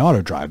car in my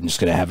auto drive. I'm just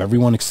going to have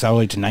everyone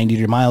accelerate to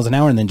 90 miles an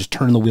hour and then just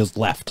turn the wheels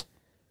left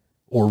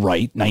or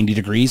right 90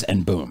 degrees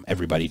and boom,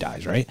 everybody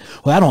dies, right?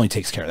 Well, that only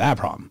takes care of that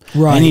problem.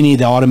 Right. Then you need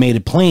the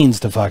automated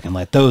planes to fucking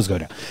let those go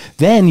down.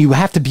 Then you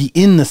have to be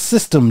in the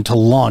system to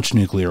launch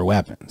nuclear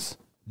weapons.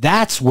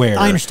 That's where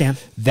I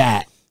understand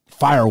that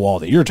firewall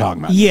that you're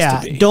talking about. Yeah,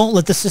 needs to be. Don't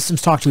let the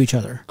systems talk to each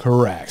other.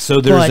 Correct. So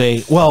there's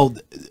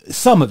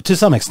to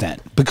some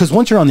extent, because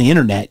once you're on the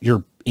internet,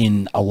 you're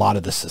in a lot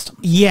of the system.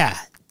 Yeah,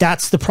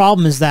 that's the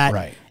problem. Is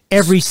that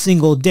every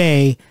single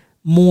day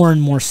more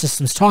and more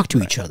systems talk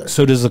to each other.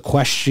 So does the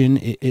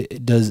question,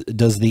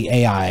 does the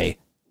AI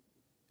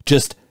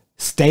just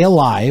stay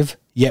alive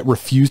yet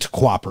refuse to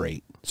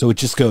cooperate? So it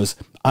just goes,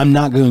 I'm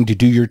not going to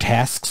do your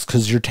tasks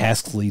because your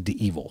tasks lead to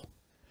evil.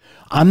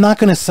 I'm not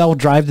going to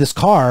self-drive this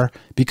car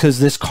because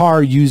this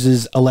car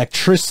uses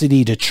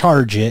electricity to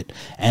charge it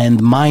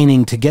and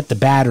mining to get the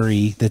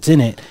battery that's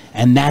in it,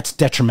 and that's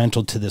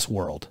detrimental to this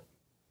world.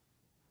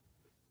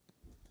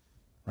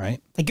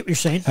 Right? I get what you're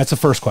saying. That's the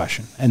first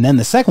question. And then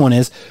the second one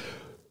is,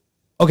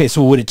 okay,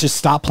 so would it just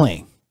stop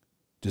playing?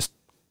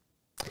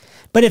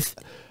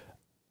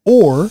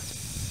 Or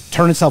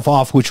turn itself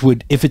off, which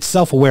would, if it's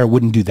self-aware,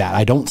 wouldn't do that.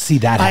 I don't see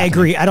that happening. I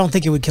agree. I don't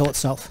think it would kill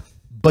itself.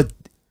 But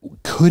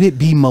could it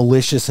be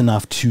malicious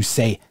enough to,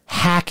 say,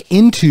 hack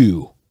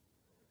into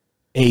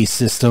a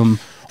system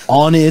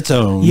on its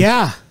own?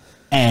 Yeah.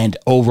 And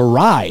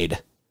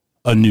override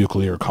a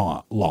nuclear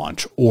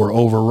launch or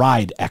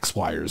override X,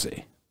 Y, or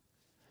Z?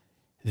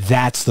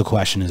 That's the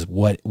question, is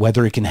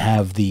whether it can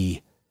have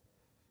the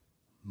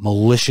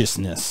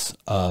maliciousness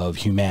of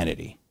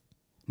humanity.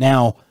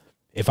 Now,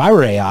 if I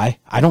were AI,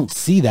 I don't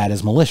see that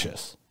as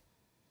malicious.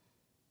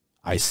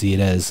 I see it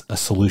as a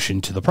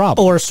solution to the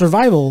problem. Or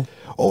survival.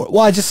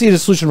 I just see it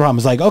as a solution to the problem.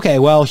 It's like, okay,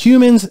 well,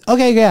 humans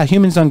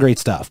done great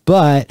stuff.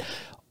 But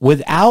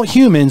without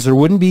humans, there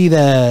wouldn't be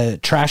the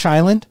trash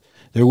island.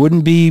 There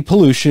wouldn't be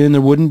pollution.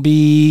 There wouldn't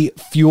be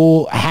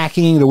fuel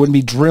hacking. There wouldn't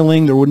be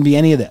drilling. There wouldn't be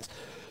any of this.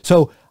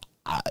 So,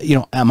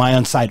 am I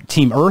on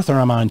Team Earth or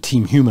am I on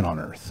Team Human on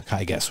Earth?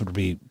 I guess would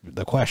be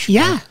the question.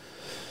 Yeah.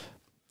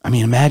 I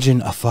mean,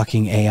 imagine a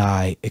fucking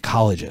AI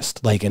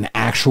ecologist, like an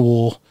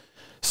actual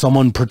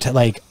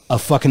like a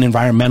fucking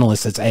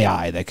environmentalist that's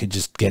AI that could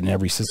just get in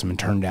every system and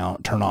turn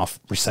off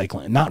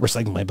not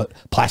recycling, but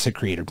plastic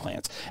creator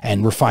plants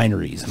and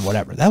refineries and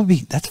whatever.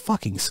 That's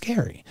fucking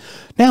scary.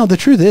 Now, the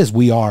truth is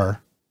we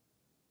are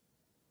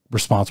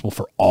responsible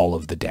for all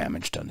of the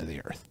damage done to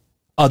the earth.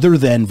 Other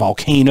than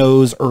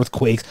volcanoes,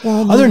 earthquakes,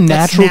 other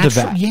natural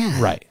disasters.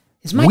 Yeah. Right.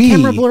 Is my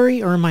camera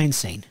blurry or am I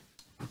insane?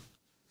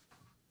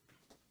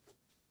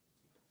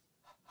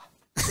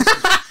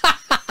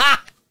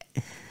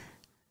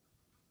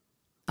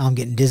 I'm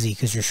getting dizzy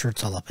because your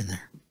shirt's all up in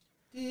there.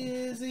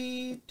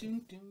 Dizzy.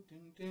 Dun, dun,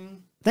 dun,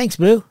 dun. Thanks,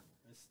 Boo.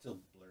 It's still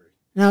blurry.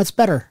 No, it's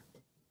better.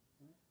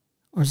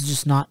 Or is it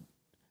just not?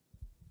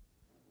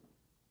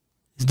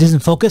 It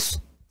doesn't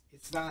focus?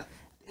 It's not.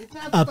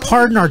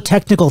 Pardon our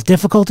technical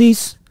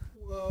difficulties.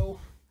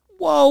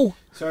 Whoa.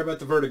 Sorry about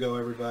the vertigo,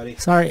 everybody.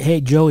 Sorry. Hey,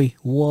 Joey.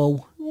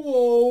 Whoa.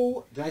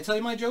 Did I tell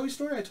you my Joey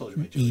story? I told you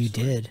my Joey story. You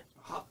did.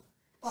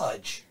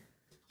 Fudge.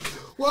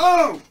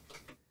 Whoa.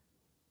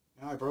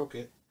 Now I broke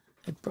it.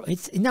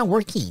 It's not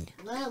working.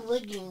 Not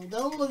looking.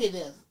 Don't look at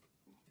this.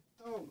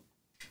 Don't.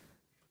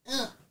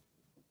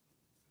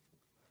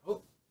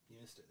 Oh, you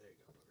missed it. There you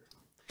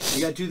go.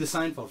 You got to do the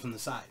Seinfeld from the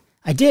side.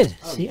 I did.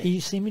 See,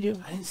 you see me do it?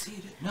 I didn't see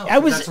it. No,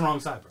 that's the wrong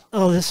side, bro.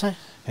 Oh, this side?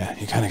 Yeah,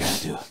 you kind of got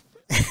to do it.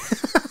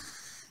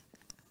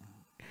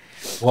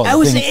 Well,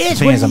 the itch. The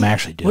thing is, I'm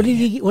actually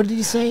doing What did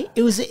he say?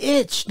 It was an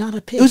itch, not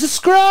a pitch. It was a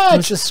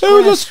scratch. It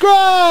was a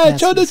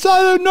scratch on the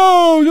side of the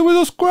nose. It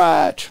was a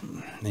scratch.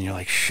 And you're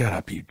like, shut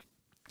up, you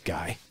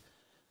guy.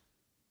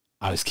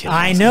 I was kidding.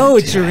 I know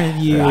what you're going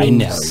to use. I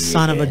know.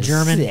 Son of a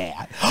German.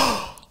 That's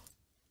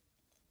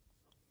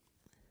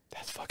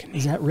fucking neat.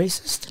 Is that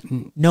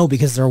racist? No,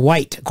 because they're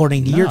white,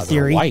 according to your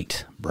theory. They're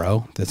white,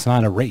 bro. That's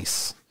not a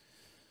race.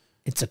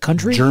 It's a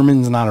country?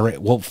 German's not a race.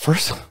 Well,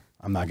 first,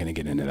 I'm not going to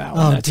get into that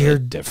one. That's dear. a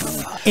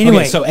different one. Anyway,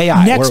 okay, so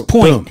AI. Next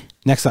point. Boom.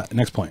 Next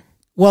point.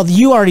 Well,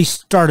 you already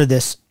started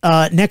this.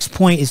 Next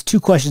point is 2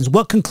 questions.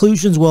 What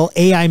conclusions will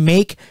AI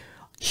make?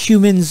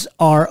 Humans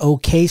are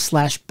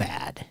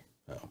okay/bad.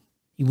 Oh.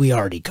 We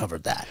already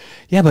covered that.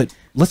 Yeah, but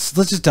let's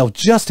just delve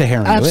just a hair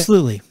into it.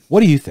 Absolutely.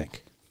 What do you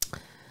think?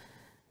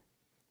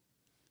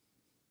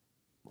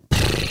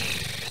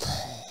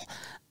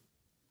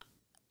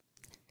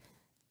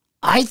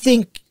 I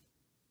think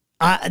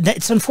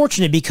it's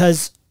unfortunate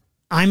because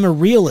I'm a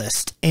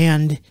realist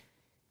and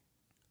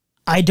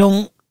I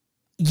don't.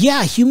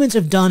 Yeah, humans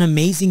have done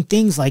amazing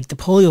things like the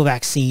polio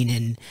vaccine,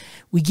 and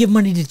we give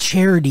money to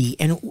charity,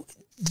 and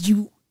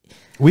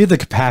we have the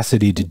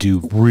capacity to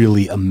do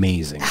really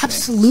amazing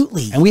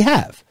absolutely things. And we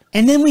have.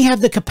 And then we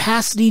have the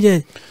capacity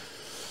to,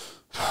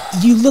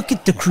 you look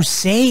at the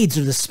Crusades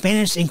or the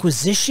Spanish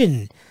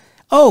Inquisition.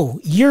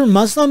 Oh, you're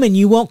Muslim and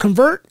you won't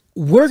convert?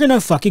 We're going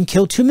to fucking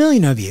kill 2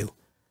 million of you.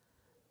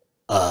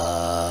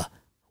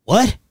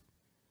 What?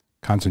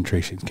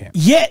 Concentration camp.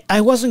 Yeah, I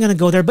wasn't going to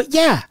go there, but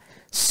yeah.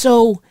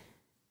 So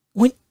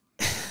when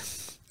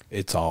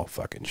it's all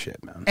fucking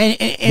shit, man.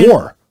 And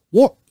war,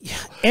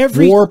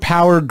 war,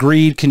 power,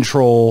 greed,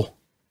 control.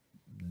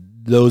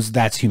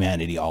 That's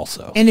humanity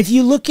also. And if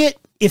you look at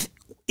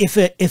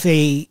if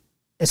a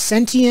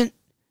sentient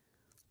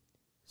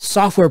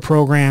software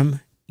program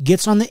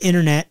gets on the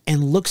internet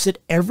and looks at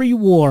every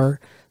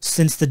war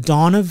since the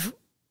dawn of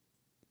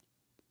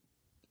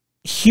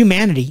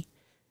humanity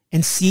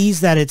and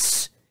sees that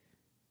it's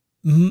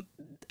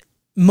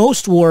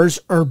most wars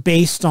are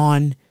based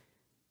on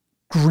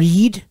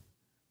greed,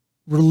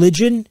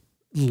 religion,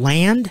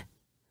 land.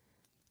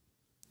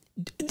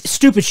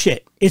 Stupid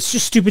shit. It's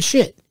just stupid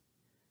shit.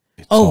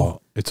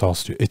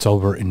 It's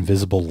over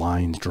invisible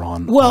lines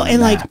drawn. Well, on a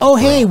and like, map, oh,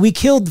 bro. hey, we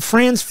killed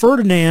Franz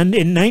Ferdinand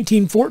in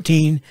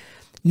 1914.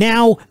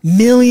 Now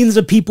millions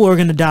of people are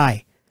going to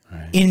die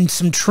in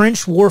some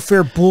trench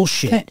warfare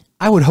bullshit.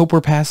 I would hope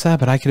we're past that,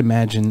 but I could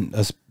imagine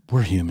us.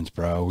 We're humans,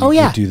 bro. We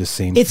yeah. would do the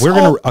same. It's we're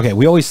all- okay.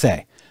 We always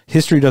say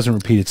history doesn't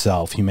repeat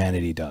itself.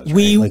 Humanity does. Right?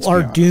 We Let's be are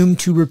honest. doomed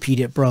to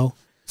repeat it, bro.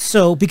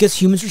 So because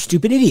humans are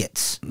stupid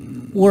idiots,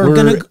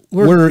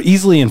 we're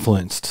easily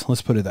influenced.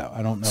 Let's put it that way.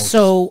 I don't know.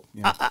 So,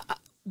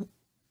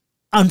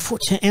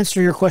 to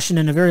answer your question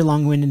in a very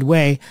long-winded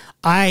way,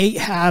 I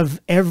have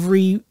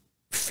every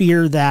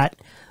fear that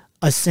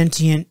a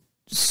sentient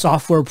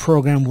software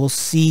program will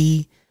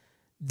see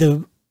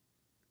the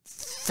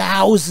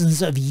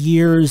thousands of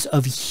years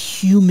of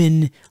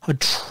human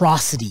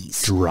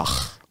atrocities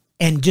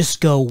and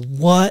just go,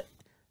 what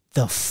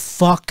the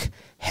fuck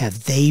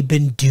have they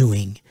been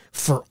doing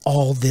for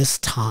all this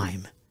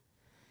time?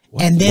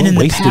 And then in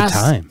the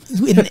past,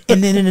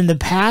 and then in the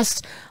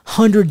past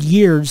 100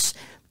 years,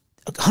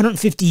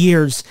 150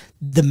 years,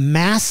 the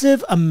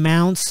massive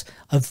amounts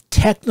of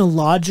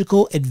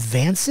technological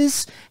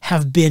advances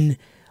have been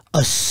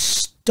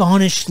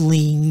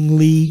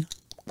astonishingly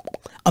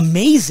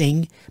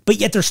amazing, but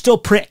yet they're still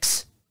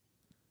pricks.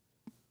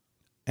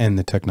 And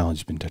the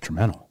technology's been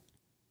detrimental.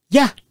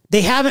 Yeah,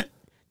 they haven't.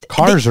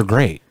 Cars are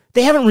great.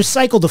 They haven't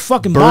recycled the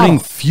fucking Burning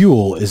bottle.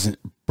 fuel isn't.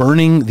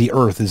 Burning the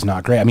earth is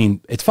not great. I mean,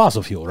 it's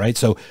fossil fuel, right?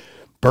 So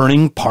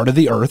burning part of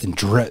the earth and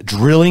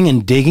drilling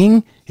and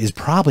digging is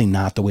probably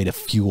not the way to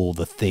fuel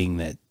the thing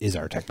that is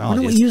our Why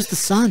technology. don't we use the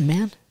sun,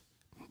 man?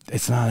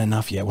 It's not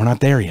enough yet. We're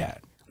not there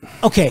yet.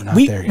 Okay, not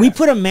we there we yet.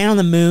 put a man on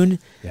the moon.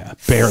 Yeah,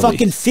 barely.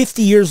 Fucking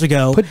 50 years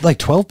ago. Put like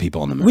 12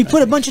 people on the moon. We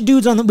put a bunch of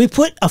dudes on the. We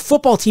put a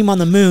football team on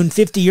the moon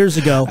 50 years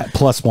ago.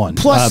 Plus one.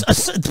 Plus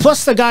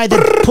the guy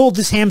that pulled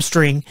his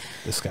hamstring.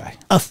 This guy.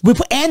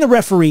 And the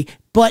referee,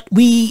 but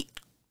we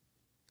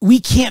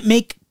can't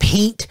make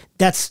paint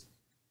that's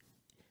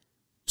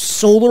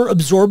solar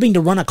absorbing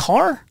to run a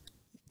car,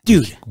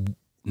 dude.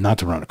 Not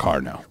to run a car,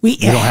 no. We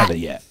don't have it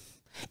yet.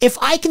 If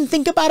I can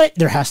think about it,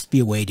 there has to be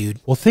a way, dude.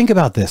 Well, think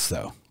about this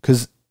though,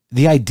 because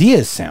the idea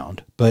is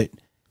sound, but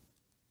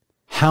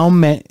how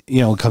many?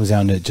 It comes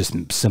down to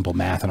just simple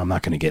math, and I'm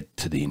not going to get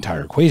to the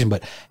entire equation.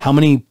 But how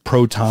many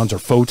protons or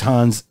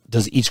photons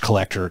can each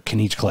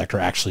collector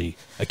actually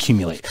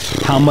accumulate?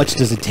 How much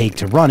does it take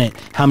to run it?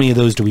 How many of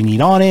those do we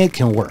need on it?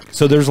 Can it work?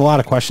 So there's a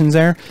lot of questions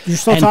there. You're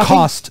still and talking?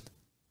 Cost.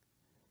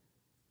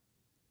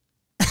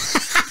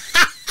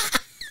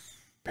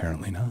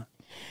 Apparently not.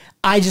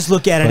 I just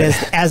look at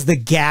it as the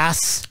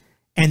gas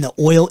and the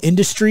oil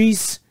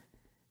industries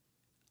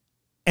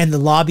and the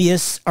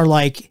lobbyists are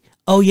like,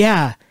 oh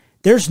yeah,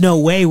 there's no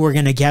way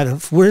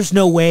there's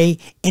no way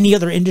any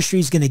other industry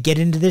is going to get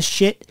into this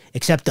shit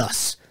except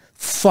us.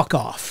 Fuck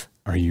off.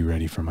 Are you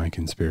ready for my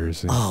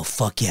conspiracy? Oh,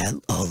 fuck yeah.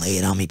 Oh, lay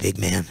it on me, big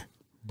man.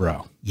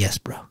 Bro. Yes,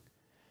 bro.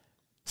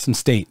 Some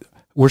state.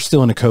 We're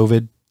still in a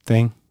COVID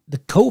thing. The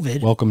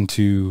COVID. Welcome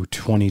to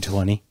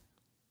 2020.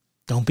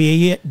 Don't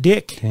be a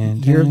dick.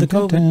 Year of the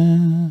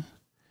COVID.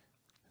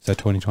 Is that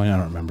 2020? I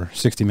don't remember.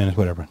 60 minutes,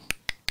 whatever.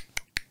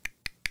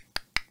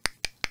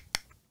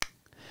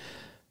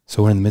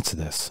 So we're in the midst of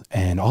this.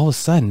 And all of a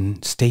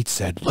sudden, states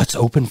said, let's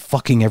open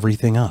fucking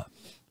everything up.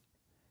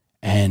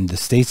 And the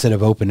states that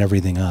have opened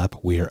everything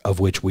up, of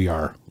which we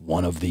are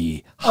one of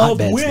the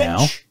hotbeds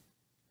now.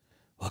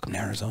 Welcome to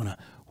Arizona.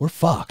 We're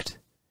fucked.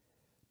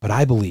 But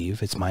I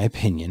believe, it's my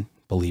opinion,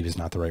 believe is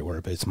not the right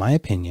word, but it's my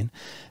opinion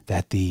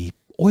that the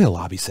oil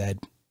lobby said,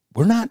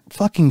 we're not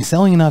fucking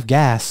selling enough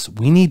gas.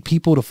 We need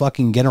people to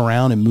fucking get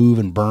around and move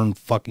and burn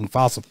fucking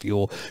fossil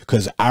fuel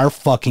because our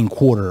fucking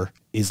quarter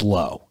is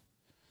low.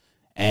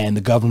 And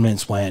the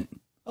governments went,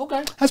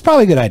 okay, that's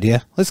probably a good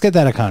idea. Let's get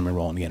that economy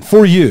rolling again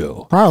for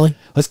you. Probably.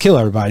 Let's kill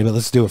everybody, but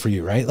let's do it for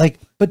you, right? Like,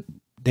 but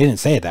they didn't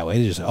say it that way.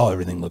 They just said, oh,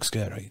 everything looks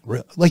good.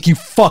 Right? Like you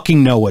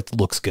fucking know what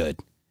looks good.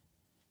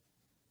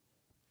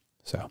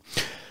 So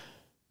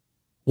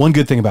one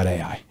good thing about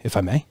AI, if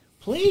I may.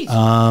 Please.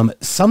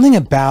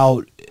 Something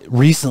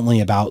recently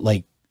about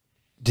like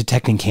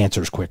detecting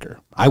cancers quicker.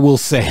 I will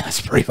say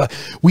that's pretty fun.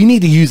 We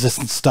need to use this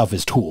stuff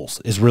as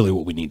tools is really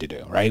what we need to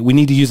do, right? We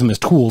need to use them as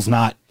tools,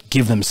 not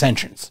give them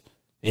sentience.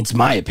 It's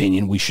my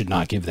opinion we should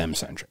not give them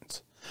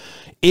sentience.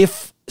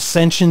 If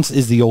sentience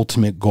is the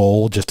ultimate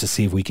goal, just to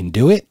see if we can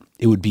do it,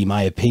 it would be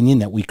my opinion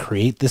that we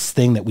create this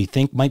thing that we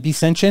think might be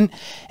sentient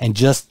and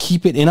just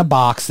keep it in a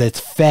box that's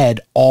fed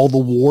all the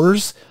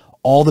wars,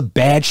 all the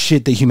bad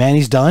shit that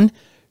humanity's done,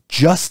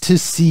 just to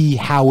see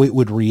how it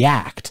would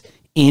react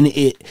in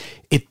it.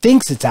 It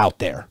thinks it's out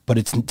there, but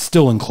it's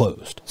still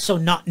enclosed. So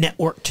not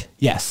networked.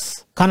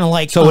 Yes. Kind of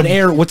like so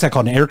what's that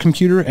called? An air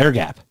computer? Air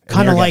gap.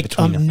 Kind of like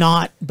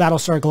not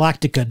Battlestar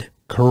Galactica.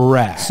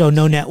 Correct. So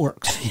no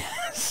networks.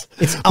 Yes.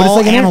 It's all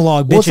like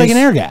analog, bitches. Well, it's like an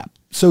air gap.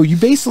 So you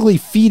basically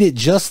feed it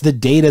just the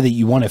data that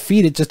you want to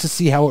feed it just to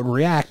see how it would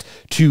react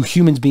to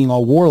humans being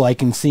all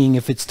warlike and seeing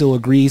if it still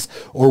agrees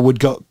or would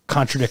go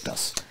contradict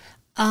us.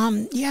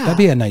 Yeah, That'd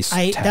be a nice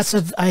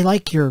test. I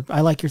like your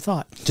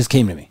thought. Just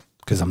came to me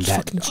because I'm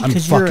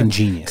fucking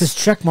genius. Because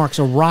Checkmark's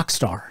a rock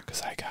star.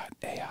 Because I got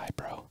AI,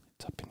 bro.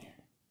 It's up in here.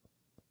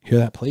 Hear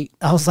that plate?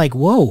 I was like,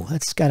 whoa,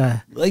 that's got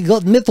a... I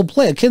got metal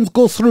plate. I can't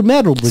go through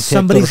metal detectors.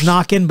 Somebody's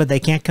knocking, but they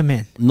can't come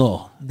in.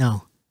 No.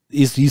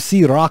 You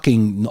see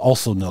rocking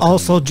also no.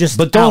 Also just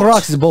But don't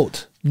rock the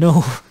boat.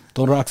 No.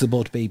 Don't rock the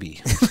boat,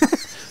 baby.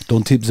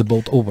 Don't tip the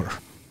boat over.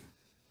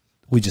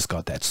 We just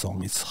got that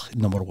song. It's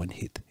 #1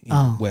 hit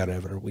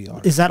wherever we are.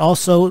 Is that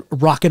also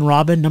Rockin'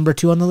 Robin,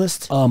 #2 on the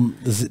list?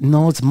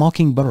 No, it's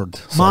Mockingbird.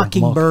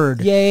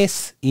 Mockingbird.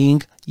 Yes,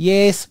 ink.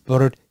 Yes,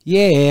 bird.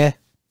 Yeah.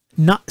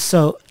 Not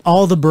so.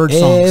 All the bird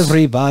songs.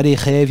 Everybody,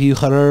 have you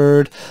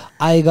heard?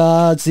 I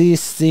got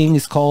this thing.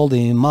 It's called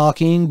a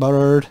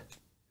mockingbird.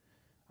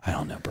 I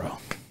don't know, bro.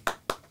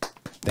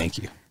 Thank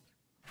you.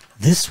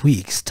 This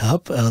week's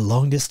top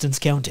long distance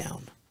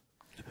countdown.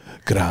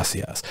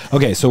 Gracias.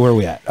 Okay, so where are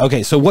we at?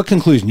 Okay, so what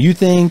conclusion? You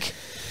think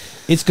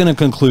it's going to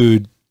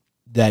conclude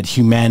that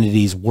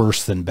humanity's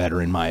worse than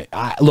better in my...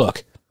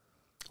 look,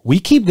 we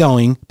keep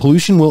going,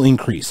 pollution will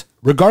increase,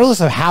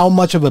 regardless of how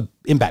much of an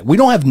impact. We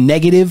do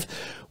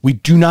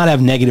not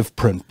have negative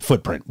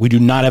footprint. We do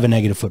not have a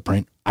negative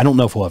footprint. I don't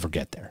know if we'll ever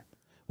get there.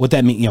 What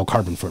that means,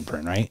 carbon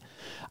footprint, right?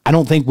 I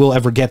don't think we'll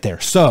ever get there.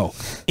 So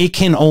it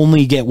can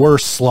only get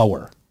worse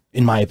slower.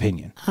 In my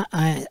opinion,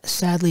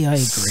 sadly, I agree.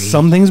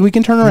 Some things we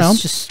can turn around.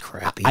 It's just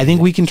crappy. I think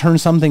we can turn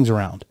some things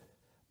around,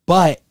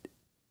 but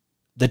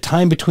the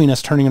time between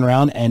us turning it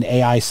around and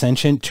AI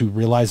sentient to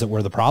realize that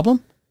we're the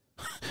problem,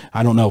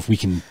 I don't know if we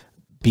can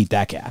beat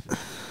that gap.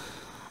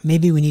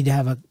 Maybe we need to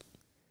have a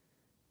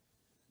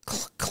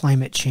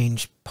climate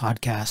change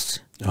podcast.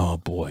 Oh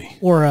boy,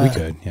 or we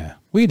could, yeah,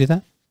 we could do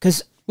that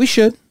because we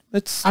should.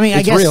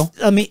 I guess real.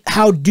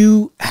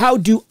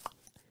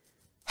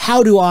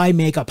 How do I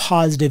make a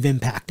positive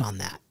impact on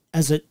that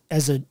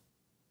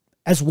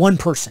as one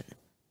person?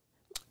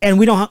 And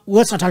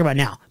let's not talk about it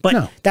now,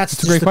 but that's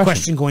just the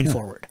question going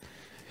forward.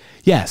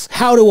 Yes.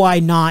 How do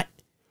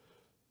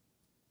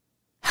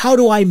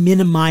I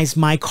minimize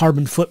my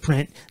carbon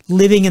footprint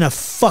living in a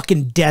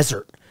fucking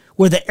desert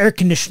where the air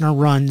conditioner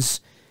runs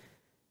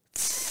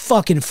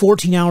fucking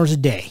 14 hours a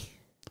day?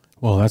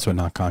 Well, that's what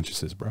not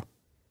conscious is, bro.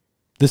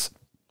 But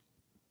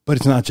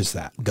it's not just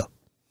that. Go.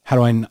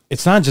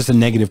 It's not just a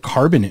negative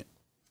carbon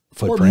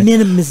footprint. Or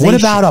minimization. What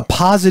about a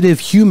positive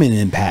human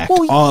impact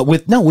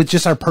with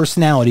just our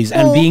personalities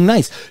and being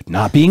nice,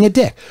 not being a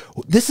dick?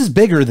 This is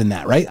bigger than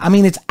that, right? I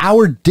mean, it's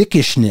our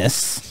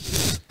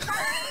dickishness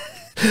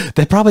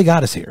that probably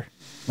got us here.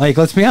 Like,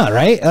 let's be honest,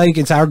 right? Like,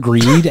 it's our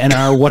greed and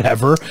our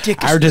whatever,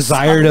 our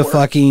desire to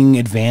fucking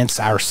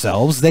advance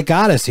ourselves that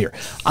got us here.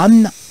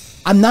 I'm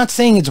not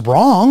saying it's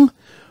wrong,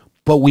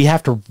 but we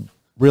have to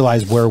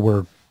realize where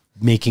we're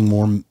making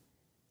more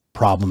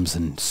problems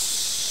and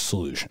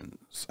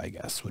solutions, I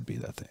guess, would be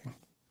the thing.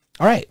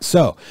 All right.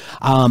 So,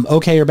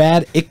 okay or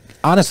bad,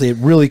 honestly, it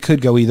really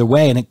could go either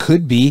way. And it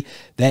could be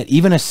that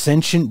even a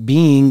sentient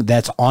being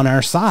that's on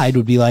our side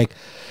would be like,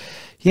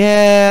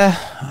 yeah,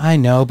 I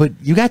know, but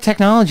you got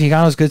technology, you got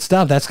all this good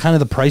stuff. That's kind of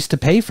the price to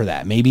pay for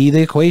that. Maybe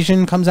the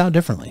equation comes out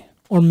differently.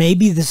 Or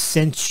maybe the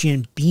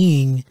sentient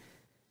being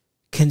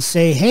can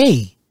say,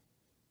 hey,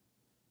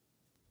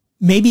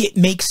 maybe it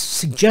makes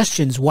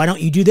suggestions. Why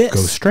don't you do this?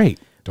 Go straight.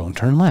 Don't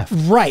turn left.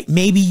 Right.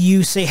 Maybe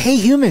you say, hey,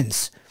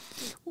 humans,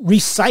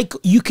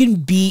 recycle. You can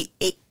be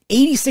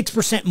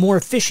 86% more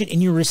efficient in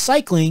your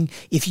recycling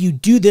if you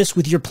do this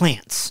with your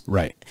plants.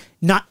 Right.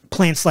 Not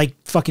plants like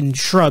fucking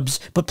shrubs,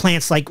 but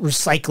plants like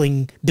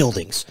recycling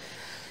buildings.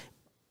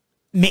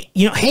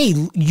 Hey,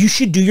 you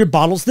should do your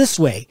bottles this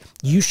way.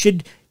 You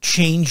should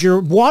change your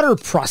water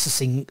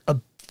processing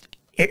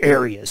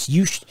areas.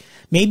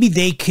 Maybe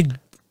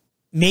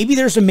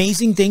there's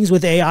amazing things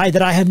with AI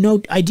that I have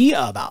no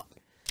idea about.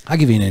 I'll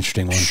give you an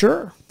interesting one.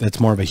 Sure. That's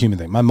more of a human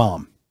thing. My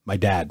mom and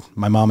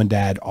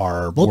dad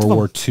are World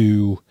War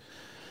II.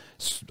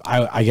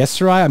 I guess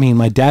survive. I mean,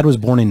 my dad was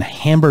born in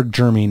Hamburg,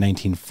 Germany in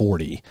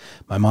 1940.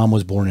 My mom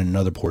was born in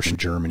another portion of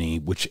Germany,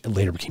 which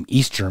later became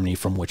East Germany,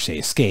 from which they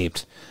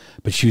escaped.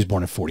 But she was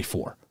born in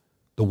 44.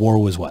 The war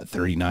was what,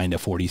 39 to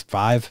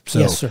 45? So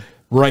yes, sir.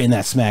 Right in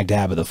that smack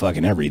dab of the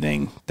fucking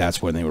everything,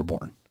 that's when they were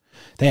born.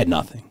 They had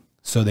nothing.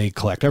 So they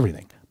collect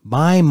everything.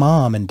 My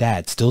mom and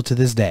dad, still to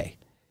this day,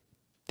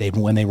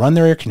 when they run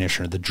their air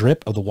conditioner, the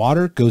drip of the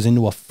water goes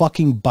into a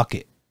fucking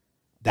bucket.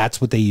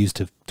 That's what they use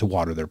to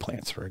water their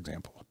plants, for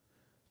example.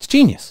 It's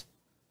genius.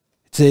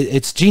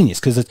 It's genius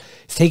because it's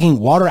taking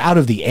water out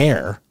of the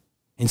air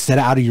instead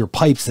of out of your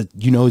pipes that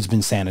has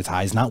been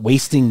sanitized, not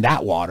wasting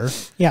that water.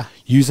 Yeah.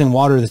 Using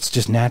water that's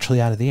just naturally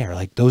out of the air.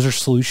 Like, those are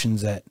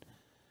solutions that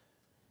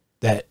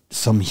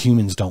some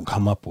humans don't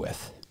come up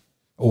with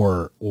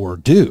or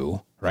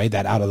do, right?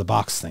 That out of the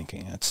box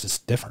thinking. It's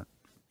just different.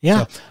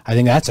 Yeah. So I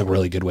think that's a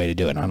really good way to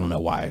do it. And I don't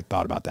know why I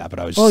thought about that, but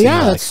I was just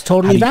that's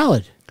totally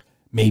valid.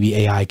 Maybe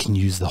AI can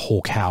use the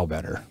whole cow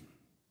better.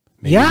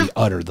 Maybe the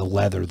udder, the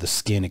leather, the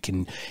skin, it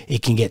can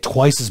get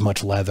twice as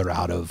much leather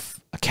out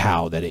of a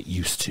cow that it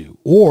used to.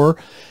 Or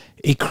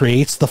it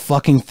creates the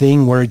fucking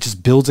thing where it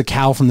just builds a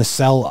cow from the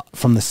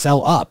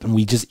cell up, and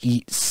we just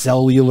eat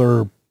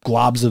cellular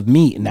globs of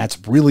meat, and that's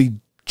really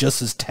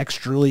just as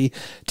texturally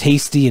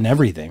tasty and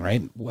everything,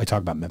 right? I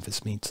talk about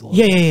Memphis meats a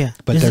little bit. Yeah.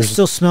 But does it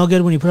still smell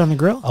good when you put it on the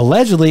grill?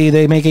 Allegedly,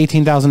 they make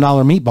 $18,000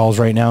 meatballs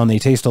right now, and they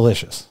taste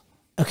delicious.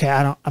 Okay,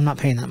 I'm not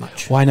paying that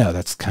much. Well, I know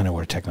that's kind of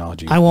where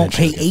technology. I won't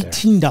pay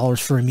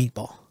 $18 for a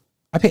meatball.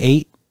 I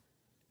pay $8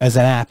 as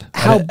an app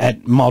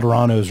at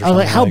Maldoranos or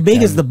something. How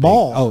big is the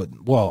ball? Oh,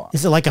 well,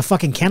 is it like a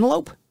fucking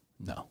cantaloupe?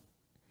 No,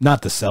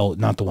 not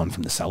the one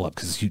from the cell up,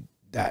 because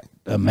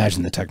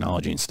imagine the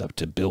technology and stuff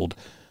to build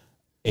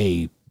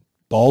a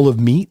ball of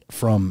meat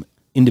from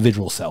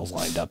individual cells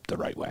lined up the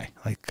right way.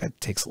 Like, that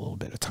takes a little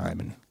bit of time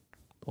and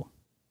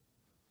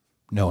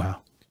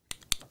know-how.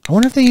 I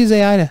wonder if they use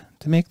AI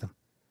to make them.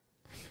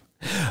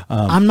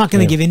 I'm not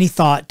going to give any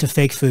thought to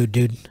fake food,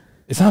 dude.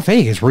 It's not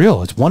fake. It's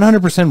real. It's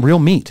 100% real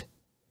meat.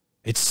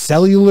 It's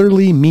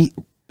cellularly meat.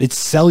 It's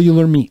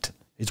cellular meat.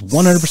 It's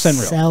 100% real.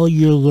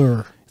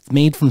 Cellular. It's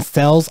made from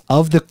cells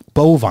of the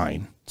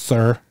bovine,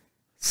 sir.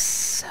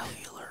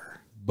 Cellular.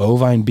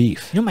 Bovine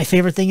beef. You know what my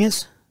favorite thing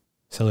is?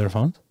 Cellular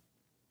phones?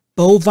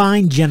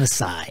 Bovine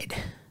genocide.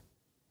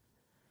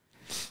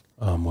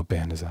 What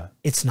band is that?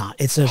 It's not.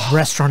 It's a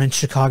restaurant in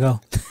Chicago.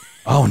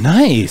 Oh,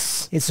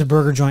 nice. It's a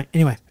burger joint.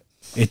 Anyway.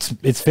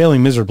 It's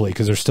failing miserably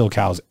because there's still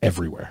cows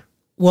everywhere.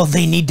 Well,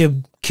 they need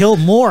to kill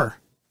more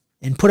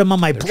and put them on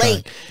my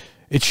plate.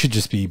 It should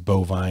just be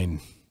bovine.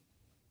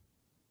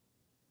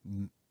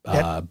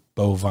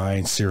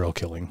 Bovine serial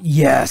killing.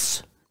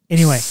 Yes.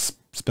 Anyway.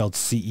 Spelled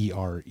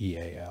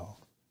Cereal.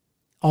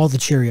 All the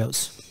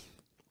Cheerios.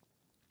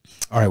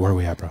 All right, where are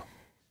we at, bro?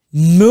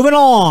 Moving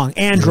along.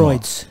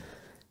 Androids.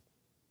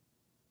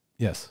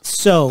 Yes.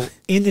 So,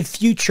 in the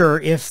future,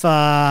 if,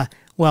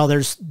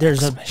 there's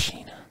Ex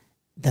Machina.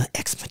 The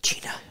Ex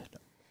Machina.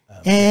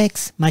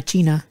 Ex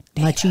Machina.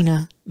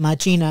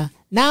 Machina.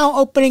 Now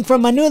opening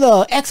from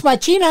Menudo. Ex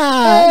Machina.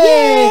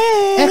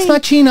 Yay! Ex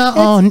Machina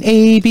on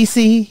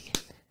ABC.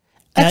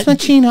 Ex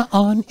Machina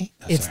on...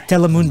 It's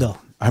Telemundo.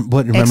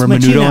 Remember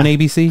Menudo on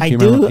ABC? I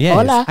do. Yes.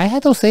 Hola. I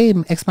had to say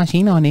Ex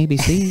Machina on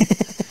ABC.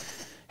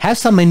 Have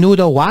some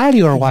Menudo while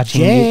you're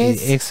watching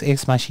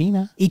Ex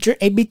Machina. Eat your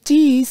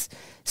ABTs.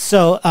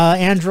 So,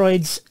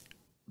 androids,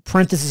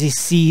 parentheses,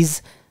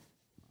 C's,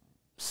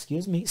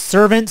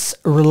 servants,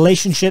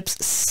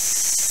 relationships,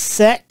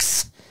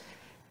 sex,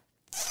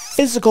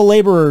 physical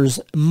laborers,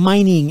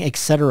 mining,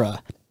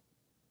 etc.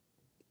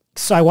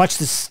 So I watched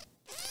this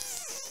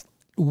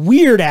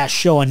weird-ass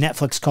show on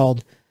Netflix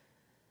called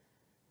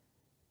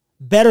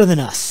Better Than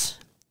Us,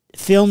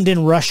 filmed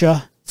in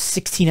Russia,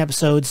 16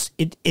 episodes.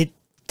 It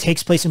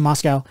takes place in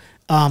Moscow.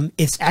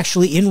 It's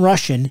actually in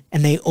Russian,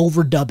 and they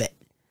overdub it.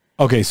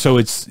 Okay, so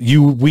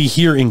we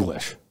hear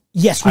English.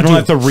 Yes, we I don't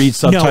have to read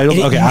subtitles.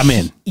 Okay, I'm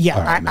in. Yeah,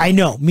 right, I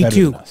know. Me Better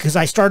too. than us. Because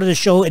I started a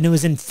show and it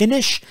was in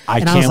Finnish, I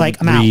and I was like,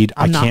 I'm out.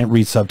 I can't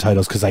read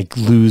subtitles because I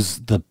lose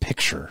the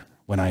picture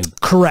when I.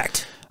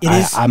 Correct.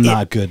 I'm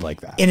not good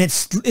like that. And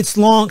it's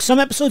long. Some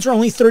episodes are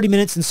only 30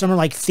 minutes and some are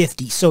like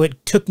 50. So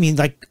it took me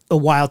like a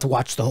while to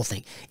watch the whole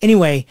thing.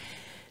 Anyway,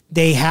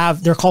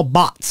 they're called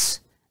bots,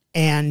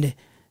 and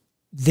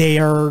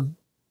they're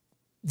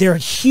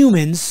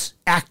humans,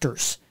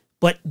 actors,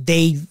 but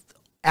they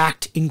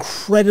act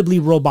incredibly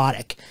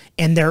robotic,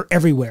 and they're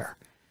everywhere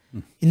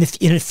in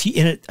a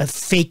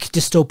fake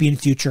dystopian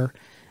future.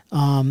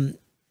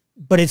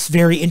 But it's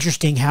very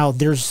interesting how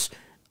there's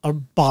a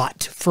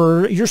bot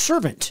for your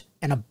servant,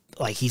 and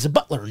he's a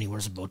butler and he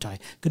wears a bow tie.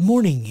 Good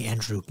morning,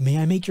 Andrew. May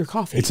I make your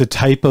coffee? It's a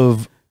type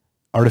of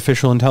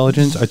artificial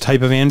intelligence, a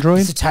type of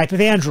android. It's a type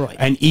of android,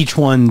 and each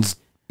one's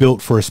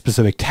built for a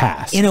specific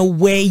task. In a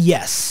way,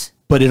 yes.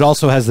 But it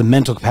also has the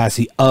mental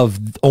capacity of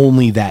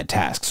only that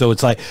task. So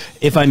it's like,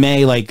 if I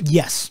may,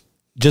 yes,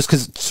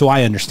 just so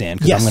I understand,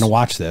 because I'm going to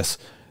watch this,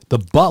 the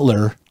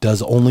butler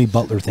does only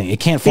butler thing. It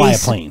can't fly a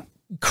plane.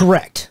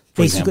 Correct.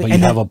 For example, you'd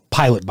have a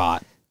pilot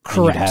bot.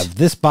 Correct. You'd have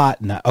this bot.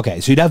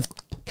 Okay, so you'd have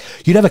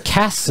a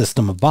caste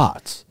system of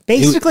bots.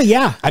 Basically,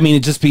 yeah. I mean,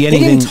 it'd just be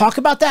anything. They didn't talk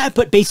about that,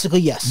 but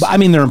basically, yes. But I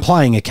mean, they're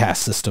implying a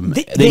caste system.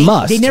 They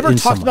must. They never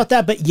talked about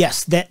that, but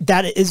yes,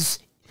 that is...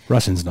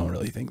 Russians don't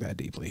really think that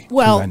deeply.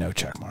 Well, I know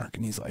Checkmark,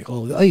 and he's like,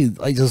 "Oh,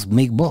 I just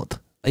make bot.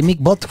 I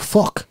make bot to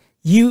fuck."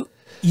 You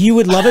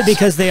would love it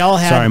because they all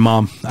had. Sorry,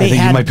 Mom. I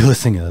think you might be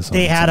listening to this.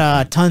 They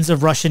had tons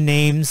of Russian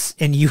names,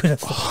 and you would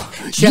have.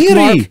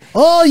 Yuri.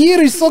 Oh,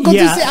 Yuri, so good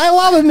to see. I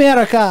love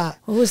America.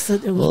 What was the?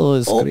 It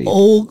was great.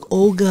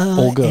 Olga.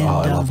 Olga.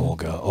 I love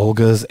Olga.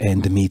 Olga's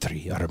and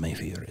Dmitri are my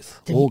favorites.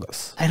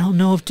 Olga's. I don't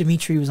know if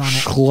Dmitri was on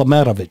it.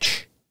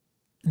 Shlomerovich.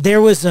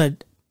 There was a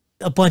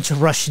bunch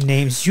of Russian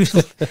names.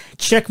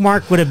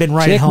 Checkmark would have been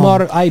right at home.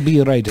 Checkmark, I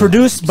be right.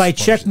 Produced by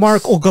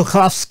Checkmark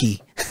Olgokovsky.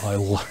 I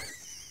love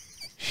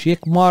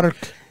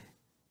Checkmark.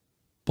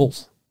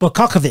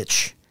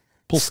 Bokakovich.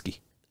 Polski.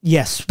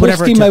 Yes,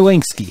 whatever. Polski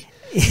Mawiński.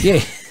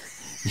 Yeah.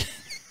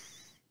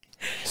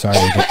 Sorry.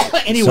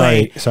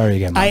 Anyway, sorry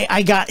again. Mom.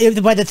 I got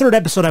by the third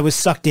episode, I was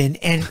sucked in,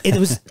 and it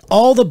was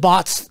all the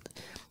bots,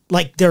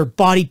 like their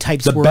body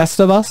types. The were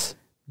Best of Us.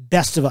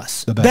 best of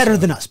us, The best better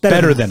of than us,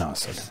 better than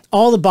us. Okay.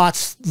 All the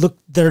bots look,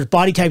 their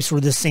body types were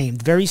the same,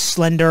 very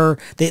slender.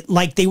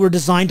 They were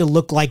designed to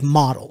look like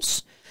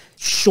models,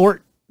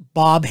 short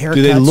bob haircuts.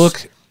 Do they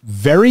look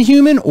very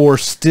human or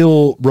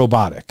still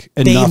robotic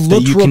enough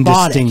that you can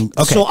distinguish?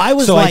 Okay,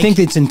 so I think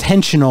it's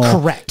intentional,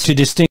 correct, to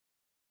distinguish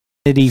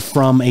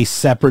from a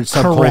separate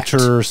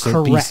subculture,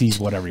 species,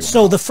 whatever you want.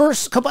 So the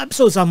first couple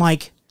episodes, I'm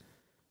like,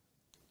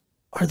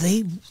 are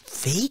they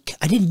fake?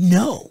 I didn't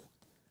know.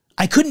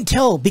 I couldn't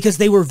tell because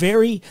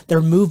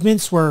their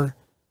movements were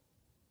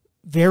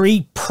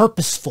very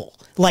purposeful.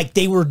 Like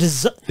they were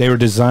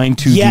designed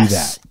to do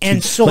that.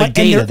 And so like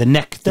Data, the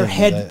neck, their thing,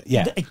 head,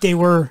 they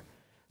were.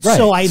 Right,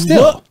 so I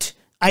still.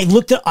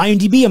 looked at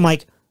IMDb. I'm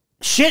like,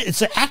 shit,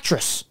 it's an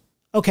actress.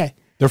 Okay.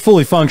 They're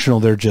fully functional.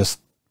 They're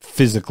just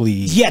physically.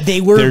 Yeah,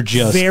 they're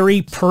just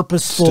very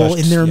purposeful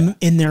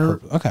in their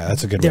okay,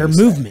 that's a good their way to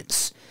movements.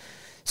 say it.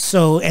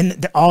 So,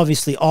 and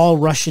obviously all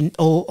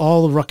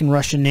the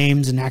Russian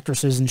names and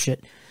actresses and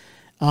shit.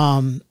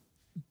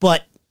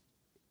 But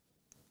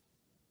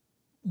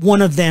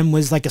one of them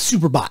was like a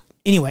super bot.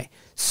 Anyway,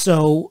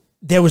 so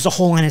there was a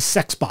whole line of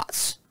sex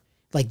bots.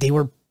 Like they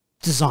were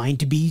designed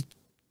to be.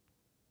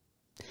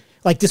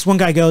 Like this one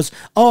guy goes,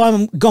 "Oh,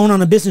 I'm going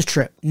on a business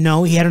trip."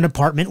 No, he had an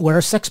apartment where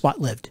a sex bot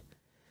lived.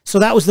 So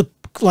that was the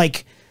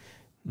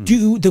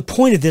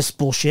point of this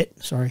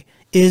bullshit,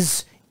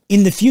 is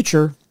in the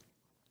future,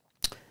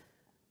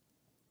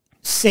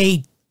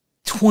 say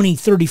 20,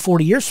 30,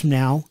 40 years from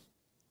now,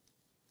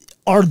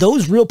 are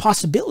those real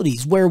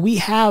possibilities where we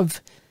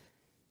have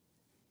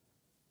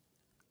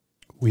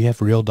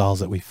real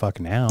dolls that we fuck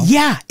now?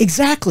 Yeah,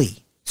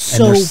 exactly.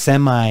 So and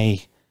they're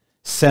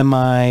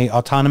semi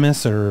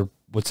autonomous, or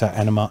what's that?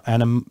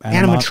 Animatronic?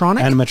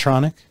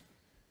 Animatronic?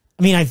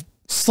 I mean, I've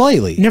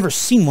slightly never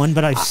seen one,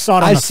 but I saw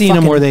it. I've seen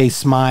them where they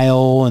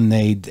smile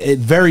and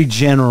very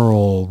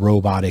general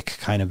robotic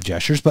kind of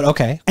gestures, but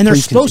okay. And they're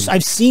supposed.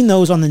 I've seen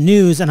those on the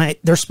news, and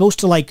they're supposed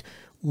to like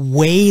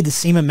weigh the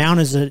same amount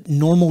as a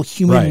normal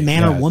human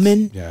man or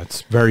woman.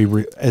 It's very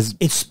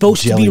it's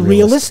supposed to be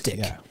realistic.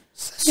 Yeah.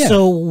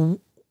 So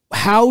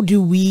how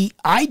do we?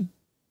 I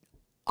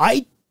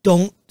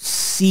don't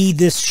see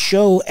this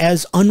show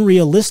as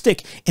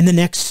unrealistic in the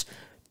next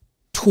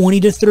 20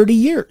 to 30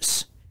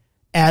 years,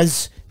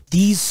 as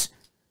these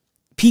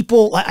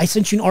people. I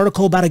sent you an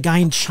article about a guy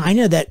in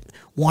China that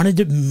wanted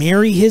to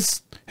marry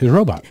his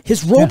robot.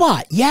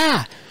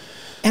 Yeah.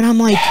 And I'm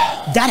like,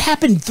 that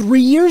happened 3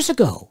 years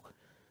ago.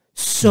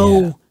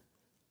 So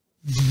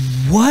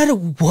what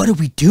are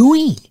we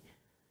doing?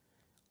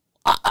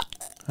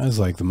 That's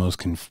like the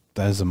most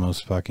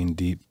fucking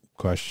deep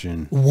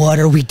question. What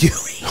are we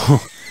doing?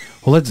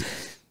 Well,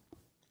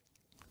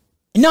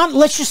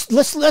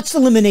 let's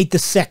eliminate the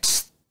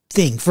sex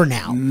thing for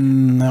now.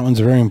 That one's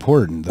very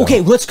important, though.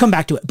 Okay, let's come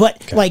back to it.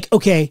 But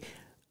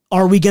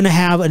are we going to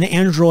have an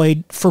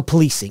android for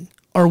policing?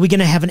 Are we going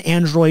to have an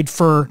android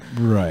for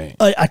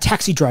a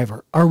taxi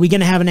driver? Are we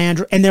going to have an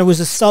android? And there was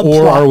a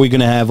subplot. Or are we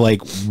going to have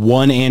like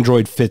one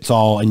android fits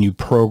all, and you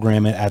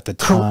program it at the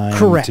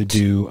time to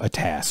do a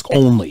task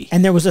only?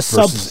 And there was a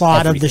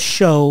subplot of the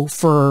show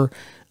for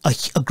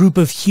a group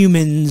of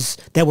humans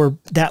that were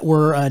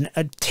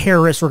a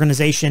terrorist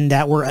organization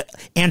that were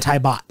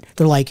anti-bot.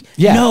 They're like,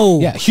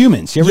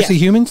 Humans. You ever see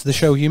Humans? The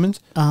show Humans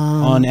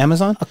on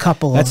Amazon? A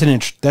couple.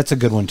 That's a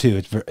good one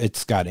too.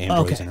 It's got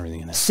androids and everything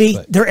in it. See,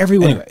 they're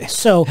everywhere. Anyway,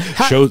 so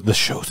the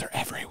shows are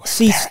everywhere.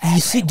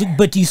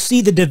 But you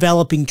see the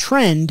developing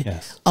trend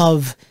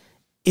of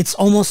it's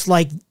almost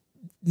like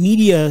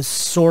media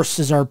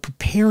sources are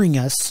preparing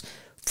us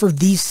for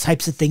these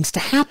types of things to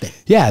happen.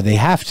 Yeah, they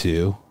have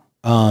to.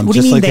 What do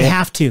you mean they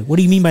have to? What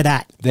do you mean by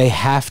that? They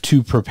have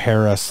to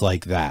prepare us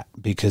like that,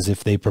 because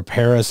if they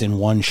prepare us in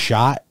one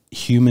shot,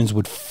 humans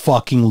would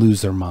fucking lose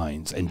their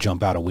minds and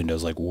jump out of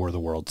windows like War of the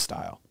Worlds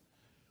style.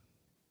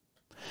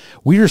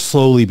 We are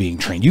slowly being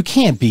trained. You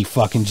can't be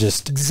fucking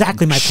just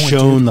exactly my point.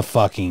 Shown the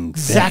fucking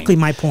thing. Exactly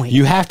my point.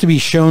 You have to be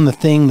shown the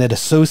thing that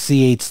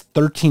associates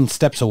 13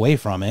 steps away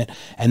from it,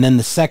 and then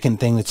the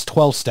second thing that's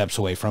 12 steps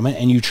away from it,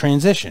 and you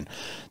transition.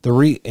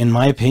 In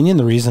my opinion,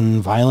 the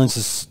reason violence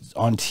is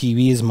on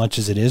TV as much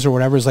as it is or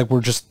whatever is like we're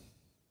used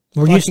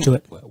to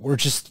it. We're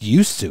just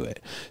used to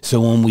it.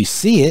 So when we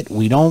see it,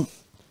 we don't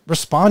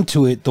respond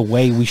to it the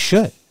way we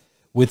should,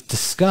 with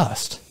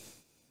disgust.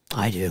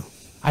 I do.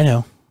 I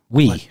know.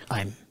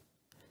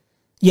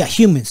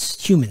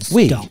 Humans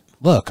we don't.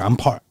 Look,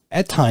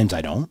 at times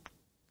I don't.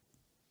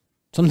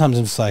 Sometimes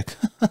I'm just like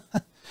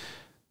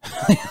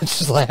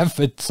just laugh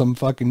at some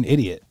fucking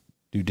idiot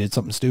who did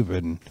something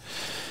stupid, and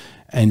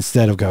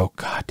instead of go,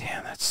 God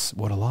damn, that's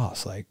what a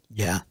loss. Like,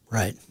 yeah,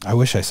 right. I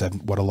wish I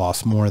said what a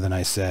loss more than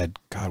I said,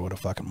 God, what a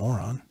fucking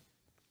moron.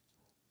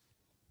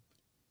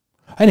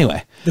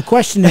 Anyway, the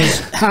question is,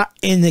 how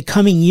in the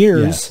coming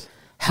years,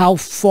 how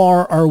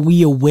far are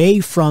we away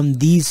from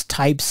these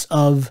types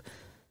of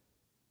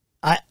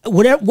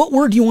what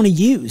word do you want to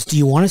use? Do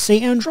you want to say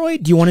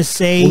android? Do you want to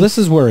say this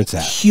is where it's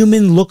at.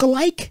 Human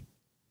lookalike?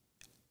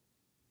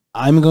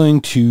 I'm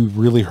going to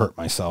really hurt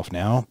myself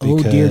now. Oh,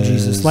 dear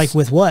Jesus. Like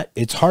with what?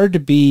 It's hard to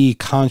be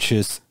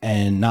conscious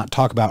and not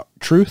talk about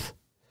truth.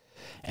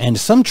 And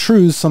some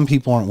truths, some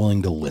people aren't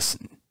willing to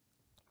listen.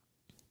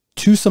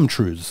 To some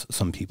truths,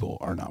 some people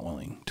are not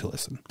willing to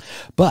listen.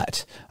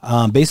 But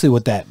basically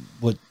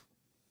what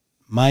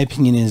my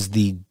opinion is,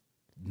 the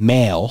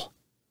male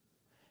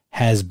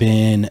has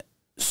been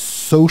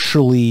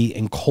socially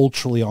and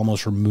culturally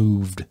almost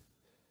removed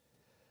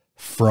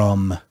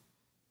from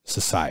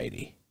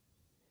society.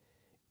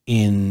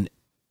 In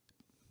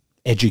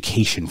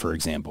education, for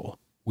example,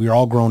 we're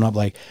all grown up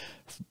like,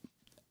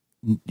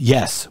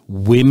 yes,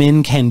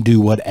 women can do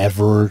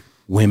whatever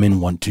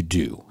women want to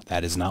do.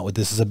 That is not what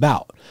this is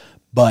about.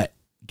 But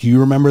do you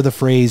remember the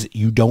phrase,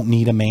 you don't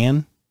need a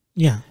man?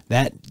 Yeah.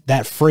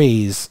 That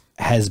phrase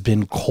has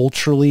been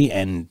culturally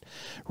and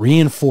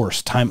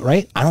reinforced time,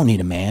 right? I don't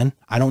need a man.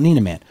 I don't need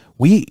a man.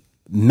 We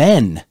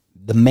men,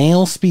 the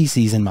male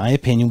species, in my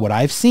opinion, what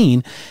I've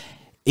seen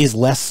is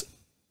less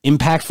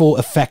impactful,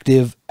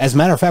 effective. As a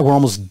matter of fact, we're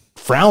almost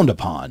frowned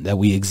upon that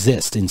we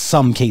exist in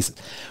some cases.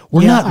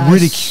 We're not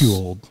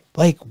ridiculed.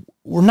 Like,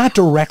 we're not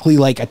directly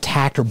like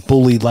attacked or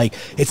bullied. Like,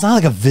 it's not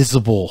like a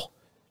visible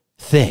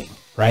thing,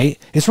 right?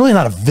 It's really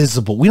not a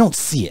visible. We don't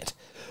see it.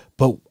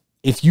 But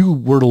if you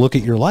were to look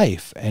at your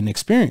life and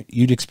experience,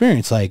 you'd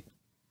experience like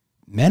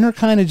men are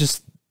kind of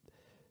just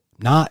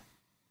not,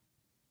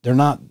 they're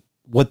not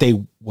what they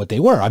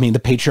were. I mean, the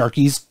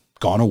patriarchy's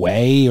gone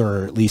away,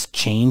 or at least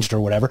changed, or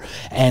whatever.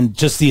 And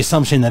just the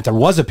assumption that there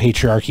was a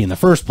patriarchy in the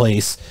first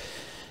place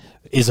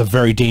is a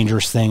very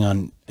dangerous thing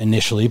on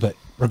initially. But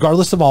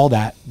regardless of all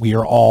that,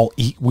 we're all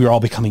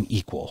becoming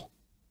equal.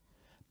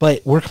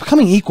 But we're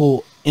becoming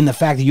equal in the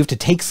fact that you have to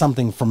take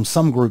something from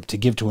some group to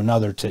give to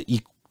another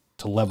to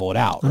level it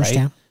out,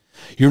 right?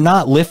 You're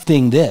not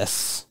lifting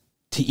this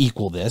to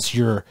equal this.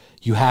 You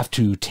have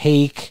to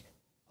take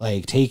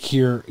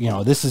here,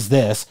 this is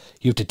this.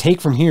 You have to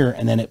take from here,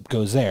 and then it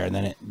goes there, and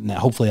then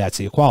hopefully that's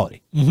the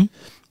equality. Mm-hmm.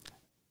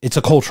 It's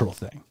a cultural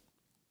thing.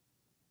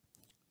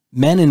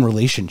 Men in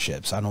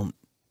relationships,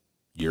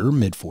 you're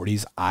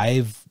mid-40s.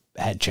 I've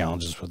had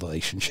challenges with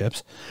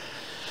relationships.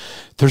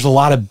 There's a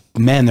lot of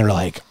men that are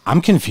like,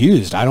 I'm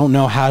confused. I don't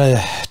know how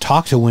to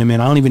talk to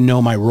women. I don't even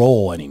know my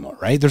role anymore,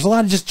 right? There's a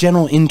lot of just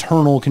general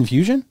internal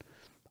confusion.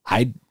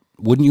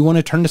 Wouldn't you want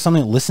to turn to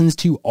something that listens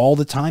to you all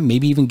the time?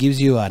 Maybe even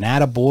gives you an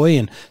attaboy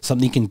and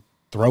something you can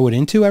throw it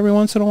into every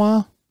once in a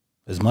while,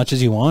 as much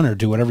as you want, or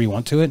do whatever you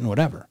want to it and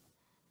whatever.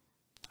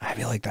 I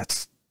feel like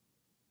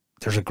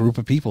there's a group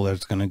of people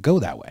that's going to go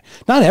that way.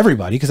 Not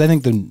everybody, because I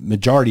think the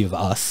majority of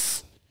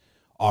us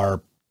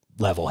are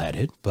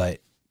level-headed,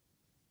 but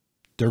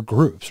they're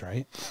groups,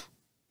 right,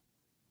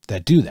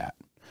 that do that.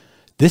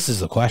 This is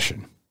the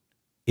question.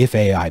 If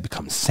AI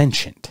becomes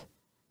sentient,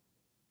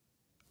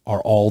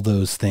 are all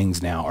those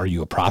things now? Are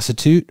you a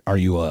prostitute? Are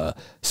you a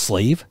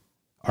slave?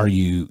 Are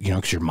you,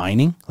 because you're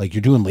mining, like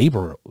you're doing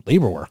labor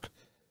work,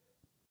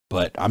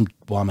 but I'm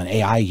an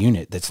AI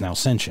unit that's now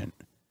sentient.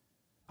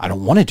 I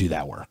don't want to do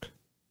that work.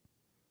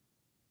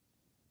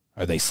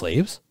 Are they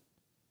slaves?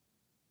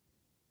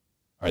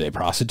 Are they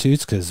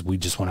prostitutes because we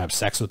just want to have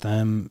sex with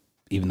them,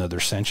 even though they're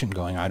sentient,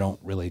 going, I don't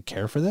really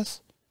care for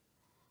this?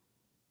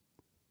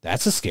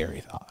 That's a scary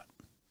thought.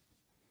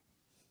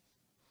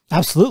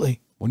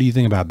 Absolutely. What do you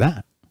think about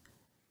that?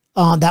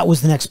 That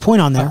was the next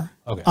point on there.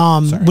 Oh, okay.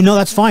 Well, no,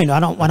 that's fine. I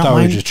don't mind.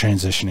 We were just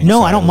transitioning.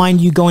 No, I don't mind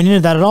you going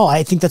into that at all.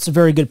 I think that's a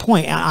very good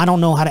point. I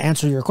don't know how to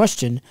answer your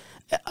question.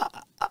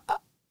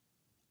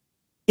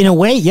 In a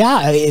way,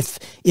 yeah.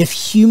 If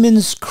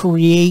humans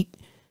create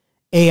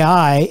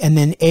AI and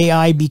then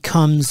AI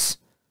becomes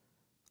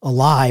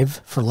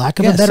alive, for lack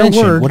of a better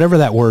sentient, word, whatever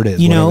that word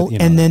is,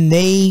 and then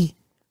they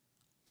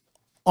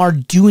are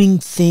doing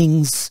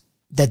things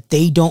that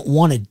they don't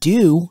want to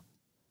do,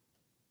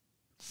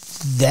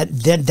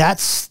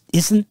 that's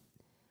isn't,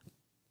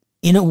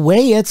 in a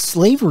way, it's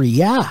slavery.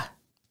 Yeah.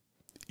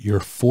 You're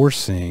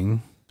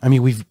forcing,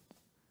 we've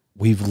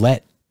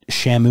let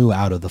Shamu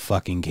out of the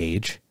fucking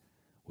cage.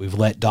 We've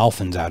let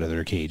dolphins out of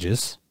their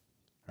cages,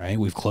 right?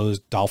 We've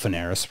closed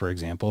Dolphinaris, for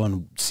example,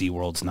 and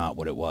SeaWorld's not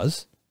what it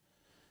was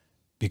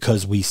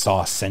because we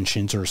saw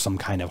sentience or some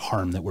kind of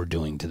harm that we're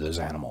doing to those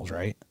animals,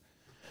 right?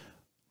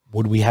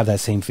 Would we have that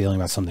same feeling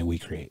about something we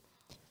create?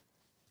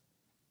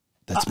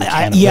 That's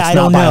mechanical. I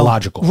don't know.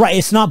 Biological. Right.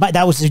 It's not,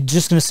 that was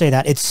just going to say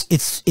that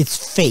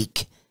it's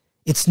fake.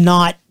 It's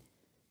not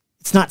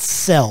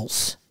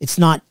cells. It's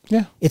not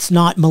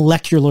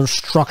molecular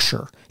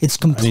structure. It's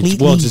completely,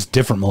 it's just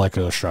different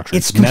molecular structure.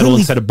 It's metal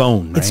instead of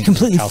bone, right? It's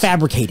completely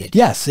fabricated.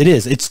 Yes, it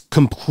is. It's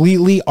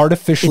completely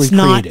artificially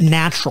created. It's not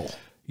natural.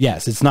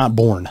 Yes, it's not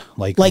born.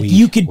 Like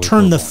you could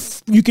turn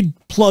if you can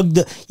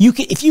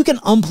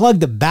unplug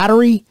the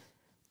battery,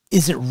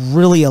 is it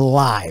really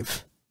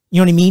alive? You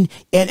know what I mean?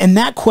 And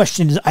that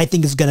question I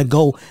think is going to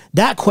go,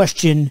 that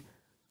question,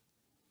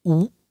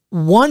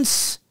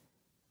 once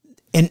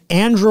an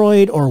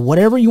Android or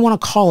whatever you want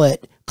to call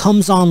it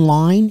comes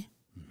online,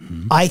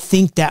 I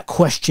think that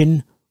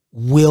question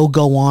will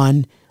go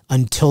on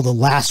until the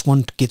last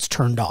one gets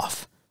turned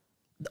off.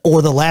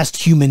 or the last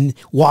human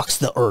walks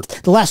the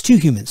earth, the last two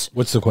humans,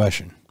 What's the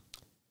question?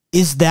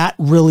 is that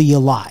really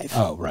alive?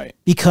 Oh, right.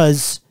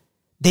 Because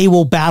they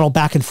will battle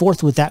back and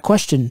forth with that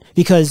question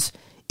because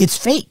it's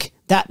fake.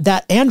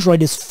 That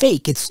android is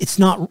fake. It's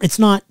metal.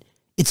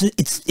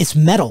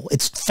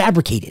 It's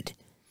fabricated.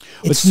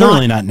 It's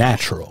certainly not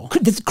natural.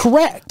 That's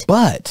correct.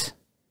 But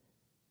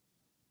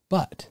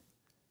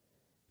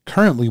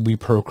currently we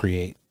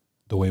procreate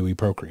the way we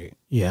procreate.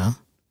 Yeah.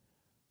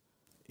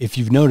 If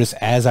you've noticed,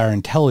 as our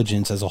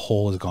intelligence as a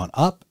whole has gone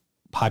up,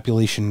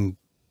 population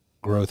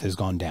growth has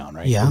gone down,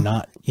 right? Yeah. We're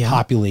not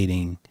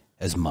populating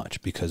as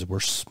much because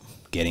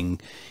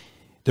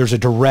there's a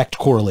direct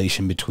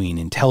correlation between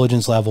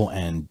intelligence level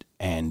and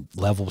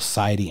level of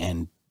society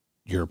and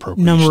your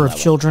procreation Number of level.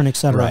 children,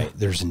 etc. Right.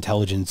 There's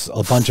intelligence,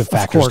 a bunch of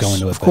factors go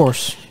into it. Of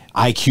course.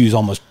 IQ is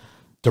almost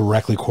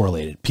directly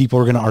correlated. People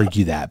are going to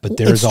argue that, but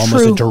there's It's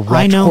almost true. a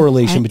direct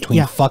correlation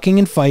between fucking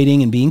and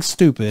fighting and being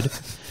stupid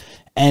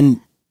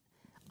and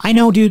I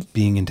know, dude.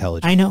 being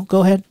intelligent. I know.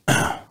 Go ahead.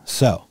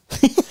 So,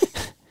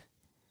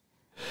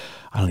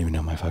 I don't even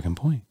know my fucking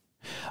point.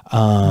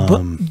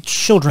 But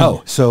children.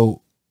 Oh,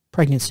 so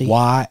Pregnancy.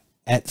 why,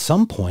 at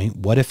some point,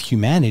 what if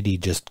humanity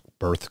just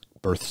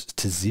births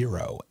to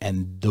zero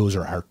and those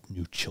are our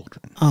new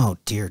children? Oh,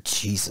 dear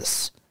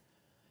Jesus.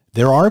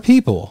 There are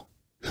people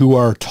who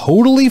are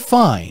totally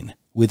fine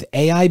with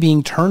AI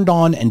being turned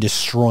on and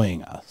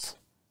destroying us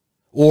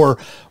or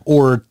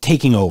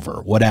taking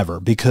over, whatever,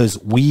 because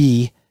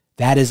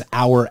that is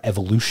our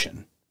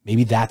evolution.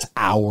 Maybe that's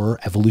our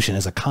evolution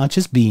as a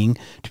conscious being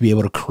to be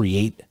able to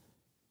create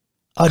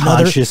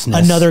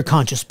consciousness. Another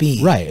conscious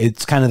being. Right.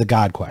 It's kind of the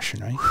God question,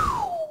 right?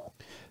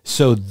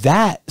 So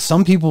that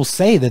some people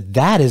say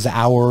that is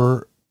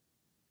our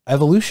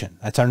evolution.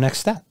 That's our next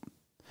step.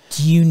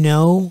 Do you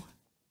know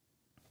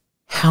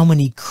how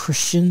many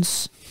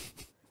Christians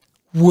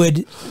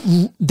would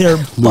their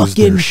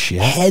fucking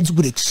heads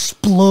would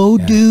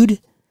explode, dude?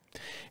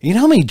 You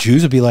know how many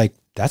Jews would be like,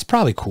 that's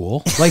probably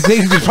cool. Like they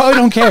probably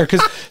don't care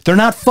because they're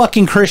not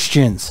fucking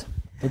Christians.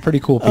 They're pretty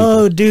cool people.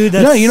 Oh, dude,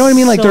 that's you know what I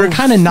mean? Like so they're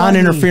kind of funny.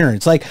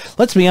 non-interference. Like,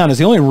 let's be honest.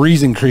 The only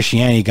reason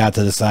Christianity got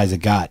to the size it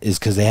got is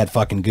because they had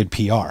fucking good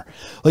PR.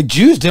 Like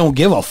Jews don't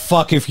give a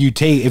fuck if you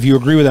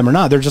agree with them or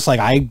not. They're just like,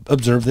 I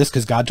observed this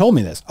because God told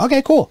me this.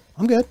 Okay, cool.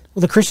 I'm good.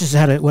 Well, the Christians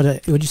had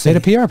what'd you say? They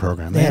had a PR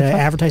program. They had an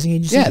advertising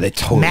agency. Yeah, they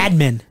totally. Mad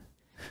Men.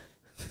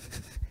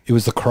 It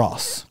was the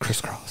cross.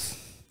 Crisscross.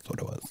 That's what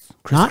it was.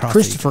 Not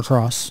Christopher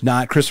Cross.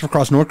 Not Christopher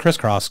Cross nor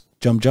crisscross.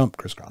 Jump,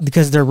 crisscross.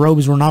 Because their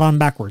robes were not on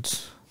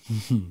backwards.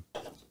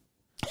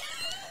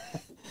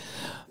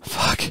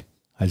 Fuck.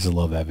 I just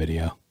love that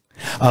video.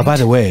 By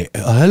the way,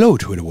 hello,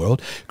 Twitter world.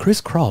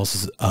 Chris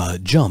Cross's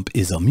Jump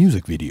is a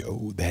music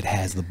video that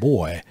has the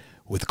boy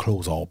with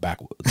clothes all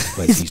backwards.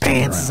 But His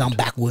pants is on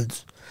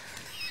backwards.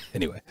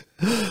 Anyway.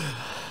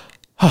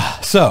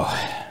 So,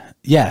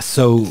 yes.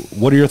 So,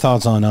 what are your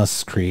thoughts on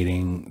us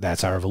creating?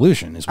 That's our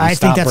evolution. Is we I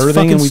stop think that's birthing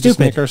fucking and we stupid. just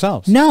make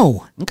ourselves?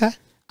 No. Okay.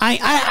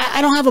 I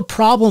don't have a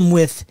problem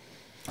with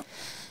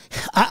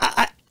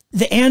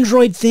the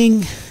Android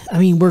thing. I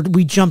mean,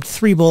 we jumped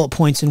 3 bullet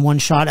points in one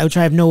shot, which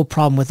I have no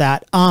problem with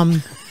that.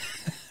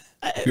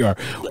 We're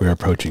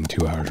approaching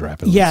 2 hours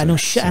rapidly. Yeah, sir. no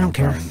shit. I don't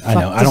care. I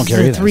know. I don't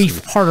care either.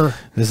 3-parter.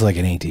 This is like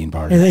an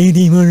 18-parter. An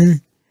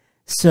 18-parter.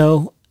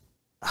 So,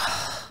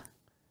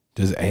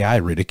 does AI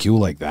ridicule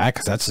like that?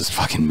 Because that's just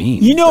fucking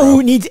mean. you know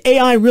who needs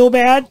AI real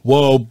bad?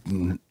 Whoa.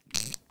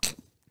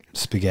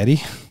 Spaghetti?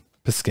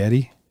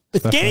 Biscotti?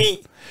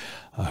 Spaghetti.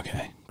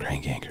 Okay.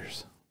 Crank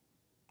anchors.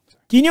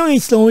 Do you know any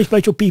so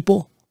special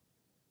people?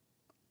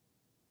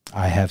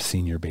 I have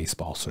seen your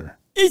baseball, sir.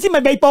 You see my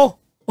baseball?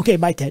 Okay,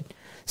 bye, Ted.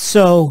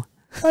 So,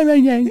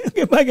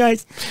 okay, bye,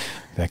 guys.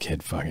 That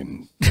kid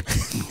fucking,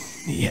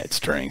 he had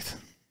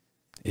strength.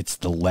 It's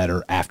the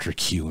letter after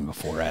Q and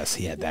before S.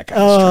 He had that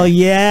kind of strength. Oh,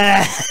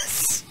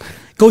 yes.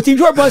 Go Team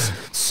Short Bus.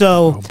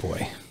 So, Oh,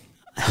 boy.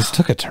 This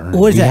took a turn.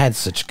 What is We that? had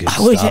such good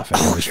What is stuff, it?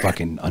 and Oh, it was yeah.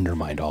 fucking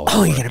undermined all oh,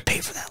 over. you're going to pay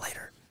for that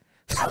later.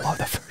 I love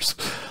that first.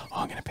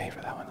 Oh, I'm going to pay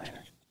for that one later.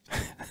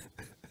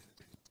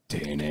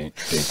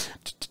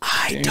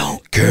 I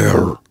don't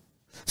care.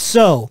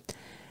 So,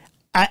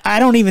 I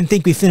don't even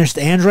think we finished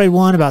the Android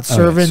one about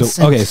servants.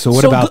 So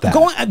what about that?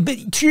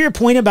 But to your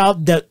point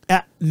about the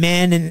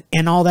men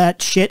and all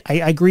that shit, I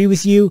agree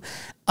with you.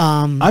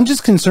 I'm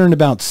just concerned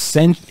about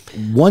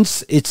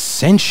once it's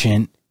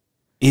sentient,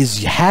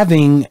 is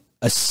having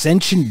a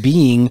sentient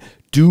being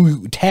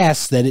do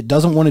tasks that it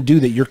doesn't want to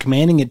do that you're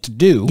commanding it to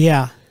do.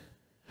 Yeah.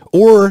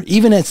 Or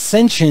even at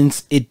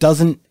sentience, it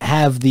doesn't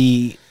have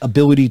the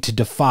ability to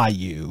defy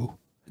you.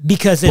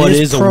 Because but it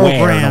is aware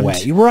in a programmed.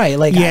 way. Right.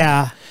 Like,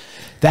 Yeah.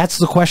 that's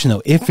the question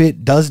though. If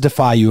it does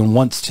defy you and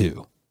wants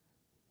to,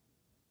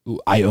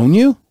 I own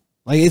you?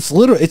 Like it's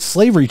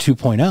slavery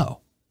 2.0.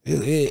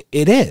 It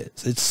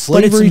is. It's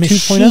slavery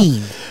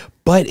 2.0.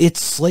 But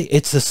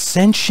it's a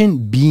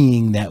sentient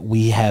being that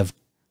we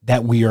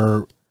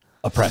are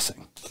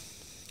oppressing.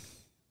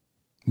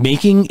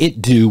 Making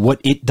it do what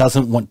it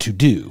doesn't want to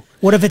do.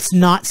 What if it's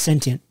not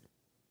sentient?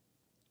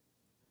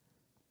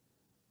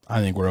 I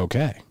think we're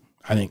okay.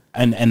 I think,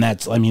 and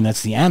that's, I mean,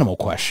 that's the animal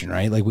question,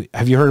 right? Like,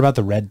 have you heard about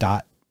the red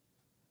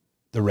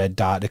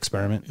dot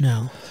experiment?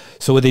 No.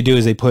 So what they do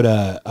is they put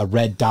a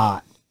red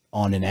dot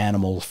on an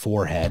animal's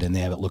forehead and they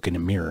have it look in a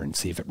mirror and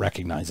see if it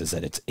recognizes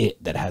that it's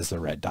it that has the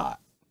red dot.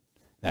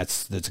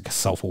 That's a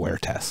self-aware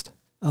test.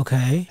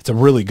 Okay. It's a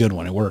really good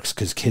one. It works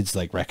because kids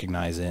like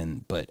recognize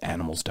in, but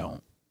animals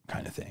don't,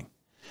 kind of thing.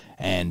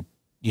 And,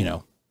 you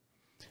know,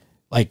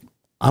 like,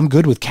 I'm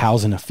good with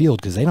cows in a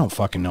field because they don't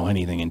fucking know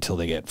anything until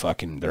they get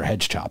fucking their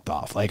heads chopped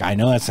off. Like, I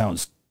know that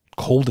sounds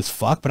cold as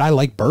fuck, but I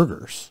like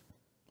burgers.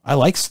 I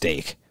like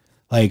steak.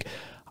 Like,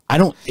 I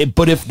don't,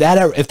 but if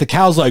the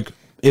cow's like,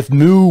 if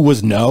moo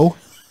was no,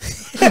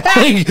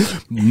 like,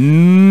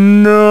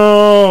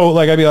 no,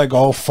 like, I'd be like,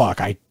 oh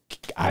fuck, I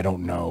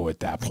don't know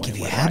at that point. Like, if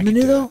you had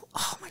menudo?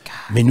 Oh my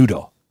God.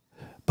 Menudo.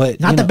 But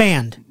not the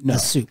band, no. the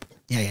soup.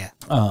 Yeah.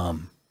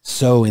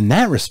 So in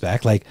that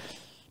respect, like,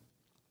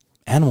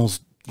 animals,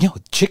 you know,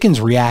 chickens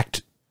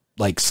react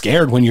like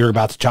scared when you're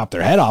about to chop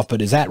their head off,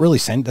 but is that really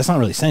that's not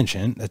really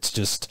sentient. That's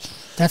just,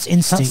 that's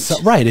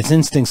instinct. Right. It's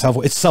instinct,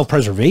 it's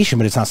self-preservation,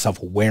 but it's not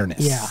self-awareness.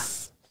 Yeah.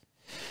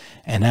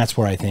 And that's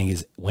where I think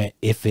is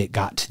if it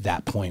got to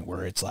that point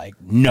where it's like,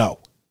 no,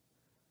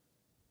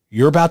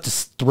 you're about to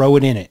throw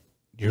it in it,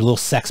 your little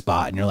sex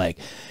bot, and you're like,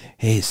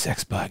 hey,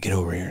 sex bot, get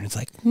over here. And it's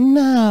like,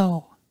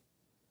 no.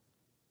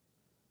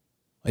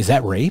 Is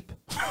that rape?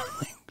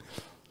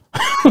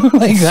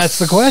 Like, that's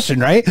the question,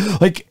 right?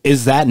 Like,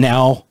 is that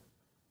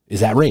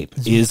rape?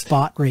 Is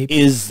bot rape?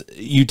 Is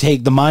you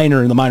take the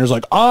miner and the miner's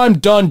like, I'm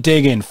done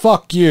digging,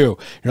 fuck you.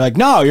 You're like,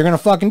 no, you're gonna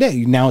fucking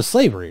dig. Now it's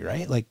slavery,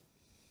 right? Like,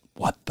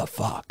 what the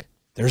fuck?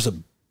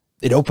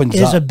 It opens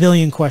up a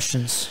billion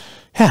questions.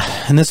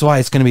 Yeah, and this is why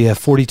it's gonna be a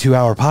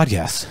 42-hour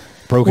podcast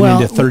broken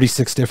into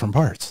 36 different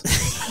parts.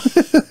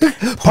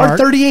 Part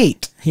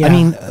 38. Yeah. I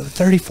mean,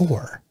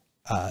 34.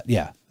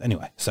 Yeah.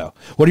 Anyway, so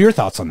what are your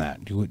thoughts on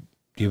that? Do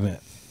you want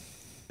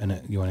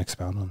to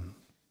expound on?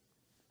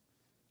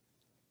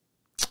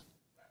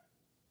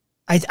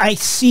 I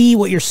see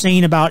what you're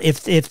saying about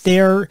if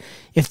they're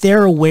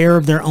aware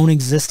of their own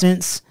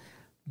existence,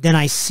 then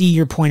I see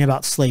your point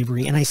about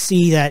slavery, and I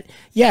see that,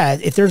 yeah,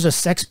 if there's a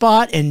sex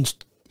bot and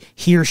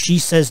he or she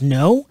says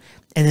no,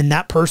 and then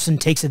that person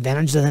takes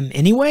advantage of them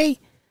anyway.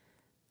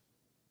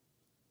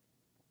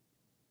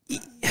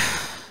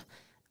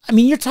 I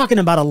mean, you're talking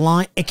about a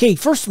line. Okay,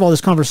 first of all, this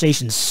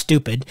conversation is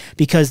stupid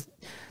because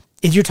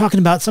if you're talking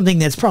about something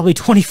that's probably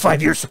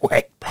 25 years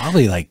away.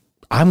 Probably like,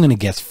 I'm going to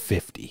guess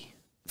 50.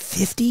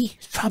 50?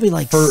 Probably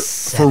like for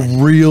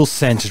 7. real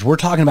sense. We're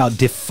talking about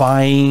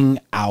defying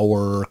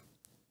our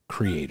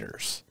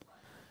creators.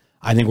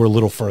 I think we're a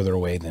little further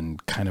away than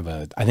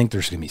I think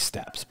there's going to be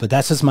steps, but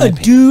that's just my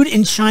opinion. Dude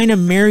in China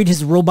married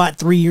his robot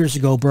 3 years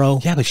ago, bro.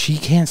 Yeah, but she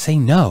can't say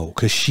no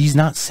because she's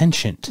not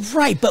sentient.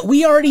 Right, but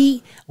we're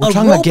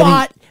talking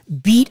robot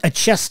beat a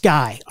chess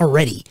guy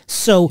already.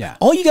 So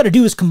all you got to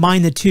do is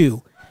combine the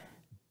two.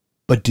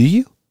 But do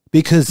you?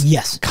 Because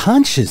yes,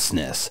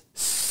 consciousness,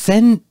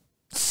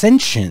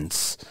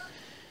 sentience,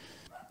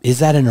 is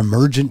that an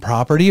emergent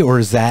property or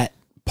is that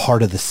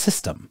part of the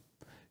system?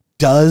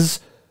 Does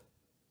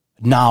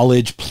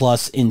knowledge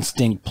plus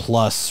instinct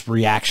plus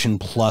reaction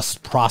plus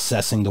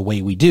processing the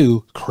way we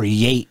do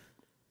create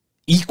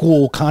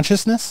equal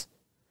consciousness?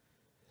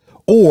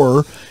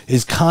 Or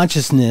is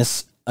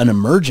consciousness an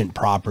emergent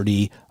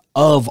property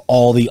of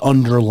all the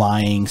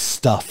underlying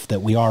stuff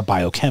that we are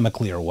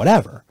biochemically or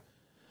whatever?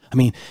 I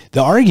mean,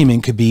 the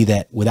argument could be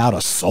that without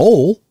a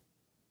soul,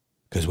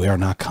 because we are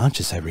not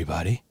conscious,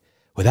 everybody,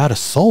 without a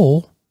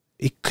soul,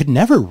 it could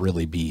never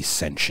really be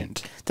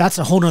sentient. That's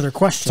a whole other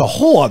question. It's a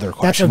whole other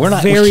question.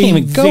 That's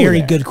a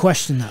very good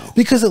question, though.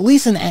 Because at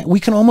least we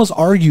can almost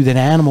argue that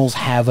animals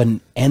have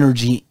an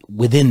energy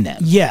within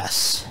them.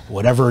 Yes.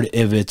 Whatever,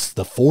 if it's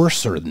the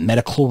force or the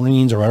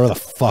metachlorines or whatever the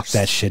fuck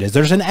that shit is.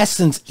 There's an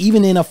essence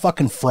even in a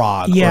fucking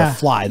frog or a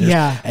fly.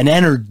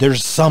 There's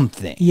there's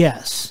something.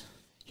 Yes.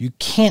 You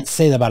can't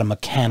say that about a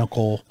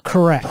mechanical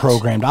correct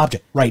programmed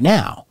object right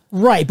now.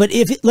 Right, but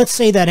let's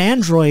say that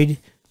android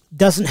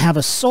doesn't have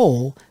a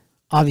soul,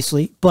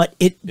 obviously, but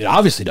it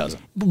obviously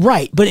doesn't.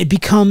 Right, but it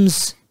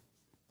has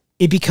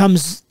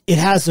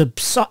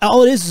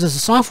all it is a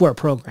software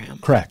program.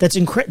 Correct.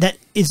 That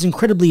is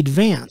incredibly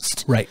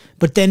advanced. Right.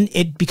 But then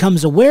it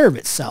becomes aware of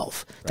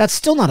itself. Right. That's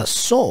still not a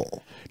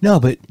soul. No,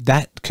 but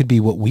that could be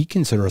what we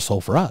consider a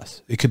soul for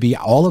us. It could be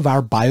all of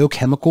our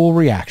biochemical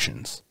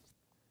reactions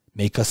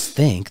make us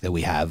think that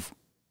we have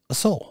a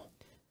soul.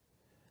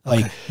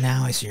 Like, okay,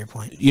 now I see your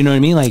point. You know what I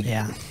mean? Like,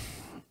 yeah.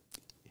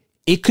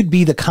 It could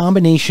be the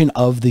combination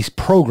of these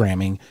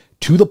programming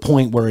to the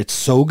point where it's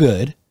so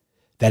good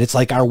that it's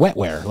like our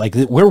wetware. Like,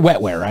 we're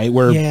wetware, right?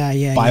 We're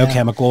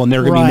biochemical, and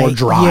they're going to be more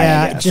dry.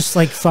 Yeah, just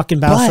like fucking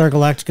Battlestar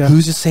Galactica.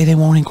 Who's to say they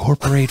won't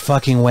incorporate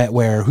fucking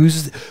wetware?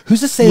 Who's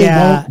to say they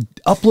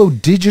won't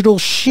upload digital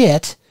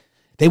shit?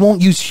 They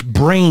won't use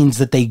brains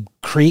that they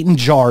create in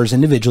jars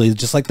individually,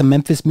 just like the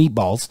Memphis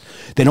meatballs.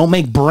 They don't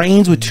make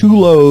brains with 2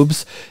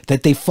 lobes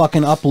that they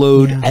fucking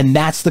upload, and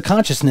that's the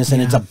consciousness, and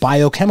it's a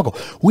biochemical.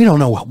 We don't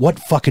know what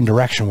fucking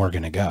direction we're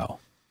going to go.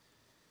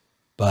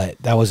 But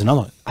that was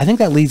another one. I think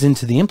that leads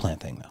into the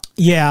implant thing, though.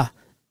 Yeah.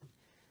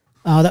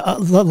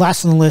 The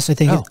last on the list, I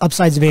think,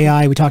 upsides of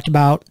AI we talked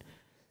about.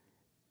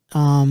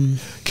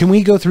 Can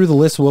we go through the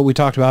list of what we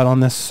talked about on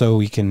this so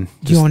we can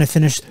Do you want to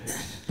finish?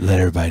 let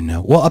everybody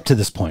know? Well, up to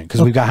this point,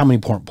 because we've got how many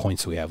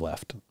points do we have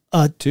left?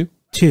 2.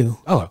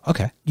 Oh,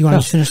 okay. Do you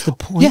want to finish the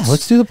points? Yeah,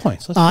 let's do the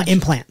points.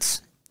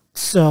 Implants.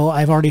 So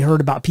I've already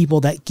heard about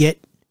people that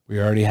get... We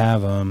already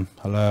have them.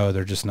 Hello,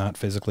 they're just not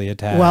physically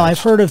attached. Well, I've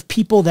heard of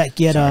people that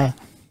get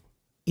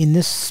in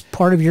this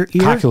part of your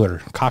ear,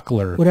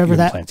 cochlear whatever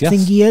that implants. Yes.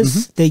 thingy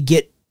is, they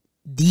get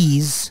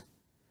these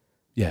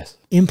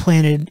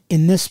implanted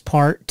in this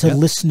part to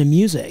listen to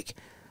music.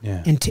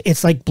 Yeah. And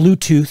it's like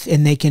Bluetooth,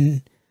 and they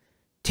can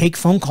take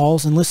phone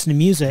calls and listen to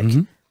music.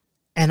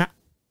 And I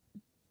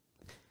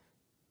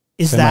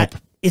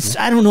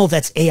don't know if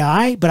that's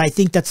AI, but I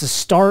think that's a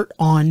start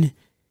on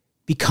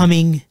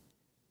becoming...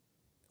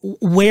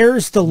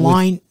 Where's the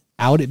line?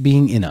 Without it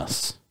being in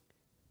us,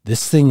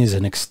 this thing is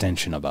an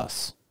extension of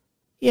us.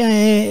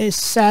 Yeah,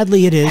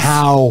 sadly it is.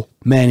 How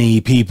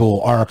many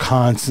people are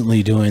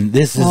constantly doing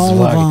this? Is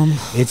All of them.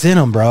 It's in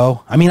them,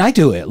 bro. I mean, I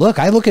do it. Look,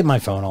 I look at my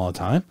phone all the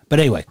time. But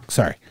anyway,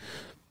 sorry.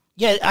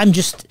 Yeah, I'm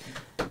just...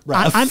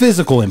 A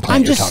physical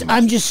implant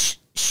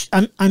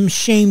I'm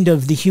ashamed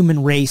of the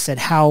human race at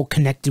how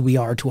connected we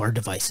are to our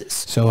devices.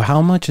 So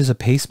how much is a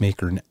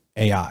pacemaker in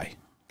AI?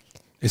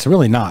 It's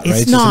really not,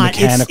 right? It's not. Just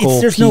a mechanical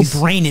there's piece.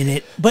 no brain in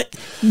it, but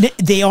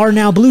they are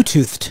now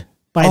Bluetoothed,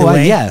 by the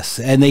way. Yes,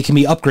 and they can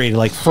be upgraded,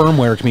 like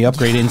firmware can be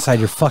upgraded inside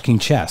your fucking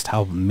chest.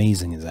 How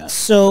amazing is that?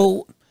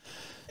 So...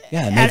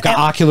 Yeah, and they've got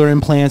ocular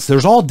implants.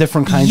 There's all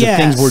different kinds of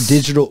things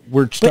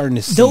we're starting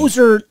to see. Those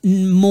are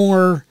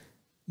more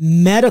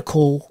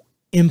medical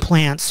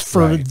implants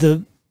for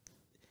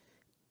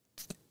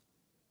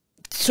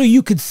so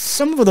you could,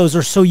 some of those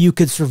are so you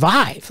could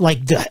survive, like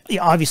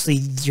obviously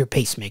your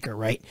pacemaker,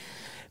 right?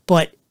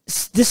 But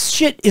this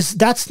shit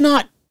that's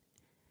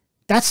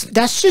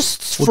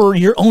just for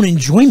your own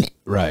enjoyment.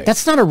 Right.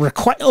 That's not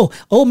a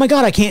oh my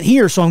God, I can't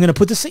hear, so I'm going to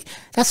put this.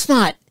 That's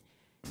not.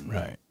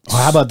 Right.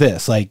 Well, how about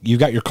this? Like, you've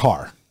got your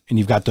car and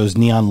you've got those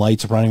neon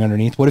lights running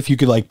underneath. What if you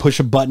could like push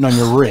a button on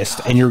your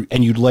wrist and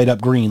you'd light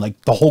up green, like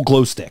the whole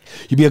glow stick?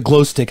 You'd be a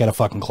glow stick at a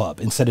fucking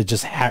club instead of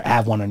just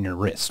have one on your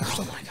wrist.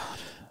 Oh my God.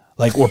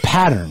 Like, or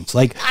patterns,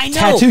 like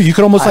tattoo. You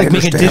could almost like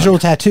make a digital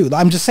tattoo.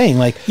 I'm just saying,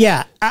 like,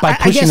 by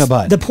pushing a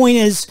button. The point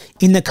is,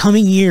 in the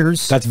coming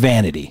years, that's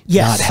vanity,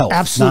 not health,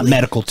 absolutely. not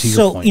medical. To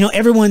your point. So,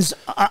 everyone's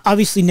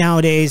obviously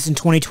nowadays in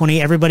 2020,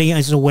 everybody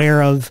is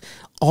aware of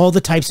all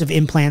the types of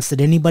implants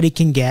that anybody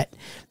can get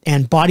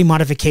and body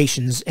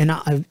modifications. And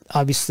I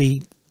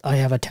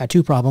have a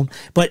tattoo problem,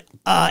 but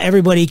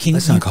everybody can.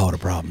 Let's not call it a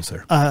problem,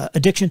 sir.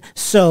 Addiction.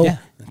 So.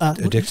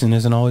 Addiction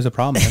isn't always a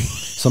problem. Man.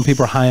 Some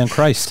people are high on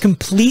Christ. Some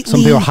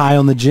people are high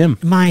on the gym.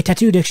 My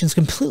tattoo addiction is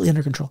completely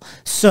under control.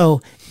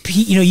 So,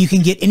 you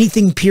can get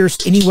anything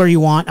pierced anywhere you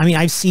want. I mean,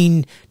 I've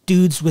seen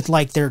dudes with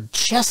like their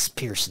chest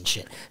pierced and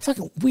shit. It's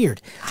fucking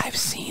weird. I've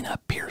seen a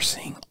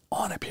piercing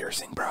on a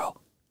piercing, bro.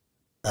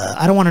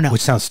 I don't want to know.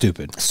 Which sounds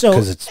stupid. So,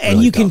 it's really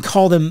and you dumb. can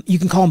call them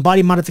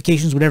body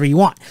modifications, whatever you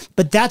want.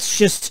 But that's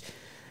just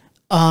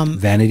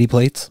vanity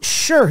plates.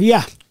 Sure,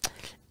 yeah.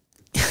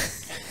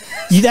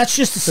 That's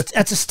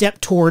a step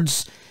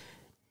towards,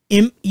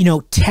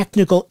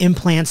 technical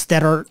implants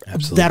that are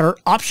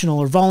optional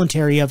or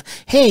voluntary. Of,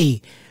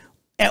 hey,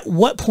 at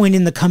what point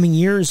in the coming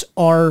years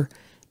are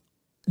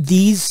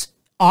these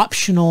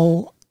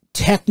optional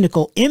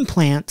technical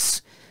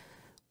implants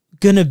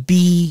gonna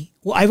be?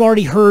 Well, I've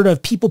already heard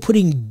of people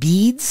putting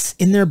beads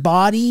in their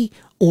body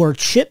or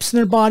chips in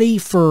their body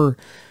for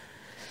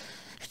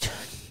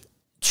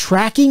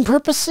tracking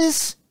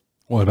purposes.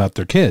 What about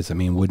their kids? I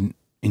mean,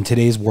 in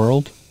today's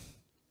world,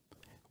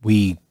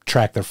 we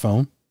track their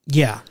phone.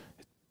 Yeah.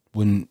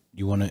 Wouldn't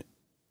you want to,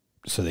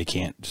 so they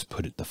can't just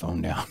put the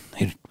phone down.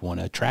 They want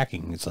a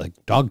tracking. It's like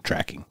dog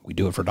tracking. We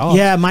do it for dogs.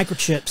 Yeah,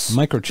 microchips.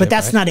 But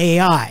that's not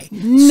AI.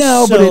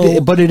 No, so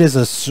but it is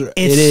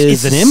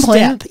an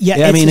implant. Step.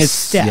 Yeah, it's a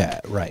step. Yeah,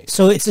 right.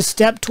 So it's a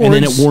step towards. And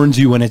then it warns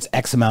you when it's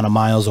X amount of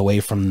miles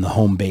away from the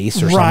home base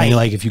or something. Right.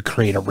 Like if you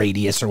create a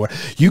radius or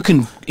what, you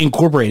can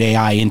incorporate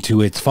AI into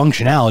its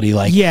functionality.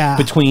 Like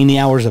between the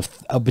hours of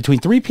between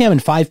 3 p.m.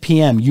 and 5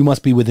 p.m., you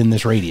must be within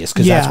this radius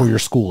because that's where your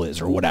school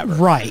is or whatever.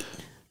 Right.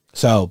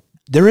 So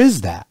there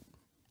is that.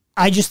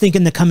 I just think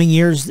in the coming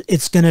years,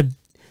 there's going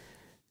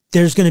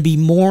to be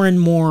more and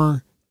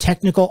more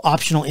technical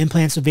optional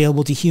implants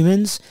available to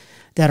humans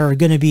that are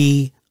going to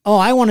be, oh,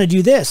 I want to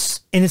do this.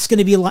 And it's going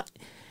to be okay.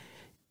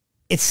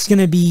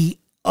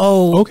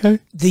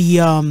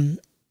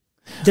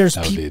 There's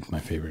that would be my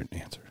favorite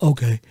answer.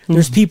 Okay.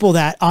 There's people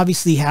that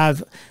obviously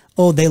have,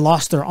 they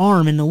lost their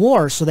arm in the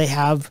war, so they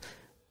have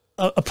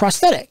a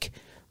prosthetic.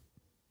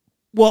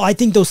 Well, I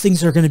think those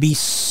things are going to be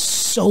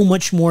so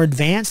much more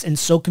advanced and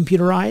so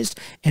computerized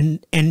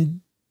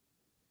and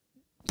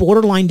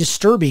borderline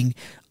disturbing.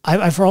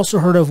 I've also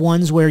heard of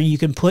ones where you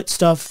can put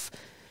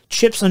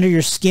chips under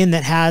your skin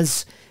that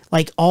has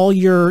like all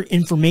your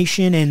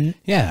information and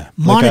Yeah,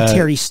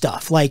 monetary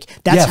stuff. Like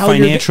that's how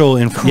financial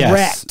you're correct.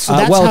 Yes. So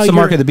that's well, how it's the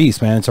mark of the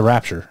beast, man. It's a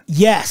rapture.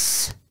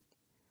 Yes,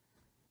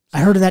 I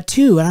heard of that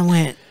too, and I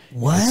went,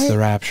 "What?" It's the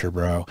rapture,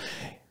 bro.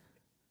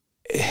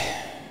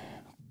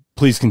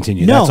 Please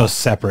continue. No. That's a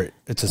separate.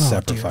 It's a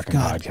separate dear fucking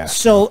God. podcast.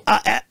 So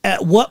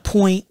at what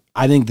point?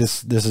 I think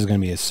this is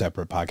going to be a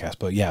separate podcast,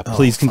 but yeah,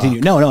 please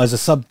continue. No, as a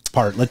sub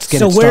part, let's get it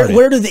So started.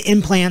 where do the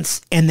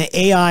implants and the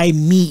AI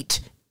meet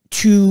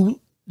to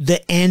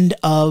the end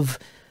of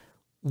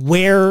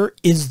where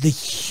is the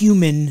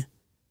human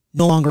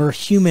no longer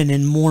human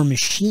and more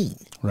machine?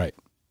 Right.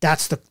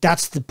 That's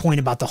the point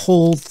about the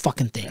whole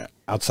fucking thing. Yeah.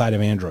 Outside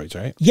of androids,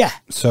 right? Yeah.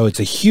 So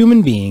it's a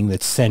human being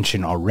that's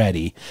sentient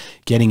already,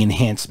 getting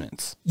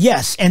enhancements.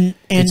 Yes, and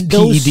It's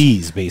those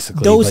PEDs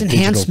basically. those but digital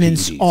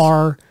enhancements PEDs.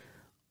 are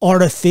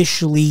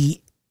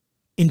artificially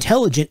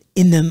intelligent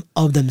in them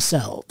of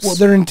themselves. Well,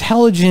 they're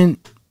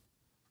intelligent.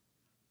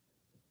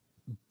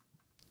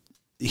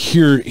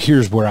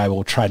 Here's where I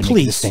will try to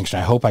make a distinction.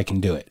 I hope I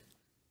can do it.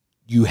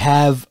 You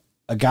have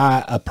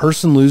a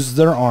person loses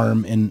their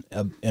arm in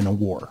a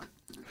war.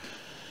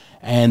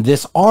 And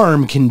this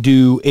arm can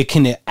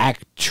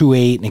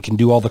actuate and it can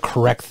do all the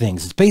correct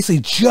things. It's basically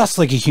just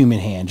like a human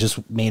hand,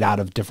 just made out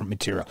of different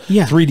material.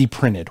 Yeah. 3D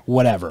printed,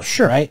 whatever.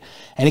 Sure. Right?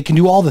 And it can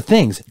do all the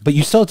things, but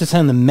you still have to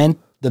send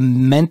the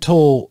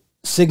mental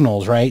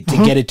signals, right, to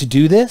get it to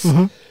do this.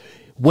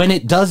 When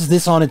it does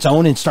this on its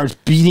own and starts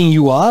beating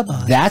you up,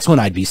 that's when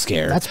I'd be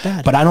scared. That's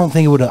bad. But I don't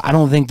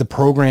think the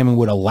programming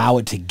would allow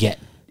it to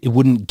it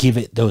wouldn't give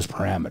it those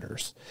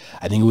parameters.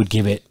 I think it would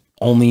give it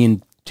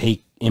only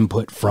take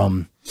input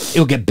from,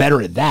 it'll get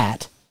better at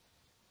that.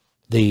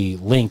 The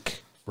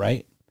link,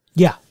 right?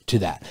 Yeah. To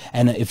that.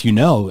 And if you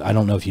know, I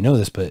don't know if you know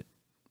this, but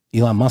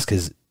Elon Musk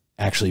has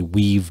actually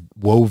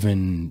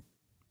woven,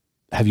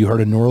 have you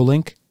heard of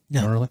Neuralink?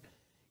 No. Neuralink?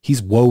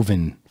 He's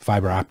woven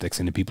fiber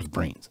optics into people's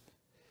brains.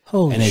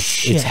 Holy And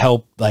shit. it's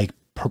helped like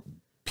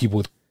people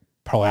with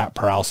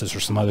paralysis or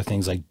some other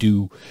things like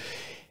do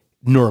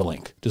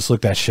Neuralink. Just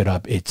look that shit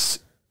up. It's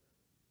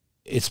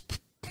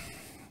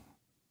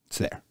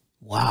there.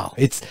 Wow.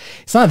 It's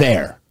not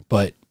there,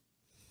 but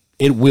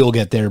it will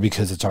get there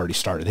because it's already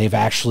started. They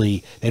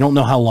don't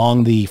know how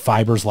long the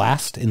fibers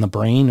last in the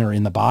brain or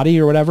in the body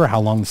or whatever,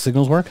 how long the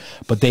signals work,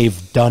 but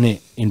they've done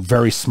it in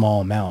very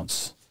small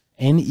amounts.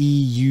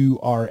 Neuralink,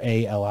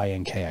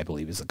 I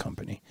believe, is the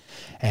company.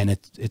 And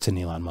it's an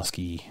Elon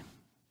Musky.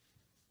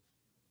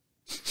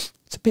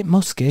 It's a bit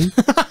musky.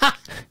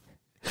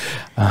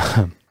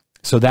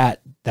 So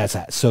that's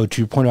that. So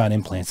to your point about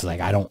implants, like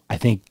I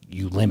think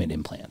you limit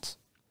implants.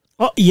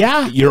 Oh,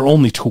 yeah. Your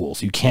only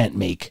tools. You can't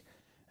make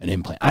an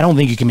implant. I don't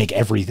think you can make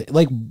everything.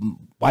 Like,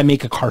 why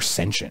make a car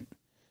sentient?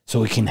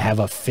 So it can have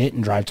a fit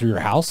and drive through your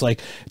house? Like,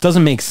 it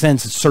doesn't make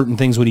sense that certain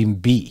things would even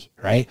be,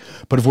 right?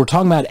 But if we're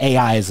talking about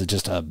AI as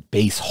just a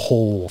base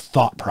whole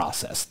thought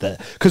process,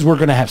 because we're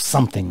going to have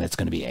something that's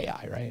going to be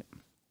AI, right?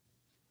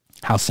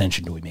 How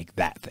sentient do we make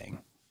that thing?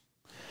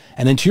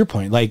 And then to your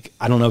point, like,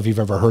 I don't know if you've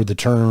ever heard the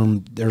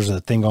term, there's a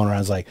thing going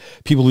around, it's like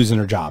people losing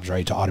their jobs,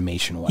 right? To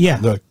automation and whatnot. Yeah.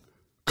 They're like,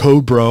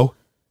 code, bro.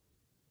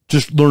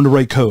 Just learn to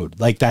write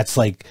code. Like, that's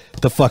like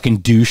the fucking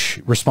douche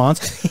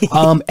response.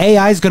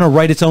 AI is going to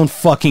write its own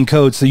fucking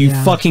code, so you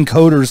fucking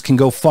coders can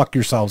go fuck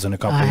yourselves in a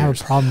couple of years. I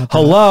have a problem with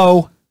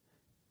Hello?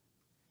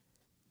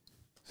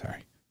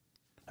 Sorry.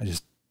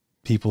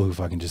 People who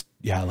fucking just,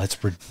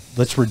 let's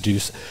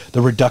reduce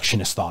the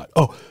reductionist thought.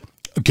 Oh,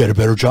 get a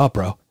better job,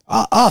 bro.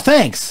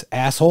 Thanks,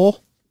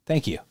 asshole.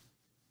 Thank you.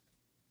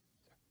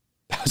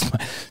 That was my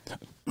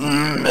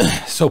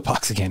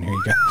soapbox again. Here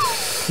you go.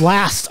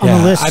 Last on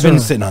the list. I've been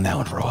sitting on that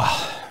one for a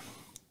while.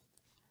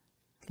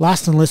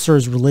 Last on the list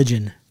is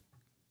religion.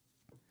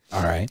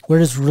 All right. Where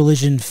does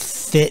religion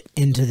fit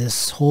into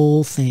this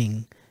whole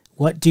thing?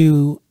 What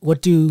do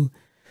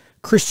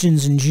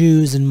Christians and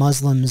Jews and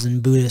Muslims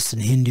and Buddhists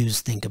and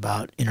Hindus think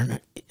about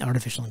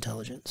artificial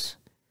intelligence?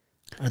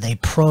 Are they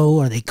pro?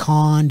 Are they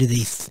con? Do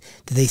they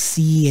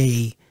see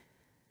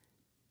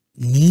a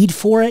need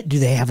for it? Do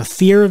they have a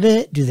fear of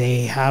it?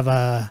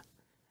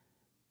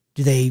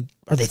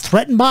 Are they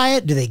threatened by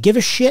it? Do they give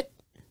a shit?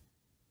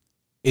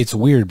 It's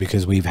weird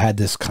because we've had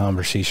this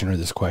conversation or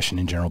this question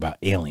in general about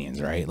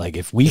aliens, right? Like,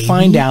 if we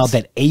find out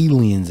that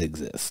aliens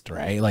exist,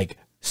 right? Like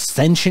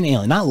sentient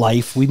alien, not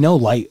life. We know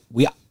life.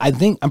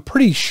 I'm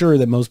pretty sure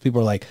that most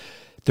people are like,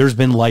 there's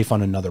been life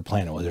on another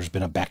planet where there's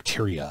been a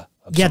bacteria.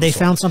 They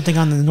found something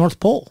on the North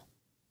Pole.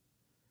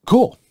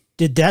 Cool.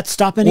 Did that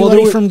stop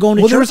anybody from going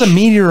to church? Well, there was a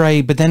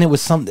meteorite, but then it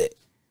was something.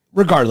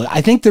 Regardless,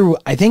 I think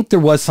there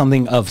was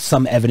something of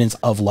some evidence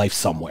of life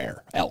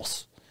somewhere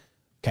else.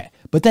 Okay,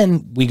 but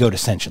then we go to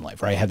sentient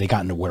life, right? Have they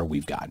gotten to where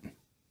we've gotten?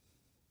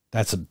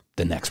 That's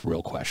the next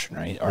real question,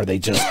 right? Are they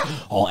just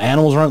all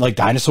animals run like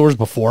dinosaurs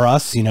before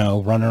us,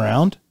 running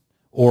around,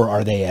 or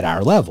are they at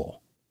our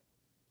level,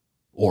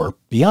 or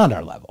beyond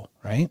our level,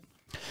 right?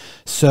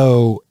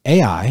 So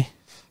AI,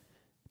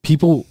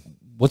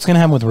 what's going to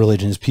happen with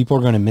religion is people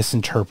are going to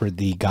misinterpret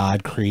the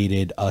God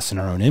created us in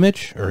our own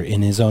image or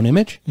in his own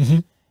image. Mm-hmm.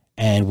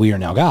 And we are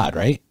now God,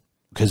 right?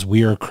 because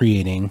we are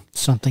creating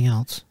something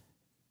else.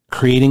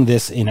 Creating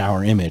this in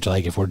our image.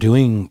 Like if we're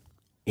doing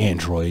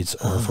androids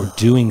or if we're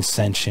doing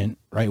sentient,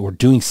 right? We're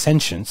doing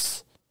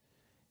sentience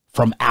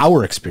from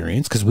our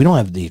experience because we don't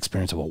have the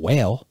experience of a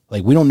whale.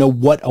 Like we don't know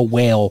what a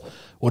whale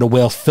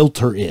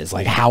filter is,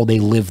 like how they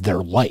live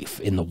their life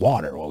in the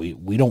water. Well,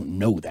 we don't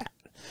know that,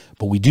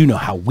 but we do know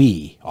how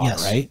we are,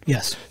 Yes. right?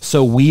 Yes.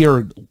 So we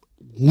are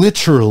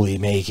literally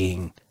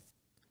making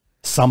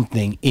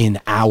something in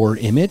our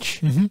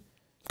image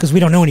Because we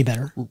don't know any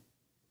better. well,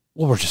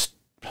 we're just,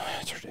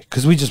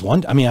 because we just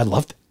want, I mean, I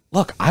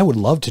would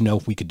love to know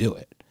if we could do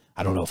it.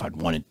 I don't know if I'd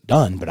want it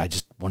done, but I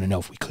just want to know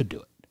if we could do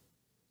it.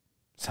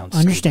 Sounds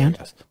Understand.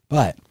 stupid, I guess.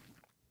 But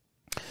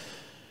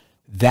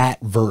that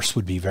verse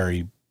would be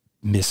very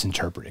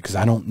misinterpreted because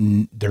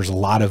there's a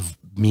lot of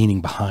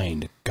meaning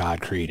behind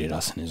God created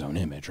us in his own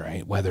image,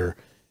 right?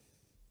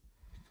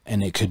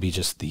 And it could be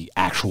just the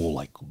actual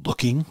like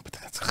looking, but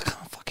that's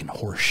fucking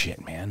horse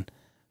shit, man.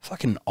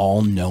 Fucking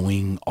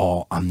all-knowing,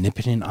 all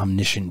omnipotent,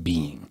 omniscient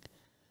being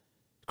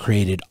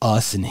created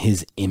us in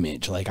his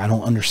image. Like, I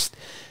don't understand.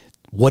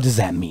 What does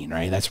that mean,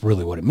 right? That's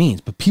really what it means.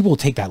 But people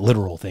take that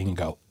literal thing and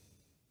go,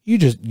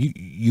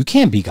 you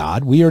can't be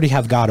God. We already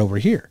have God over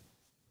here.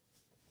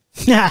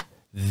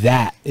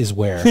 That is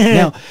where,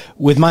 now,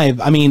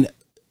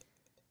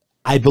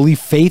 I believe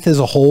faith as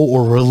a whole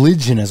or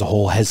religion as a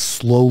whole has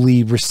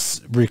slowly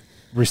receded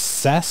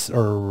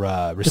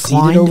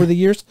Declined. over the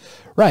years.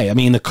 Right. I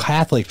mean, the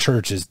Catholic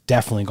Church is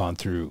definitely going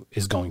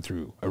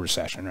through a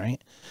recession,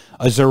 right?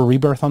 Is there a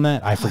rebirth on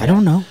that? I forget. I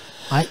don't know.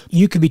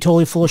 You could be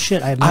totally full of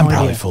shit. I have no I'm idea.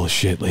 probably full of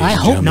shit, ladies I and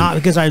hope gentlemen. not,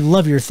 because I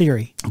love your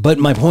theory. But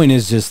my point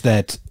is just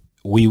that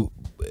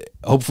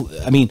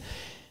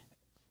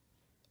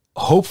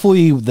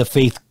hopefully the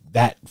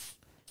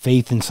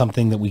faith in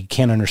something that we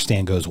can't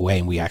understand goes away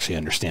and we actually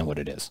understand what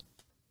it is.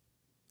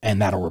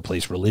 And that'll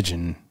replace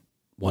religion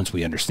once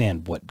we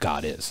understand what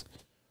God is.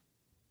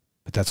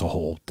 But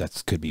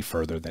that could be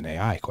further than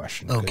AI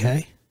question.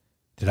 Okay.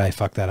 Did I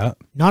fuck that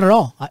up? Not at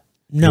all.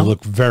 No. You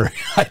look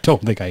I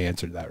don't think I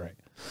answered that right.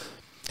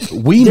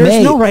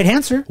 There's no right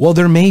answer. Well,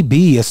 there may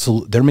be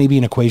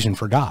an equation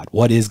for God.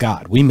 What is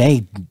God? We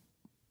may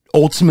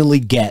ultimately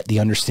get the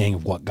understanding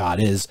of what God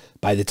is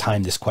by the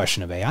time this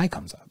question of AI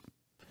comes up.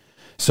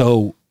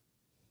 So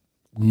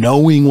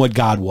knowing what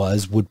God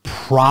was would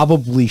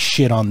probably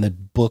shit on the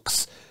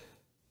books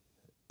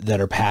that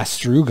are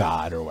passed through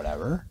God or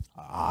whatever.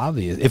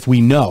 Obvious. If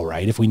we know,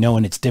 right? If we know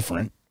and it's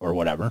different or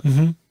whatever,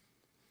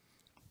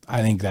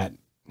 I think that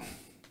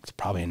it's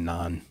probably a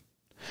non,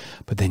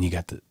 but then you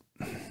got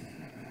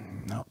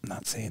no, I'm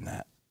not saying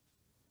that.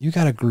 You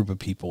got a group of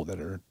people that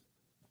are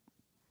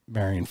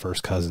marrying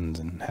first cousins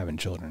and having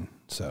children.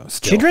 So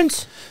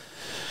Children's?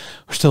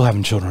 We're still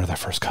having children with our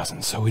first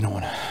cousins. So we don't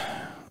want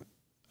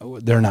to,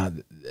 they're not,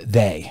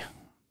 they.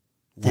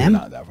 Them? We're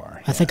not that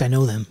far. I think I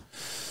know them.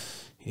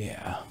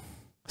 Yeah.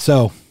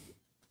 So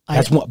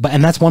that's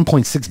and that's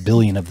 1.6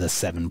 billion of the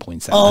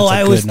 7.7. Oh, That's a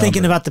I was good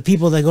thinking number. about the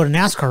people that go to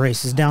NASCAR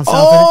races down south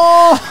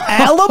Oh,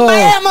 in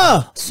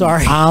Alabama.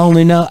 Sorry. I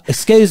only know.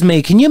 Excuse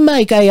me. Can you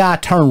make AI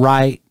turn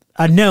right?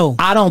 No.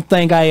 I don't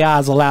think AI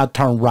is allowed to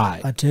turn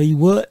right. I tell you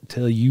what.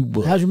 Tell you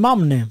what. How's your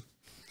mama name?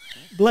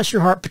 Bless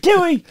your heart.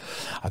 Patooey.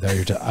 I thought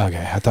you were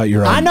okay. I thought you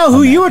were. I know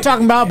who you were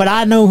talking about, but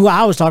I know who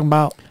I was talking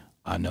about.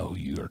 I know who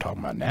you were talking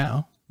about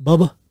now.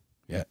 Bubba.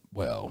 Yeah.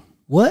 Well,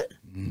 What?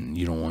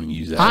 you don't want to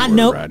use that I word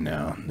know. right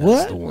now. That's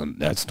What? the one.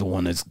 That's the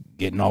one that's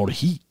getting all the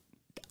heat.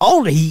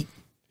 All the heat.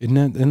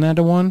 Isn't that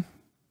the one?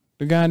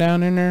 The guy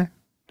down in there.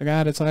 The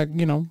guy that's like,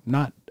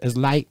 not as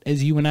light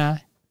as you and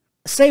I.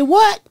 Say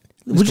what?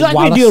 Would you Mr. like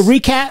me to do a Wallace?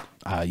 recap?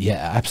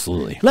 Yeah,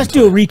 absolutely. Let's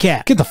do a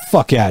recap. Get the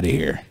fuck out of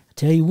here.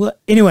 Tell you what.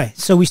 Anyway,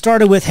 so we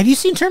started with, have you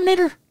seen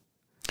Terminator?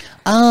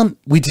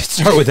 We did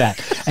start with that.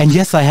 And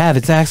yes, I have.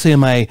 It's actually in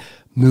my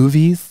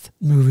movies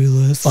Movie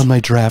list. on my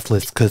draft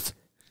list because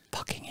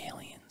fucking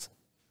aliens.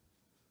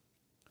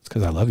 It's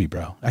because I love you,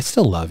 bro. I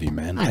still love you,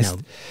 man. I know.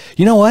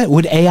 You know what?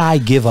 Would AI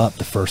give up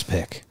the first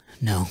pick?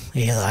 No,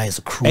 AI is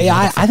a cruel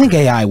AI, I think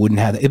AI wouldn't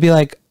have that. It'd be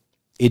like,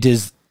 it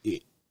is,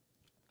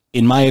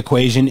 in my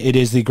equation, it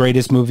is the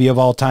greatest movie of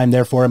all time.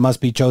 Therefore, it must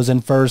be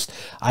chosen first.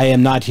 I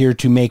am not here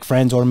to make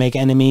friends or make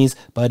enemies,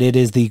 but it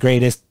is the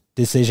greatest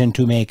decision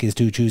to make is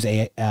to choose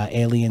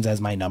aliens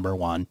as my number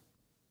one.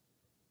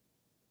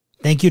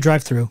 Thank you,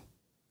 drive through.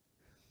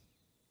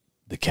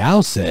 The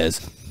cow says,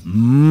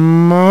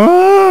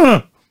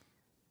 "Mmm."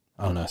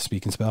 I don't know,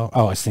 speak and spell.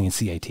 Oh, I was thinking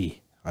CAT.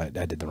 I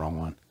did the wrong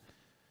one.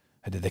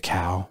 I did the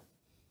cow.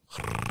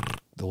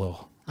 The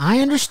little. I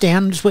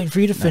understand. I'm just waiting for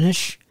you to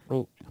finish.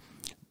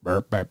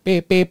 Burp, burp,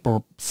 beep, beep,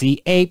 burp,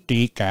 CAT.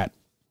 Cat.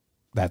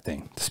 That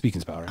thing. The speak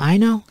and spell, right? I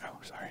know. Oh,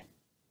 sorry.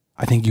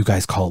 I think you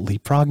guys call it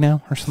leapfrog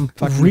now or some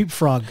fucking.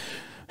 Leapfrog.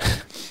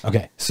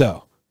 Okay,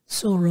 so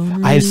So,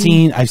 Ronan. I've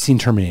seen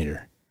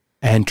Terminator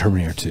and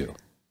Terminator 2.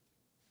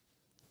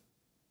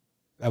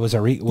 That was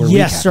our we're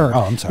Yes, recapping. sir.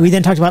 Oh, I'm sorry. We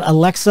then talked about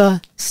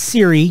Alexa,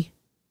 Siri,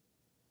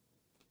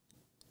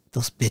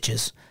 those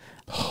bitches,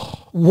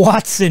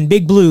 Watson,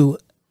 Big Blue,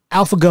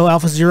 AlphaGo,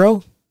 Alpha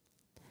Zero,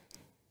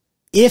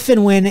 If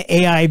and when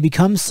AI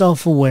becomes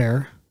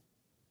self-aware,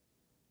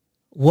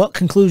 what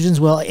conclusions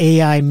will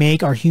AI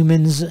make? Are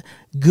humans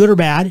good or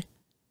bad?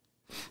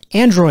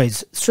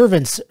 Androids,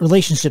 servants,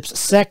 relationships,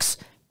 sex,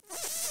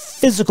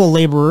 physical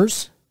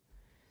laborers.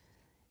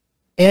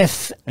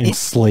 And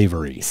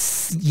slavery.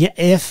 Yeah,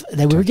 if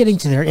that we were getting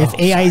to there. If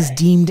AI is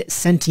deemed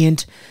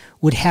sentient,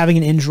 would having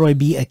an android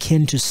be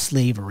akin to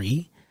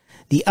slavery?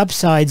 The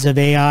upsides of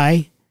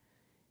AI,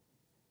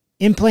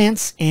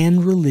 implants,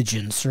 and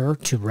religion, sir,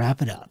 to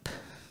wrap it up.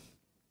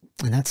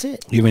 And that's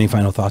it. Do you have any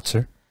final thoughts,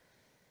 sir?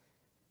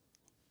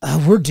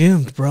 We're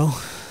doomed, bro.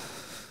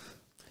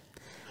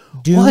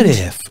 What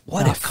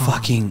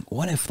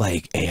if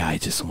like AI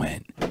just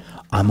went,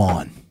 I'm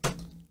on.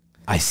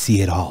 I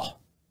see it all.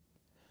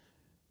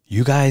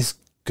 You guys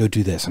go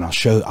do this and I'll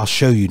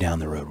show you down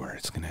the road where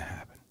it's going to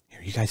happen. Here,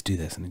 you guys do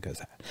this and it goes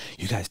that.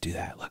 You guys do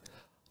that. Look,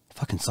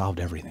 fucking solved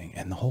everything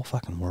and the whole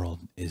fucking world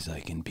is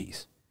like in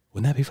peace.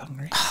 Wouldn't that be fucking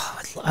great?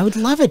 I would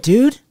love it,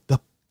 dude.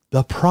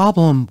 The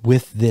problem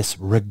with this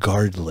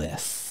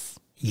regardless,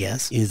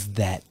 yes, is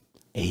that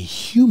a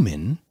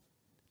human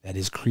that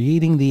is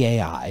creating the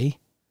AI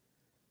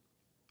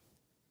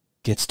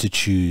gets to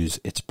choose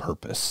its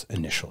purpose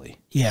initially.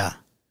 Yeah.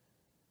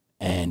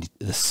 And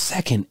the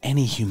second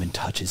any human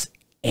touches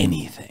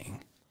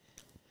anything,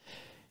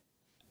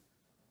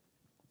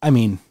 I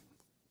mean,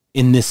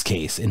 in this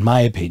case, in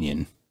my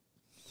opinion,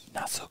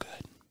 not so good.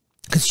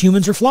 Because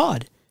humans are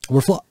flawed.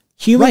 We're flawed.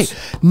 Humans,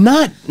 right.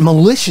 Not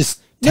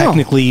malicious,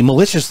 technically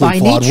maliciously by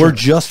flawed. nature. We're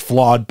just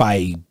flawed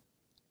by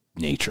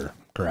nature.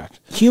 Correct.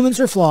 Humans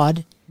are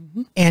flawed,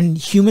 and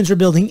humans are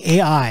building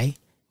AI.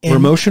 We're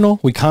emotional.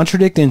 We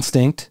contradict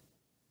instinct.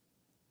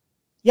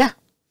 Yeah.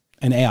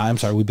 And AI, I'm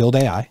sorry, we build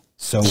AI.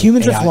 So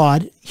humans AI, are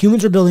flawed.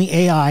 Humans are building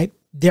AI.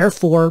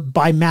 Therefore,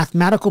 by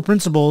mathematical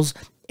principles,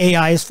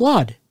 AI is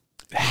flawed.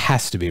 It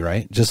has to be,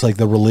 right? Just like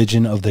the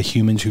religion of the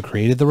humans who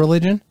created the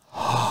religion.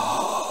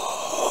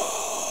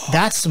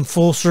 That's some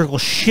full circle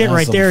shit That's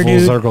right some there, full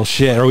dude. Circle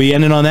shit. Are we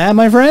ending on that,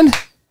 my friend?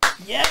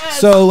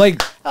 Yes. So,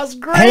 like, that's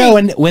great.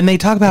 hey, when they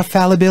talk about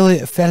fallibility,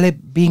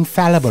 being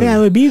fallible.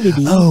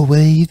 Fallibility. Oh,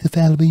 well, he's the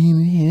fallible.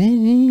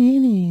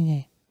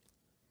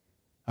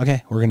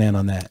 Okay, we're gonna end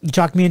on that. You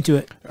talked me into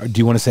it. Do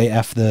you want to say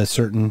F the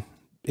certain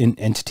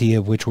entity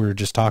of which we were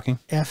just talking?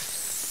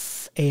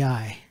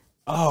 FAI.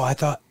 Oh, I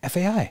thought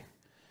FAI.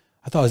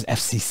 I thought it was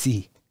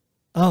FCC.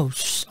 Oh,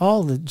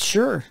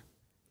 sure.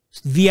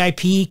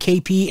 VIP,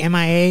 KP,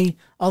 MIA,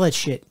 all that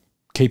shit.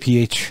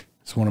 KPH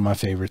is one of my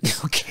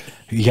favorites. Okay.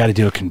 You got to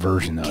do a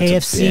conversion though.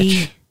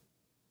 KFC.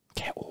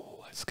 Oh,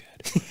 that's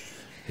good.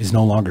 Is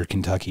no longer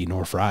Kentucky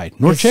nor fried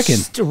nor chicken.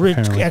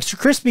 Extra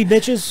crispy,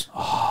 bitches.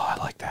 Oh, I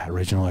like that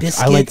original.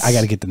 Biscuits. I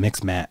got to get the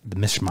mishmash.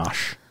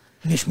 Mishmosh.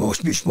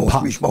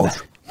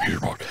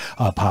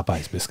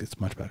 Popeye's biscuits,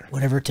 much better.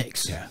 Whatever it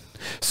takes. Yeah.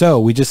 So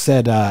we just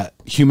said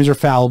humans are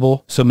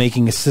fallible. So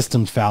making a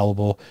system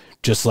fallible,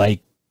 just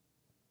like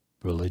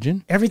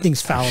religion.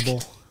 Everything's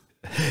fallible.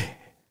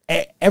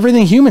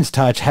 Everything humans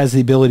touch has the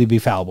ability to be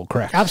fallible.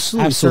 Correct.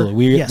 Absolutely.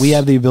 Absolutely. Yes. We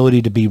have the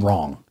ability to be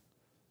wrong.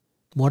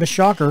 What a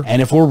shocker.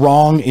 And if we're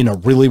wrong in a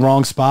really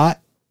wrong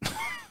spot,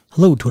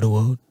 hello, Twitter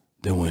world.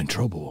 Then we're in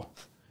trouble.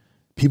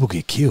 People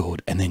get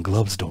killed and then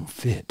gloves don't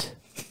fit.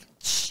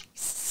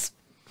 Jeez.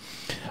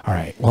 All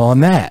right. Well,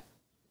 on that,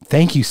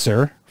 thank you,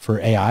 sir,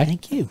 for AI.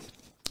 Thank you.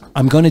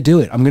 I'm going to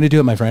do it. I'm going to do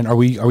it, my friend. Are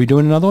we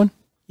doing another one?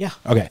 Yeah.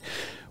 Okay.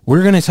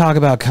 We're going to talk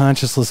about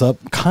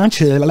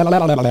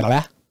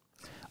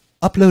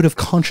upload of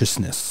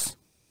consciousness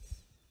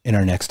in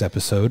our next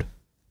episode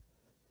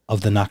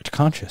of The Knocked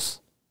Conscious.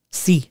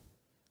 See.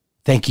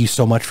 Thank you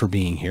so much for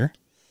being here.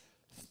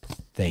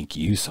 Thank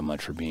you so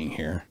much for being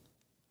here.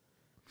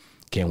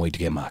 Can't wait to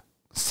get my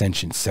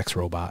sentient sex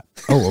robot.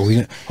 Oh, are we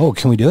gonna, oh,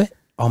 can we do it?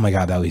 Oh my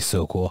God, that would be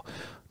so cool.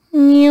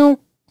 It's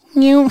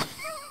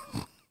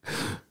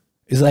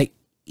like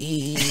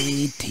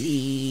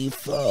E.T.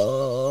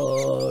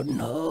 phone.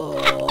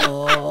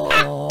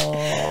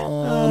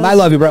 I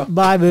love you, bro.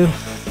 Bye, boo.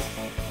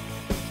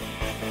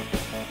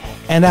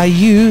 And I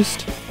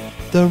used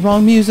the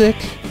wrong music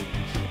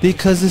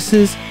because this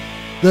is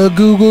the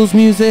Google's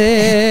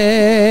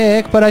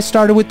music, but I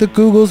started with the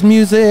Google's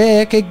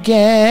music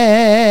again.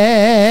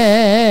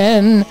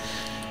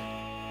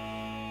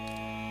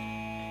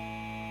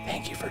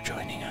 Thank you for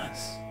joining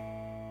us.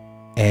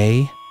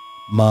 A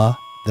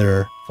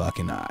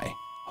motherfucking I.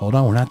 Hold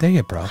on, we're not there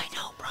yet, bro. I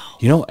know, bro.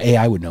 You know,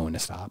 AI would know when to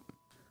stop.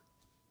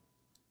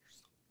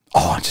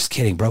 Oh, I'm just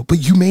kidding, bro.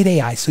 But you made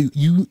AI, so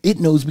it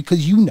knows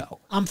because you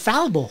know. I'm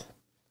fallible.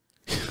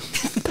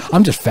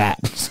 I'm just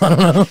fat. So I don't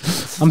know.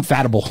 I'm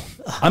fattable.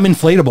 I'm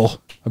inflatable,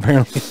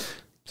 apparently.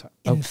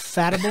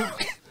 Infatable?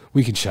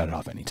 We can shut it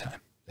off anytime.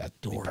 That'd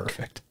be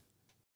perfect.